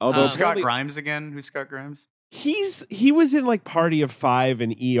 Although Scott Grimes again? Who's Scott Grimes? He was in like Party of Five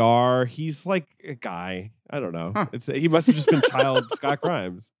and ER. He's like a guy. I don't know. Huh. He must have just been child Scott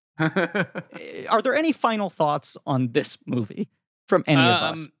Grimes. Are there any final thoughts on this movie from any of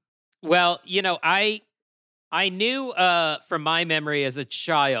us? Well, I knew from my memory as a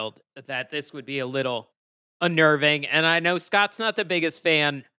child that this would be a little unnerving, and I know Scott's not the biggest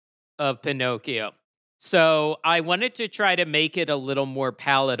fan of Pinocchio. So I wanted to try to make it a little more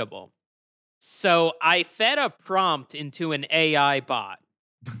palatable. So I fed a prompt into an AI bot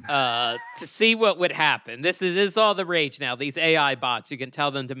to see what would happen. This is all the rage now. These AI bots, you can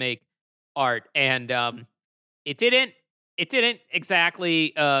tell them to make art, and it didn't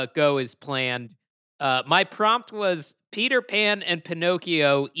exactly go as planned. My prompt was Peter Pan and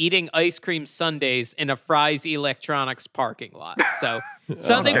Pinocchio eating ice cream sundaes in a Fry's Electronics parking lot. So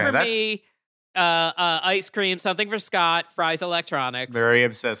something for me. Ice cream, something for Scott, Fry's Electronics. Very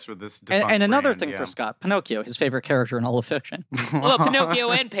obsessed with this. And another thing for Scott, Pinocchio, his favorite character in all of fiction. Well,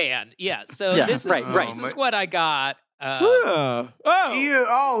 Pinocchio and Pan. Yeah. So this is what I got.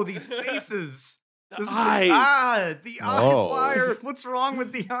 These faces. The eyes. The eye. What's wrong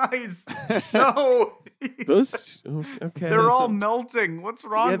with the eyes? No. Those, okay. They're all melting. What's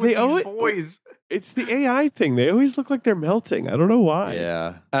wrong with these boys? It's the AI thing. They always look like they're melting. I don't know why.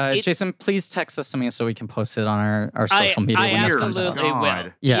 Yeah. Jason, please text us something so we can post it on our social media. I absolutely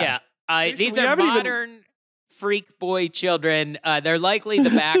will. Yeah. These are modern freak boy children. They're likely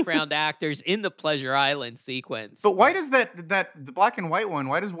the background actors in the Pleasure Island sequence. But why does the black and white one,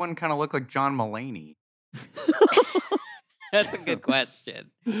 why does one kind of look like John Mulaney? That's a good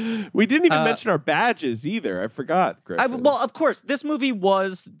question. We didn't even mention our badges either. I forgot, Griffin. Well, of course, this movie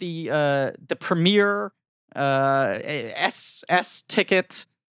was the premiere S ticket,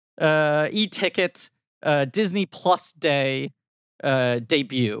 e-ticket, Disney Plus Day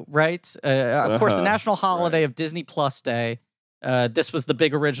debut, right? Of course, the national holiday of Disney Plus Day. This was the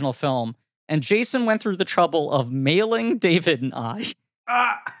big original film. And Jason went through the trouble of mailing David and I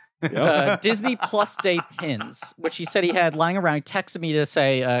Disney Plus Day pins, which he said he had lying around. He texted me to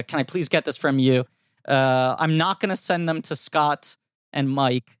say, can I please get this from you? I'm not going to send them to Scott and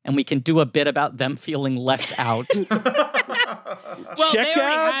Mike, and we can do a bit about them feeling left out. Well, check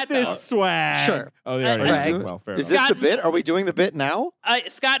out this swag. Sure. Oh, they already right. Well, fair Is enough. this the bit? Are we doing the bit now?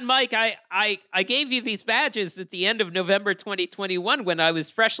 Scott and Mike, I gave you these badges at the end of November 2021 when I was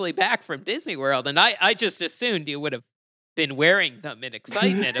freshly back from Disney World, and I just assumed you would have been wearing them in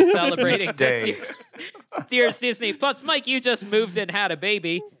excitement of celebrating this year's Disney Plus. Mike, you just moved and had a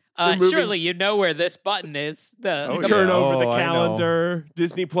baby. Surely you know where this button is. Turn over the calendar.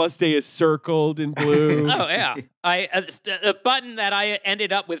 Disney Plus Day is circled in blue. Oh, yeah. A button that I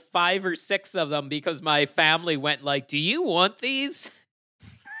ended up with 5 or 6 of them because my family went like, do you want these?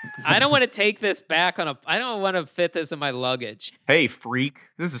 I don't want to take this back I don't want to fit this in my luggage. Hey, freak.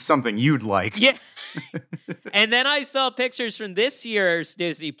 This is something you'd like. Yeah. And then I saw pictures from this year's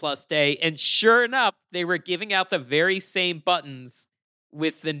Disney Plus Day, and sure enough, they were giving out the very same buttons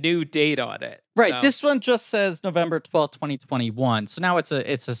with the new date on it. Right. So. This one just says November 12th, 2021. So now it's a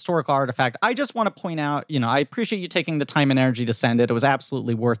historical artifact. I just want to point out, I appreciate you taking the time and energy to send it. It was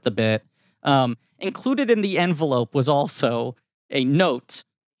absolutely worth the bit. Included in the envelope was also a note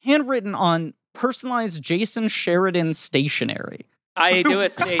handwritten on personalized Jason Sheridan stationery. I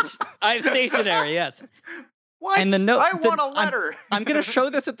have stationery, yes. What? And the note, I want a letter. I'm going to show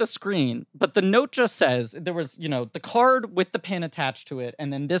this at the screen, but the note just says there was, the card with the pin attached to it,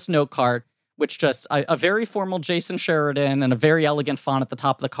 and then this note card, which just a very formal Jason Sheridan and a very elegant font at the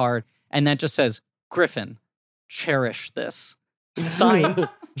top of the card, and then just says, Griffin, cherish this. Signed,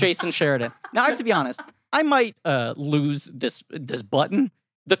 Jason Sheridan. Now, I have to be honest. I might lose this button.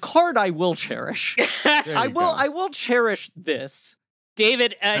 The card I will cherish. I will cherish this.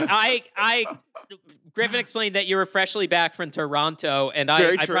 David, Griffin explained that you were freshly back from Toronto, and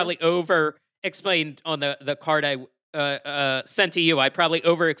I probably over-explained on the card I sent to you. I probably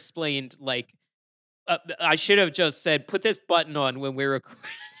over-explained, like, I should have just said, put this button on when we recording.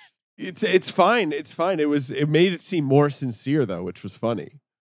 It's fine. It's fine. It made it seem more sincere, though, which was funny.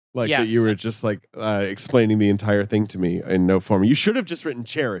 Like, yes. That you were just, like, explaining the entire thing to me in no form. You should have just written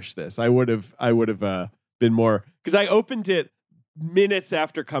cherish this. I would have been more... Because I opened it minutes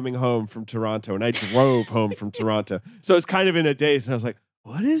after coming home from Toronto, and I drove home from Toronto. So I was kind of in a daze, and I was like,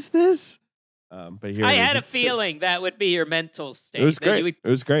 what is this? But here I had a feeling that would be your mental state. It was great. It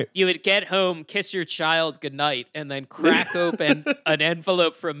was great. You would get home, kiss your child goodnight, and then crack open an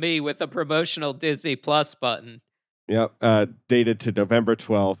envelope from me with a promotional Disney Plus button. Yep. Dated to November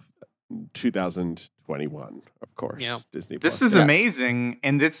 12th, 2021, of course. Yeah. Disney Plus. This is amazing.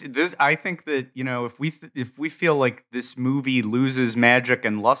 And this I think that, if we feel like this movie loses magic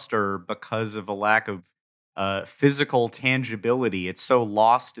and luster because of a lack of physical tangibility, it's so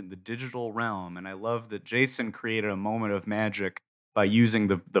lost in the digital realm. And I love that Jason created a moment of magic by using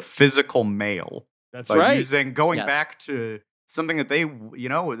the physical mail. That's by right. Going Yes. back to something that they, would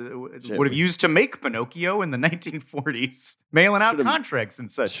have used to make Pinocchio in the 1940s, mailing out contracts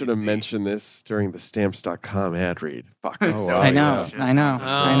and such. Should have mentioned this during the Stamps.com ad read. Fuck. Oh, I know.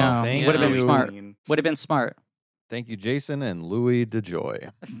 thank Would have been you. smart. Would have been smart. Thank you, Jason and Louis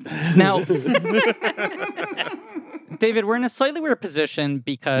DeJoy. Now, David, we're in a slightly weird position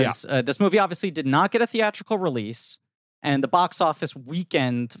because this movie obviously did not get a theatrical release. And the box office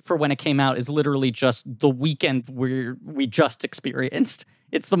weekend for when it came out is literally just the weekend we just experienced.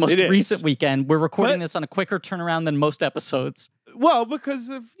 It's the most recent weekend. We're recording this on a quicker turnaround than most episodes. Well, because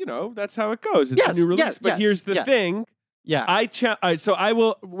of, that's how it goes. It's a new release. But here's the thing. Yeah.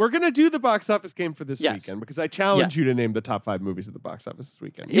 We're going to do the box office game for this Yes. weekend because I challenge you to name the top 5 movies at the box office this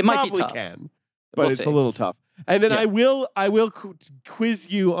weekend. It might be probably tough. can, but We'll it's see. a little tough. And then I will quiz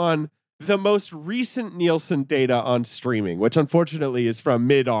you on the most recent Nielsen data on streaming, which unfortunately is from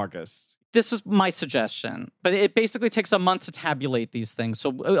mid-August. This is my suggestion, but it basically takes a month to tabulate these things.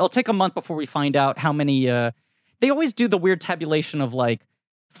 So it'll take a month before we find out how many. They always do the weird tabulation of like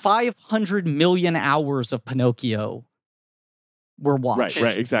 500 million hours of Pinocchio were watched.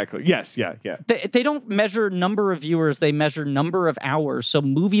 Right, exactly. Yes, yeah. They don't measure number of viewers, they measure number of hours. So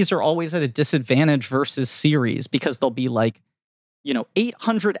movies are always at a disadvantage versus series because they'll be like,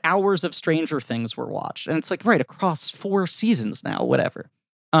 800 hours of Stranger Things were watched. And it's like, right, across 4 seasons now, whatever.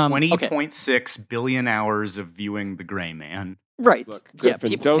 20.6 billion hours of viewing The Gray Man. Right. Look, Yeah, Griffin,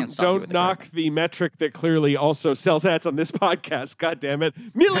 people can't stop you don't with the knock the metric that clearly also sells ads on this podcast. God damn it.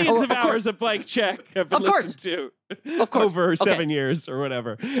 Millions of hours of blank check have been listened to over 7 years or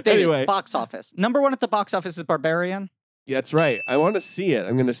whatever. David, Anyway. box office. Number 1 at the box office is Barbarian. That's right. I want to see it.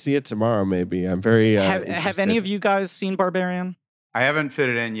 I'm going to see it tomorrow, maybe. I'm very Have any of you guys seen Barbarian? I haven't fit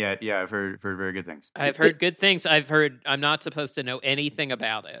it in yet. Yeah, I've heard very good things. I've heard good things. I've heard I'm not supposed to know anything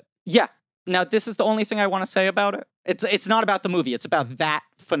about it. Yeah. Now, this is the only thing I want to say about it. It's not about the movie. It's about that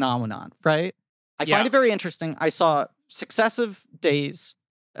phenomenon, right? I find it very interesting. I saw successive days,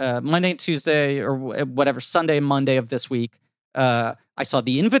 Monday, Tuesday, or whatever, Sunday, Monday of this week. I saw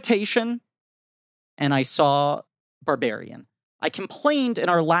The Invitation, and I saw Barbarian. I complained in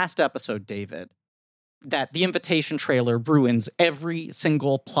our last episode, David, that The Invitation trailer ruins every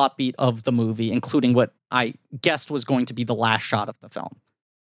single plot beat of the movie, including what I guessed was going to be the last shot of the film.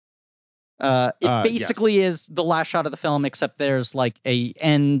 It basically is the last shot of the film, except there's like a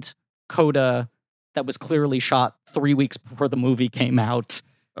end coda that was clearly shot 3 weeks before the movie came out.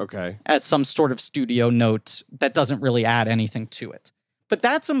 Okay. As some sort of studio note that doesn't really add anything to it. But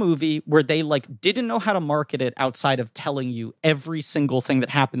that's a movie where they didn't know how to market it outside of telling you every single thing that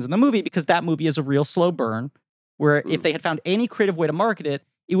happens in the movie, because that movie is a real slow burn, where if they had found any creative way to market it,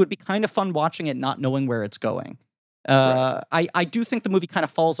 it would be kind of fun watching it not knowing where it's going. I do think the movie kind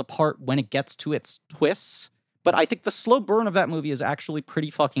of falls apart when it gets to its twists, but I think the slow burn of that movie is actually pretty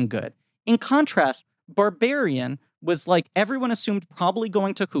fucking good. In contrast, Barbarian was everyone assumed probably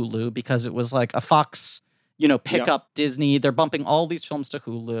going to Hulu because it was like a Fox, pick up Disney. They're bumping all these films to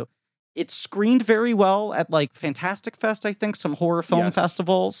Hulu. It screened very well at Fantastic Fest, I think, some horror film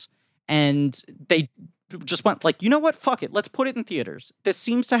festivals. And they just went you know what? Fuck it. Let's put it in theaters. This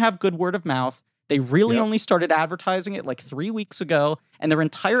seems to have good word of mouth. They really only started advertising it 3 weeks ago. And their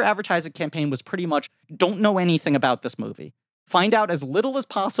entire advertising campaign was pretty much, don't know anything about this movie. Find out as little as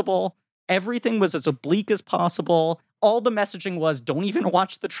possible. Everything was as oblique as possible. All the messaging was, don't even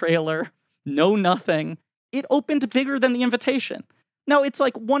watch the trailer. no nothing. It opened bigger than The Invitation. Now, it's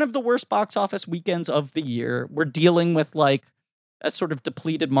like one of the worst box office weekends of the year. We're dealing with like a sort of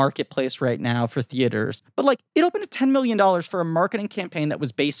depleted marketplace right now for theaters. But like it opened at $10 million for a marketing campaign that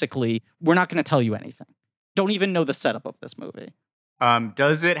was basically, we're not going to tell you anything. Don't even know the setup of this movie.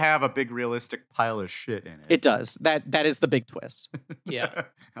 Does it have a big realistic pile of shit in it? It does. That is the big twist. Yeah.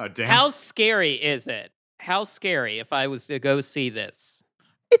 Oh, damn. How scary is it? How scary if I was to go see this?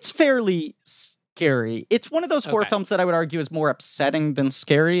 It's fairly scary. It's one of those horror Okay. films that I would argue is more upsetting than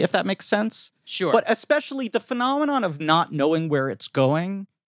scary, if that makes sense. Sure. But especially the phenomenon of not knowing where it's going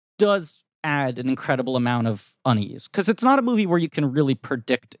does add an incredible amount of unease because it's not a movie where you can really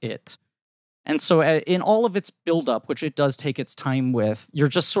predict it. And so in all of its buildup, which it does take its time with, you're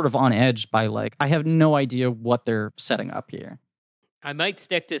just sort of on edge by like, I have no idea what they're setting up here. I might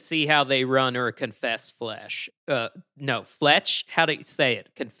stick to see how they run or confess flesh. No, Fletch? How do you say it?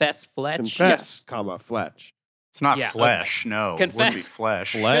 Confess Fletch? Confess, Yes. comma, Fletch. It's not Yeah, flesh, no. It wouldn't be Confess-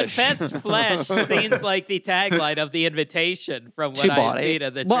 flesh. Confess Flesh seems like the tagline of The Invitation from what Two I've body. seen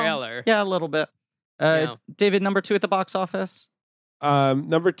of the Well, trailer. Yeah, a little bit. Yeah. David, number 2 at the box office?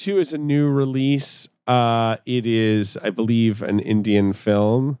 Number 2 is a new release. It is, I believe, an Indian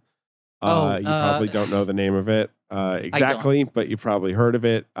film. You probably don't know the name of it exactly, but you probably heard of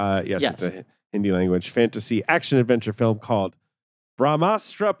it. Yes, Yes. it's a Hindi language fantasy action adventure film called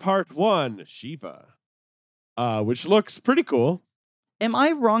Brahmastra Part 1 Shiva, which looks pretty cool. Am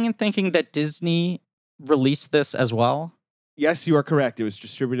I wrong in thinking that Disney released this as well? Yes, you are correct. It was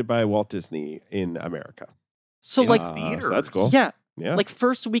distributed by Walt Disney in America. So In like, theaters. So that's cool. yeah, Yeah. like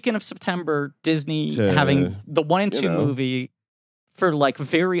first weekend of September, Disney To, having the 1 and 2 you know. movie for like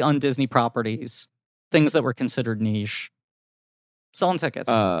very un-Disney properties, things that were considered niche, selling tickets.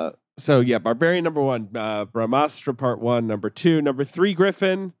 So yeah, Barbarian number 1, Brahmastra Part 1, number 2, number 3,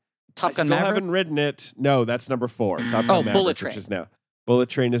 Griffin. Top I Gun still Maverick. haven't written it. No, that's number 4. Top Gun Maverick, Bullet which Train. is now Bullet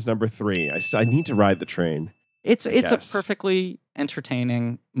Train is number 3. I need to ride the train. It's a Yes. perfectly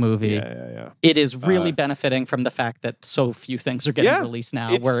entertaining movie. Yeah. It is really Uh, benefiting from the fact that so few things are getting Yeah, released now,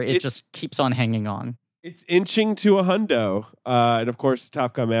 it's- where it it's- just keeps on hanging on. It's inching to a hundo. And of course,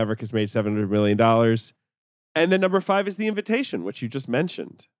 Top Gun Maverick has made $700 million. And then number 5 is The Invitation, which you just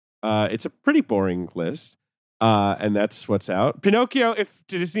mentioned. It's a pretty boring list. And that's what's out. Pinocchio, if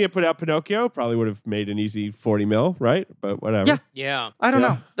Disney had put out Pinocchio, probably would have made an easy 40 mil, right? But whatever. Yeah. Yeah. I don't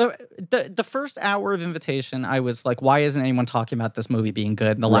Yeah. know. The first hour of Invitation, I was like, why isn't anyone talking about this movie being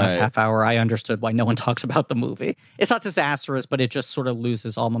good? In the last Right. half hour, I understood why no one talks about the movie. It's not disastrous, but it just sort of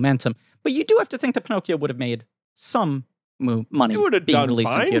loses all momentum. But you do have to think that Pinocchio would have made some money It would have being done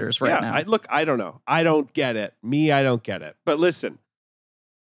released fine. in theaters right yeah, now. I don't know. I don't get it. I don't get it. But listen,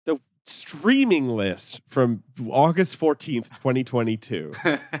 the streaming list from August 14th, 2022.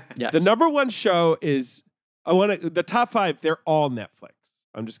 Yes. The number 1 show is the top 5, they're all Netflix.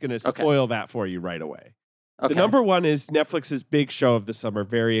 I'm just going to Okay. spoil that for you right away. Okay. The number 1 is Netflix's big show of the summer,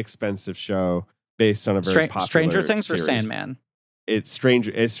 very expensive show based on a very popular Stranger Things series. or Sandman? It's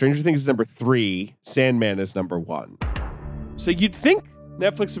Stranger Things is number 3, Sandman is number 1. So you'd think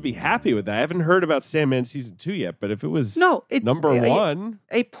Netflix would be happy with that. I haven't heard about Sandman season 2 yet, but if it was number 1,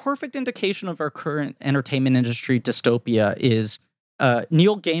 a perfect indication of our current entertainment industry dystopia is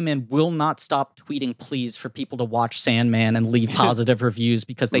Neil Gaiman will not stop tweeting pleas for people to watch Sandman and leave positive reviews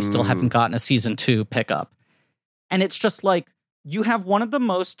because they still haven't gotten a season 2 pickup. And it's just like, you have one of the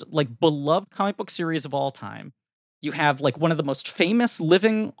most like beloved comic book series of all time. You have like one of the most famous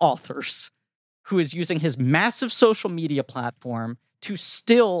living authors who is using his massive social media platform to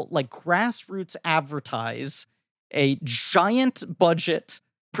still like grassroots advertise a giant budget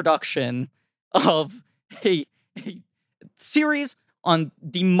production of a series on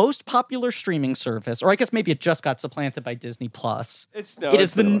the most popular streaming service, or I guess maybe it just got supplanted by Disney Plus. it's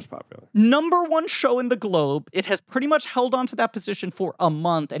the most popular. Number 1 show in the globe. It has pretty much held on to that position for a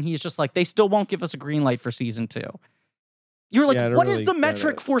month, and he's just like, they still won't give us a green light for season 2. You're like, Yeah, I don't what is really the get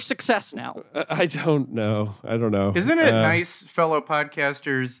metric it. for success now? I don't know. Isn't it nice, fellow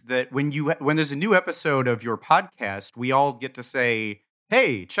podcasters, that when there's a new episode of your podcast, we all get to say,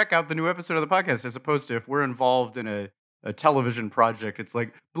 hey, check out the new episode of the podcast, as opposed to if we're involved in a television project, it's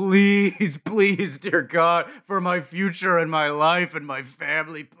like, please, dear God, for my future and my life and my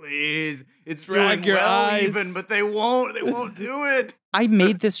family, please. It's Drag doing your well eyes. even, but they won't do it. I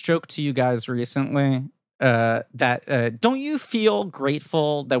made this joke to you guys recently. That don't you feel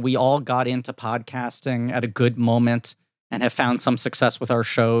grateful that we all got into podcasting at a good moment and have found some success with our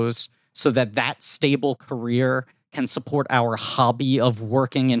shows so that stable career can support our hobby of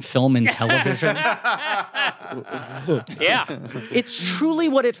working in film and television. Yeah. It's truly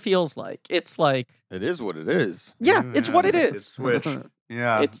what it feels like. It's like, It is what it is. yeah, it's what it It's is. switched.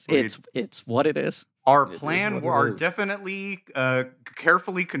 Yeah, It's what it is. Our It is plan what it are is. definitely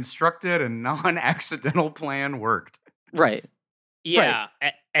carefully constructed and non-accidental plan worked. Right. Yeah.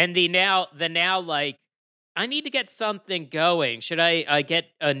 And the now like, I need to get something going. Should I get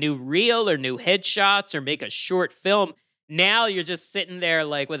a new reel or new headshots or make a short film? Now you're just sitting there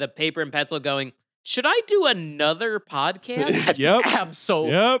like with a paper and pencil going, should I do another podcast? Yep.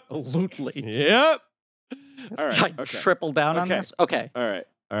 Absolutely. Yep. All right. Should I Okay. triple down on Okay. this? Okay. All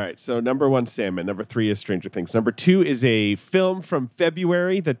right. So number 1, Sandman. Number 3 is Stranger Things. Number 2 is a film from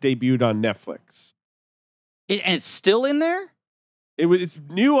February that debuted on Netflix. And it's still in there? It's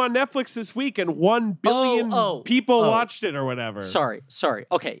new on Netflix this week, and 1 billion people watched it or whatever. Sorry.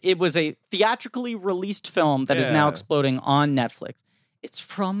 Okay. It was a theatrically released film that is now Yeah. exploding on Netflix. It's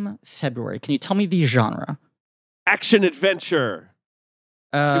from February. Can you tell me the genre? Action adventure.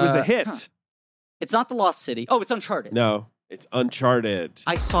 It was a hit. Huh. It's not The Lost City. Oh, it's Uncharted. No, it's Uncharted.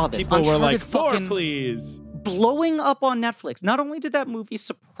 I saw this. People Uncharted were like, fucking 4, please. blowing up on Netflix. Not only did that movie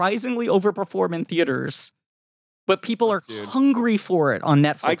surprisingly overperform in theaters, but people are Dude. hungry for it on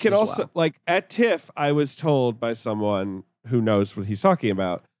Netflix. I can as also, well. like, at TIFF, I was told by someone who knows what he's talking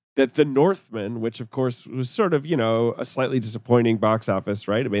about that The Northman, which of course was sort of, a slightly disappointing box office,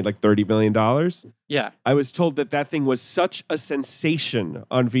 right? It made like $30 million. Yeah. I was told that thing was such a sensation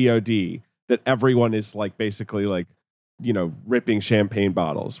on VOD that everyone is like basically like, ripping champagne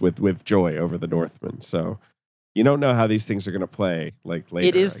bottles with joy over The Northman. So you don't know how these things are going to play like later.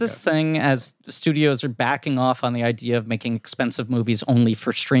 It is I this guess. thing as studios are backing off on the idea of making expensive movies only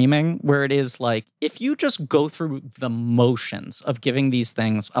for streaming, where it is like, if you just go through the motions of giving these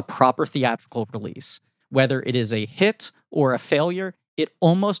things a proper theatrical release, whether it is a hit or a failure, it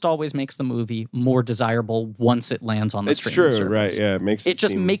almost always makes the movie more desirable once it lands on the It's streaming true, service. right? Yeah, it makes It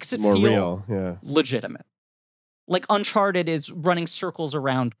just seem makes it more feel real. Yeah. legitimate. Like Uncharted is running circles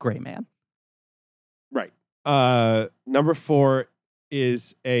around Gray Man. Right. Number 4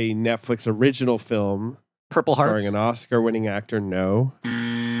 is a Netflix original film Purple Hearts. starring an Oscar-winning actor. No,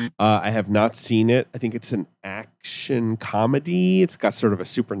 I have not seen it. I think it's an action comedy. It's got sort of a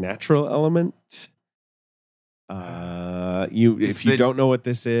supernatural element. If you don't know what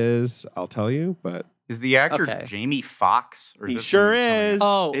this is, I'll tell you. But Is the actor Okay. Jamie Foxx? Or He this sure one coming is. out?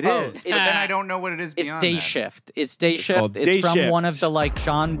 Oh, It oh, is. But it's- then I don't know what it is It's beyond Day that. Shift. It's Day Shift. called It's Day from Shift. one of the like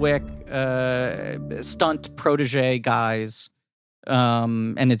John Wick stunt protege guys.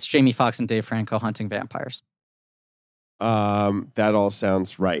 And it's Jamie Foxx and Dave Franco hunting vampires. that all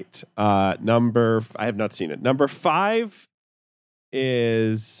sounds right. I have not seen it. Number 5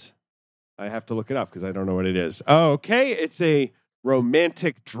 is, I have to look it up because I don't know what it is. Oh, okay. It's a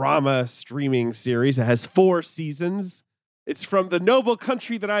romantic drama streaming series. It has 4 seasons. It's from the noble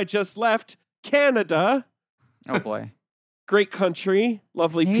country that I just left, Canada. Oh boy. Great country,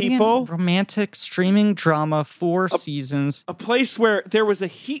 lovely Canadian people. romantic streaming drama, 4 seasons. A place where there was a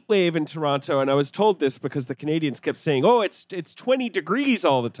heat wave in Toronto, and I was told this because the Canadians kept saying, "Oh, it's 20 degrees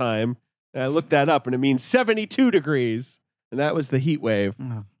all the time." And I looked that up, and it means 72 degrees, and that was the heat wave.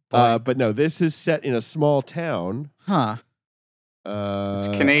 Oh, boy. But no, this is set in a small town. Huh. It's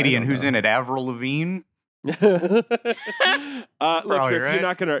Canadian. Who's in it? Avril Lavigne? it? Look, Probably Griff, right.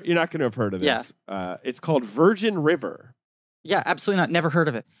 you're not gonna have heard of this. It's called Virgin River. Yeah, absolutely not. Never heard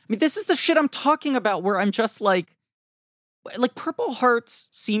of it. I mean, this is the shit I'm talking about where I'm just like Purple Hearts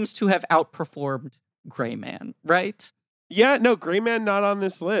seems to have outperformed Gray Man, right? Yeah, no, Gray Man not on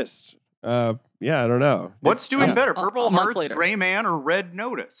this list. Yeah, I don't know. What's doing Yeah. better, A Purple month Hearts, later. Gray Man, or Red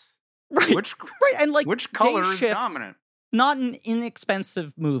Notice? Right. Which Right. And like which color Day is Shift, dominant? not an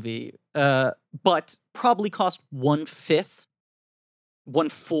inexpensive movie, but probably cost 1/5,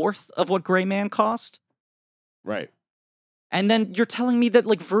 1/4 of what Gray Man cost. Right. And then you're telling me that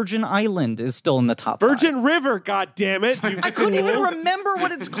like Virgin Island is still in the top 5. Virgin River, God damn it! You I couldn't even fool. remember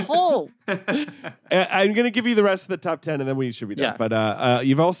what it's called. I'm going to give you the rest of the top 10 and then we should be done. Yeah. But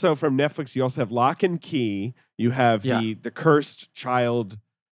you've also, from Netflix, you also have Lock and Key. You have the cursed child,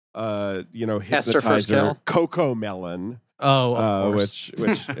 Esther hypnotizer, Furskill. Coco Melon. Oh, of course.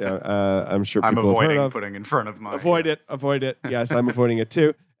 Which I'm sure I'm people have heard avoiding of. putting in front of my Avoid it. Yes, I'm avoiding it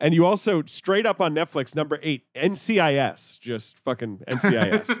too. And you also, straight up on Netflix, number 8, NCIS. Just fucking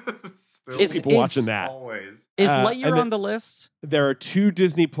NCIS. Still Is- People watching that. always. Is and Lightyear then- on the list? There are 2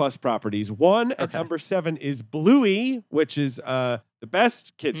 Disney Plus properties. One at Okay. number 7 is Bluey, which is the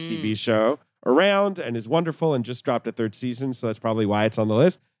best kids TV show around and is wonderful and just dropped a 3rd season, so that's probably why it's on the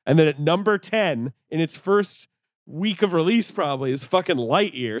list. And then at number 10, in its first week of release probably is fucking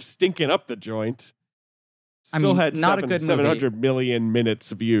Lightyear stinking up the joint. Still had not a good movie. 700 million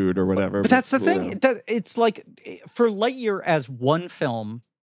minutes viewed or whatever. But that's the thing. That it's like for Lightyear as one film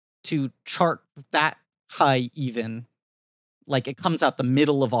to chart that high even, like it comes out the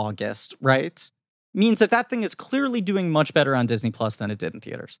middle of August, right? Means that thing is clearly doing much better on Disney Plus than it did in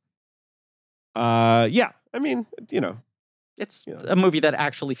theaters. Yeah. I mean, It's a movie that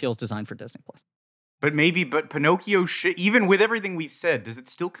actually feels designed for Disney Plus. But Pinocchio should, even with everything we've said, does it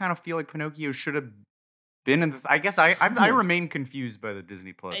still kind of feel like Pinocchio should have been in the? I guess I remain confused by the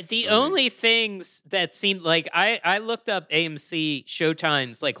Disney Plus. The only things that seemed like I looked up AMC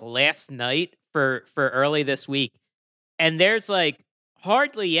showtimes like last night for early this week, and there's like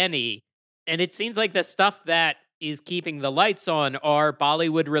hardly any, and it seems like the stuff that is keeping the lights on are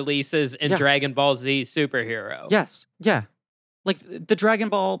Bollywood releases and Dragon Ball Z Superhero. Yes, yeah. Like the Dragon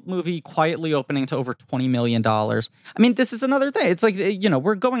Ball movie quietly opening to over $20 million. I mean, this is another thing. It's like,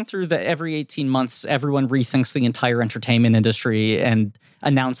 we're going through the every 18 months, everyone rethinks the entire entertainment industry and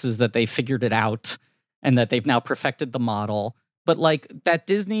announces that they figured it out and that they've now perfected the model. But like that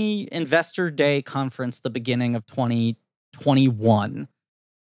Disney Investor Day conference, the beginning of 2021,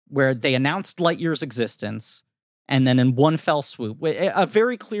 where they announced Lightyear's existence, and then in one fell swoop, a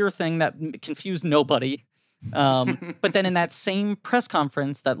very clear thing that confused nobody. But then in that same press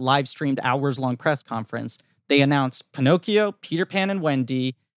conference, that live streamed hours-long press conference, they announced Pinocchio, Peter Pan and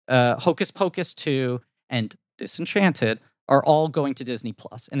Wendy, Hocus Pocus 2, and Disenchanted are all going to Disney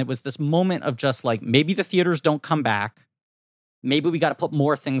Plus. And it was this moment of just like, maybe the theaters don't come back. Maybe we got to put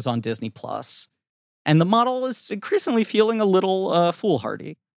more things on Disney Plus. And the model is increasingly feeling a little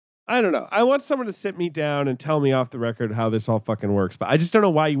foolhardy. I don't know. I want someone to sit me down and tell me off the record how this all fucking works. But I just don't know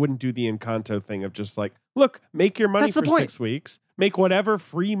why you wouldn't do the Encanto thing of just like, look, make your money for 6 weeks, make whatever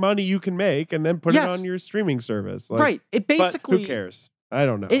free money you can make, and then put it on your streaming service. Like, right. It basically. But who cares? I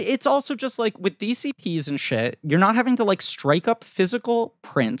don't know. It's also just like with DCPs and shit, you're not having to like strike up physical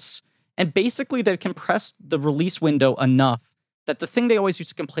prints. And basically they've compressed the release window enough that the thing they always used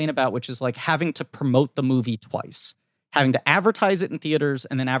to complain about, which is like having to promote the movie twice. Having to advertise it in theaters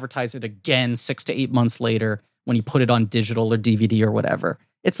and then advertise it again 6 to 8 months later when you put it on digital or DVD or whatever.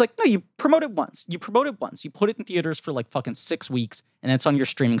 It's like, no, you promote it once. You put it in theaters for like fucking 6 weeks, and then it's on your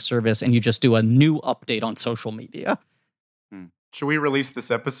streaming service, and you just do a new update on social media. Should we release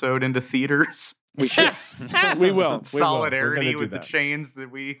this episode into theaters? We should. We will. Solidarity with the chains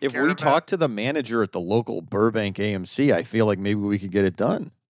that we If we talk to the manager at the local Burbank AMC, I feel like maybe we could get it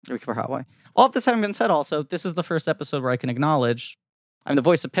done. We could probably. All of this having been said, also, this is the first episode where I can acknowledge I'm the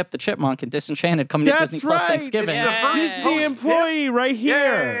voice of Pip the Chipmunk in Disenchanted coming to Disney Plus Thanksgiving. It's the first Disney employee right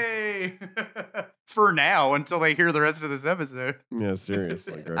here. Yay! For now, until they hear the rest of this episode. Yeah,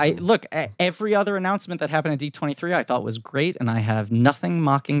 seriously. Look, every other announcement that happened at D23 I thought was great, and I have nothing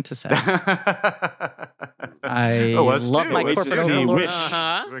mocking to say. I love my corporate overlord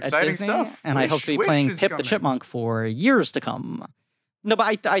at Exciting Disney, stuff. and I hope to be playing Pip the Chipmunk for years to come. No,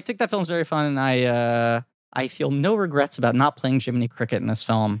 but I think that film's very fun, and I feel no regrets about not playing Jiminy Cricket in this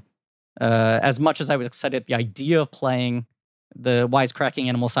film. As much as I was excited at the idea of playing the wisecracking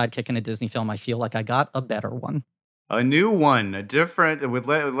animal sidekick in a Disney film, I feel like I got a better one. A new one, a different, with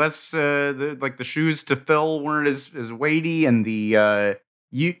less, like the shoes to fill weren't as weighty, and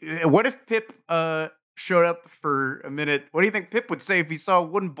what if Pip showed up for a minute? What do you think Pip would say if he saw a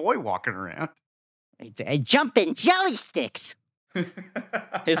wooden boy walking around? Jumping jelly sticks!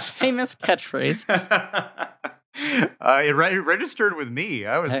 His famous catchphrase. It registered with me.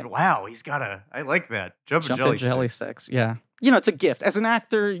 I was, wow, he's got I like that. Jumping jelly sticks. Yeah. It's a gift. As an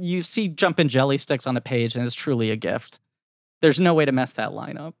actor, you see jumping jelly sticks on a page, and it's truly a gift. There's no way to mess that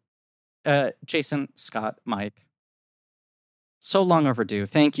line up. Jason, Scott, Mike, so long overdue.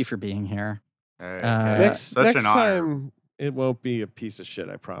 Thank you for being here. Next time, it won't be a piece of shit,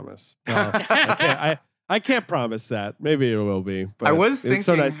 I promise. I can't promise that. Maybe it will be. But I was thinking it's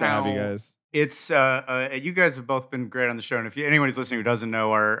so nice to have you guys. It's you guys have both been great on the show, and if anyone who's listening who doesn't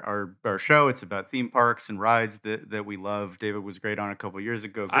know our show, it's about theme parks and rides that we love. David was great on a couple of years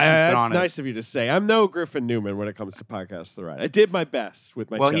ago. That's nice of you to say. I'm no Griffin Newman when it comes to Podcast The Ride. I did my best with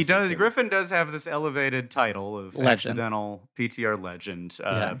my. Well, he does. Griffin does have this elevated title of accidental PTR legend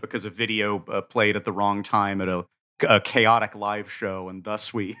because a video played at the wrong time at a chaotic live show, and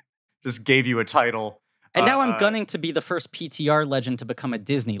thus we just gave you a title. And now I'm gunning to be the first PTR legend to become a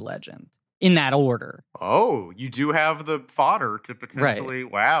Disney legend. In that order. Oh, you do have the fodder to potentially.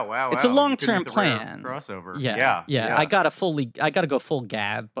 Right. Wow. It's a long-term plan. Crossover. Yeah. I gotta go full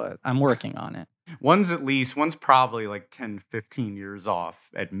Gad, but I'm working on it. One's probably like 10, 15 years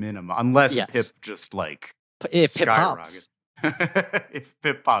off at minimum, unless Pip just like If Pip pops. If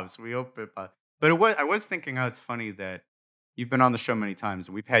Pip pops, we hope Pip pops. But I was thinking how it's funny that you've been on the show many times.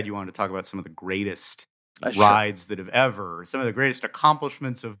 We've had you on to talk about some of the greatest rides that have ever, some of the greatest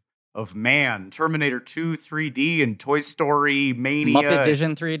accomplishments of man. Terminator 2 3D and Toy Story Mania. Muppet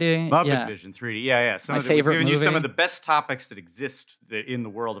Vision 3D. Muppet Vision 3D. Yeah. My favorite we've given movie. you some of the best topics that exist in the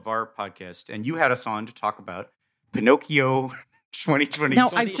world of our podcast. And you had us on to talk about Pinocchio 2020. Now,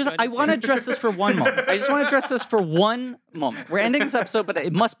 I want to address this for one moment. I just want to address this for one moment. We're ending this episode, but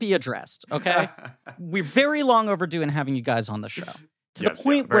it must be addressed, okay? We're very long overdue in having you guys on the show. To the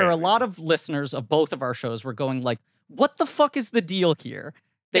point where a lot of listeners of both of our shows were going like, what the fuck is the deal here?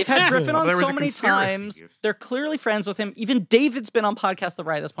 They've had Griffin on so many times. They're clearly friends with him. Even David's been on Podcast The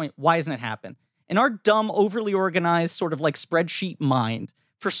Ride at this point. Why hasn't it happened? In our dumb, overly organized sort of like spreadsheet mind,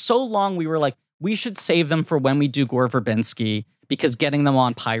 for so long we were like, we should save them for when we do Gore Verbinski, because getting them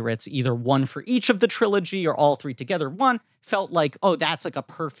on Pirates, either one for each of the trilogy or all three together, one felt like, oh, that's like a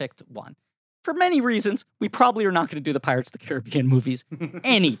perfect one. For many reasons, we probably are not going to do the Pirates of the Caribbean movies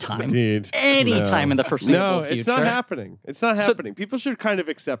anytime. Indeed. Anytime in the foreseeable future. No, it's not happening. It's not happening. People should kind of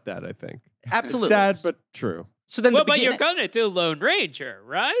accept that, I think. Absolutely. It's sad, but true. So then, but you're going to do Lone Ranger,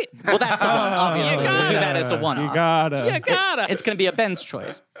 right? Well, that's the one, obviously. We'll do that as a one-off. You gotta. It's going to be a Ben's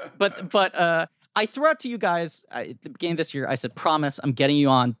choice. But I threw out to you guys at the beginning of this year, I said, promise, I'm getting you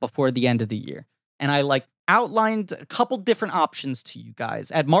on before the end of the year. And I outlined a couple different options to you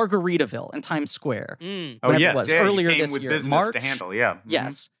guys at Margaritaville in Times Square. Oh, yes. It was, earlier this with year. Business March. to handle, yeah.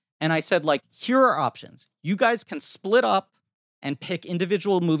 Yes. And I said, here are options. You guys can split up and pick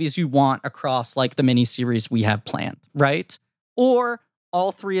individual movies you want across the miniseries we have planned, right? Or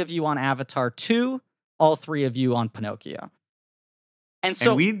all three of you on Avatar 2, all three of you on Pinocchio. And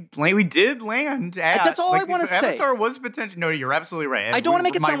so we did land at... That's all I want to say. Avatar was potential... No, you're absolutely right. I don't want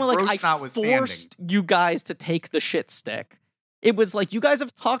to make it sound like I forced you guys to take the shit stick. It was like, you guys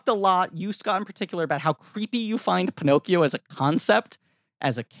have talked a lot, you, Scott, in particular, about how creepy you find Pinocchio as a concept,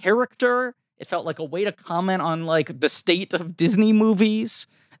 as a character. It felt like a way to comment on, the state of Disney movies.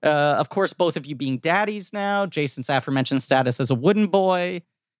 Of course, both of you being daddies now. Jason's aforementioned status as a wooden boy.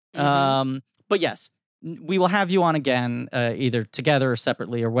 But yes, we will have you on again, either together or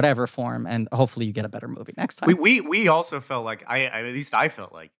separately or whatever form, and hopefully you get a better movie next time. We also felt like, at least I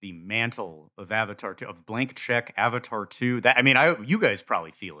felt like the mantle of Avatar 2, of Blank Check, Avatar 2, you guys probably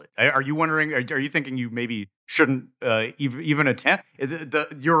feel it. Are you wondering, are you thinking you maybe shouldn't even attempt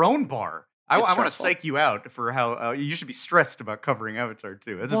your own bar? I want to psych you out for how you should be stressed about covering Avatar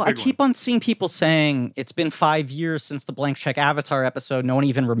 2. I keep on seeing people saying it's been 5 years since the Blank Check Avatar episode. No one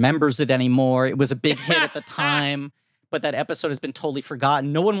even remembers it anymore. It was a big hit at the time, but that episode has been totally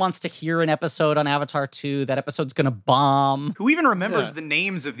forgotten. No one wants to hear an episode on Avatar 2. That episode's going to bomb. Who even remembers the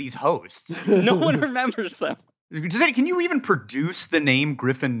names of these hosts? No one remembers them. Can you even produce the name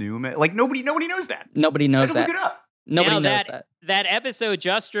Griffin Newman? Nobody knows that. Nobody knows that. Look it up. Nobody knows that. That episode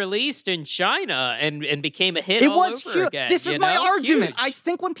just released in China and became a hit. It all was over huge. again. This is my argument. Huge. I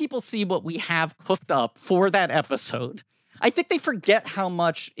think when people see what we have cooked up for that episode, I think they forget how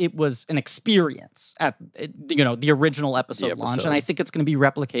much it was an experience at the original episode launch, and I think it's going to be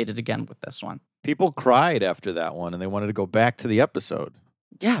replicated again with this one. People cried after that one, and they wanted to go back to the episode.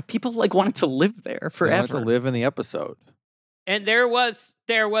 Yeah, people wanted to live there forever. They wanted to live in the episode. And there was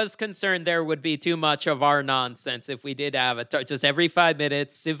concern there would be too much of our nonsense if we did Avatar. Just every 5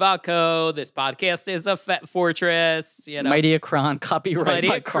 minutes, Sivako, this podcast is a fortress. Mighty Akron, copyright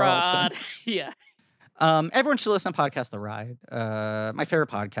by Carlson. Yeah. Everyone should listen to Podcast The Ride. My favorite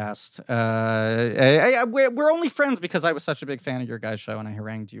podcast. We're only friends because I was such a big fan of your guys' show and I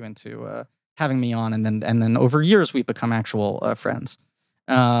harangued you into having me on, and then over years we've become actual friends.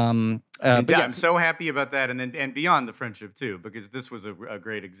 I'm so happy about that, and beyond the friendship too, because this was a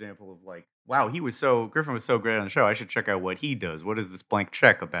great example of wow, Griffin was so great on the show. I should check out what he does. What is this Blank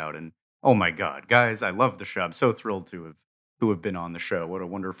Check about? And oh my God, guys, I love the show. I'm so thrilled to have been on the show. What a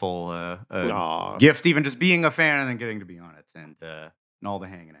wonderful gift, even just being a fan and then getting to be on it, and all the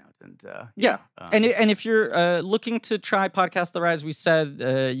hanging out. And and if you're looking to try Podcast The Ride, as we said,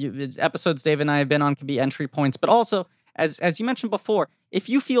 episodes Dave and I have been on can be entry points, but also, as you mentioned before, if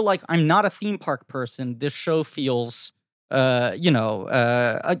you feel like I'm not a theme park person, this show feels,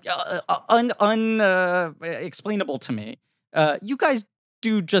 unexplainable to me. You guys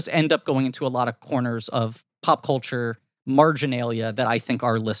do just end up going into a lot of corners of pop culture marginalia that I think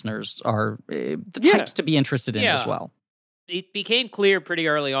our listeners are the types to be interested in as well. It became clear pretty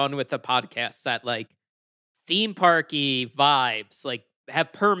early on with the podcast that theme parky vibes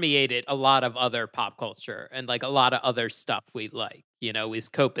have permeated a lot of other pop culture and a lot of other stuff we like, is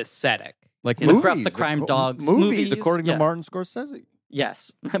copacetic, Like McGruff movies, the Crime Dogs. movies, according yeah. to Martin Scorsese.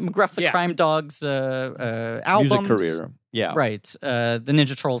 Yes. McGruff the Yeah. Crime Dogs albums. Music career. Yeah. Right. The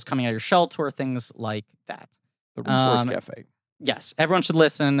Ninja Turtles Coming Out of Your Shell tour, things like that. The Reforce Cafe. Yes. Everyone should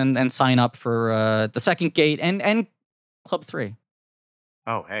listen and sign up for The Second Gate and Club 3.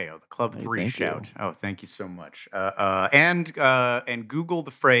 Oh, hey, the Club Hey, 3 thank shout. Oh, thank you so much. And Google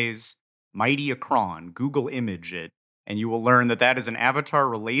the phrase Mighty Akron. Google image it, and you will learn that is an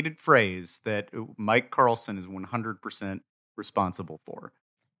Avatar-related phrase that Mike Carlson is 100% responsible for.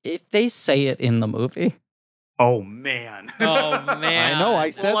 If they say it in the movie. Oh, man. Oh, man. I know. I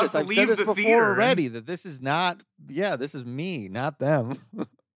said We'll this. have to I've said leave this the before theater. already. That this is not. Yeah, this is me, not them.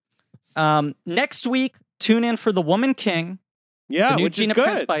 Next week, tune in for The Woman King. Yeah, The new which Gina is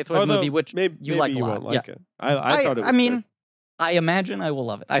good. Prince Bythewood movie, which maybe, you like a you lot. won't like Yeah. it. I thought it was I mean, good. I imagine I will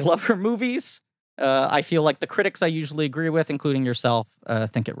love it. I love her movies. I feel like the critics I usually agree with, including yourself,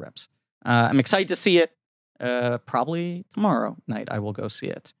 think it rips. I'm excited to see it. Probably tomorrow night I will go see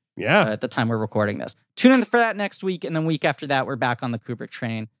it. Yeah. At the time we're recording this. Tune in for that next week, and then week after that, we're back on the Kubrick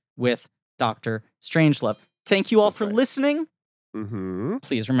train with Dr. Strangelove. Thank you all for listening. Mm-hmm.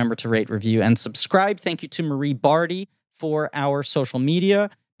 Please remember to rate, review, and subscribe. Thank you to Marie Barty for our social media,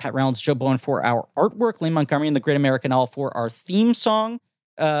 Pat Reynolds, Joe Bowen for our artwork, Lynn Montgomery and the Great American Owl for our theme song.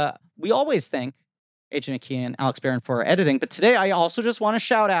 We always thank AJ McKee and Alex Barron for our editing, but today I also just want to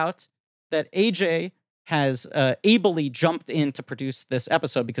shout out that AJ has ably jumped in to produce this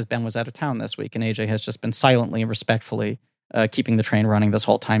episode because Ben was out of town this week, and AJ has just been silently and respectfully keeping the train running this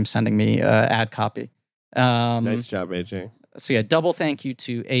whole time, sending me ad copy. Nice job, AJ. So yeah, double thank you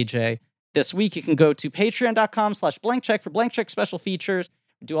to AJ. This week, you can go to patreon.com/blankcheck for Blank Check special features.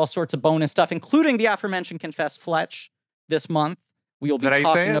 We do all sorts of bonus stuff, including the aforementioned Confess Fletch this month. We will be Did I say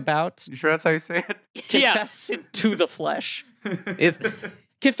talking it? about You sure that's how you say it? Confess to the Flesh. It's,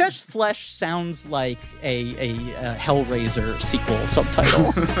 Confess Flesh sounds like a Hellraiser sequel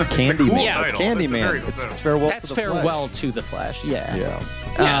subtitle. Candyman. cool Yeah, It's title. That's a very Candyman. cool It's title. farewell. That's to the Farewell Flesh. to the Flesh, yeah.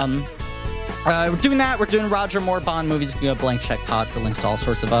 Yeah. We're doing that. We're doing Roger Moore Bond movies. You can go to Blank Check Pod for links to all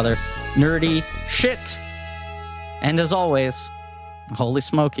sorts of other nerdy shit. And as always, holy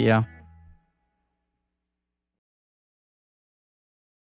smoky, yo.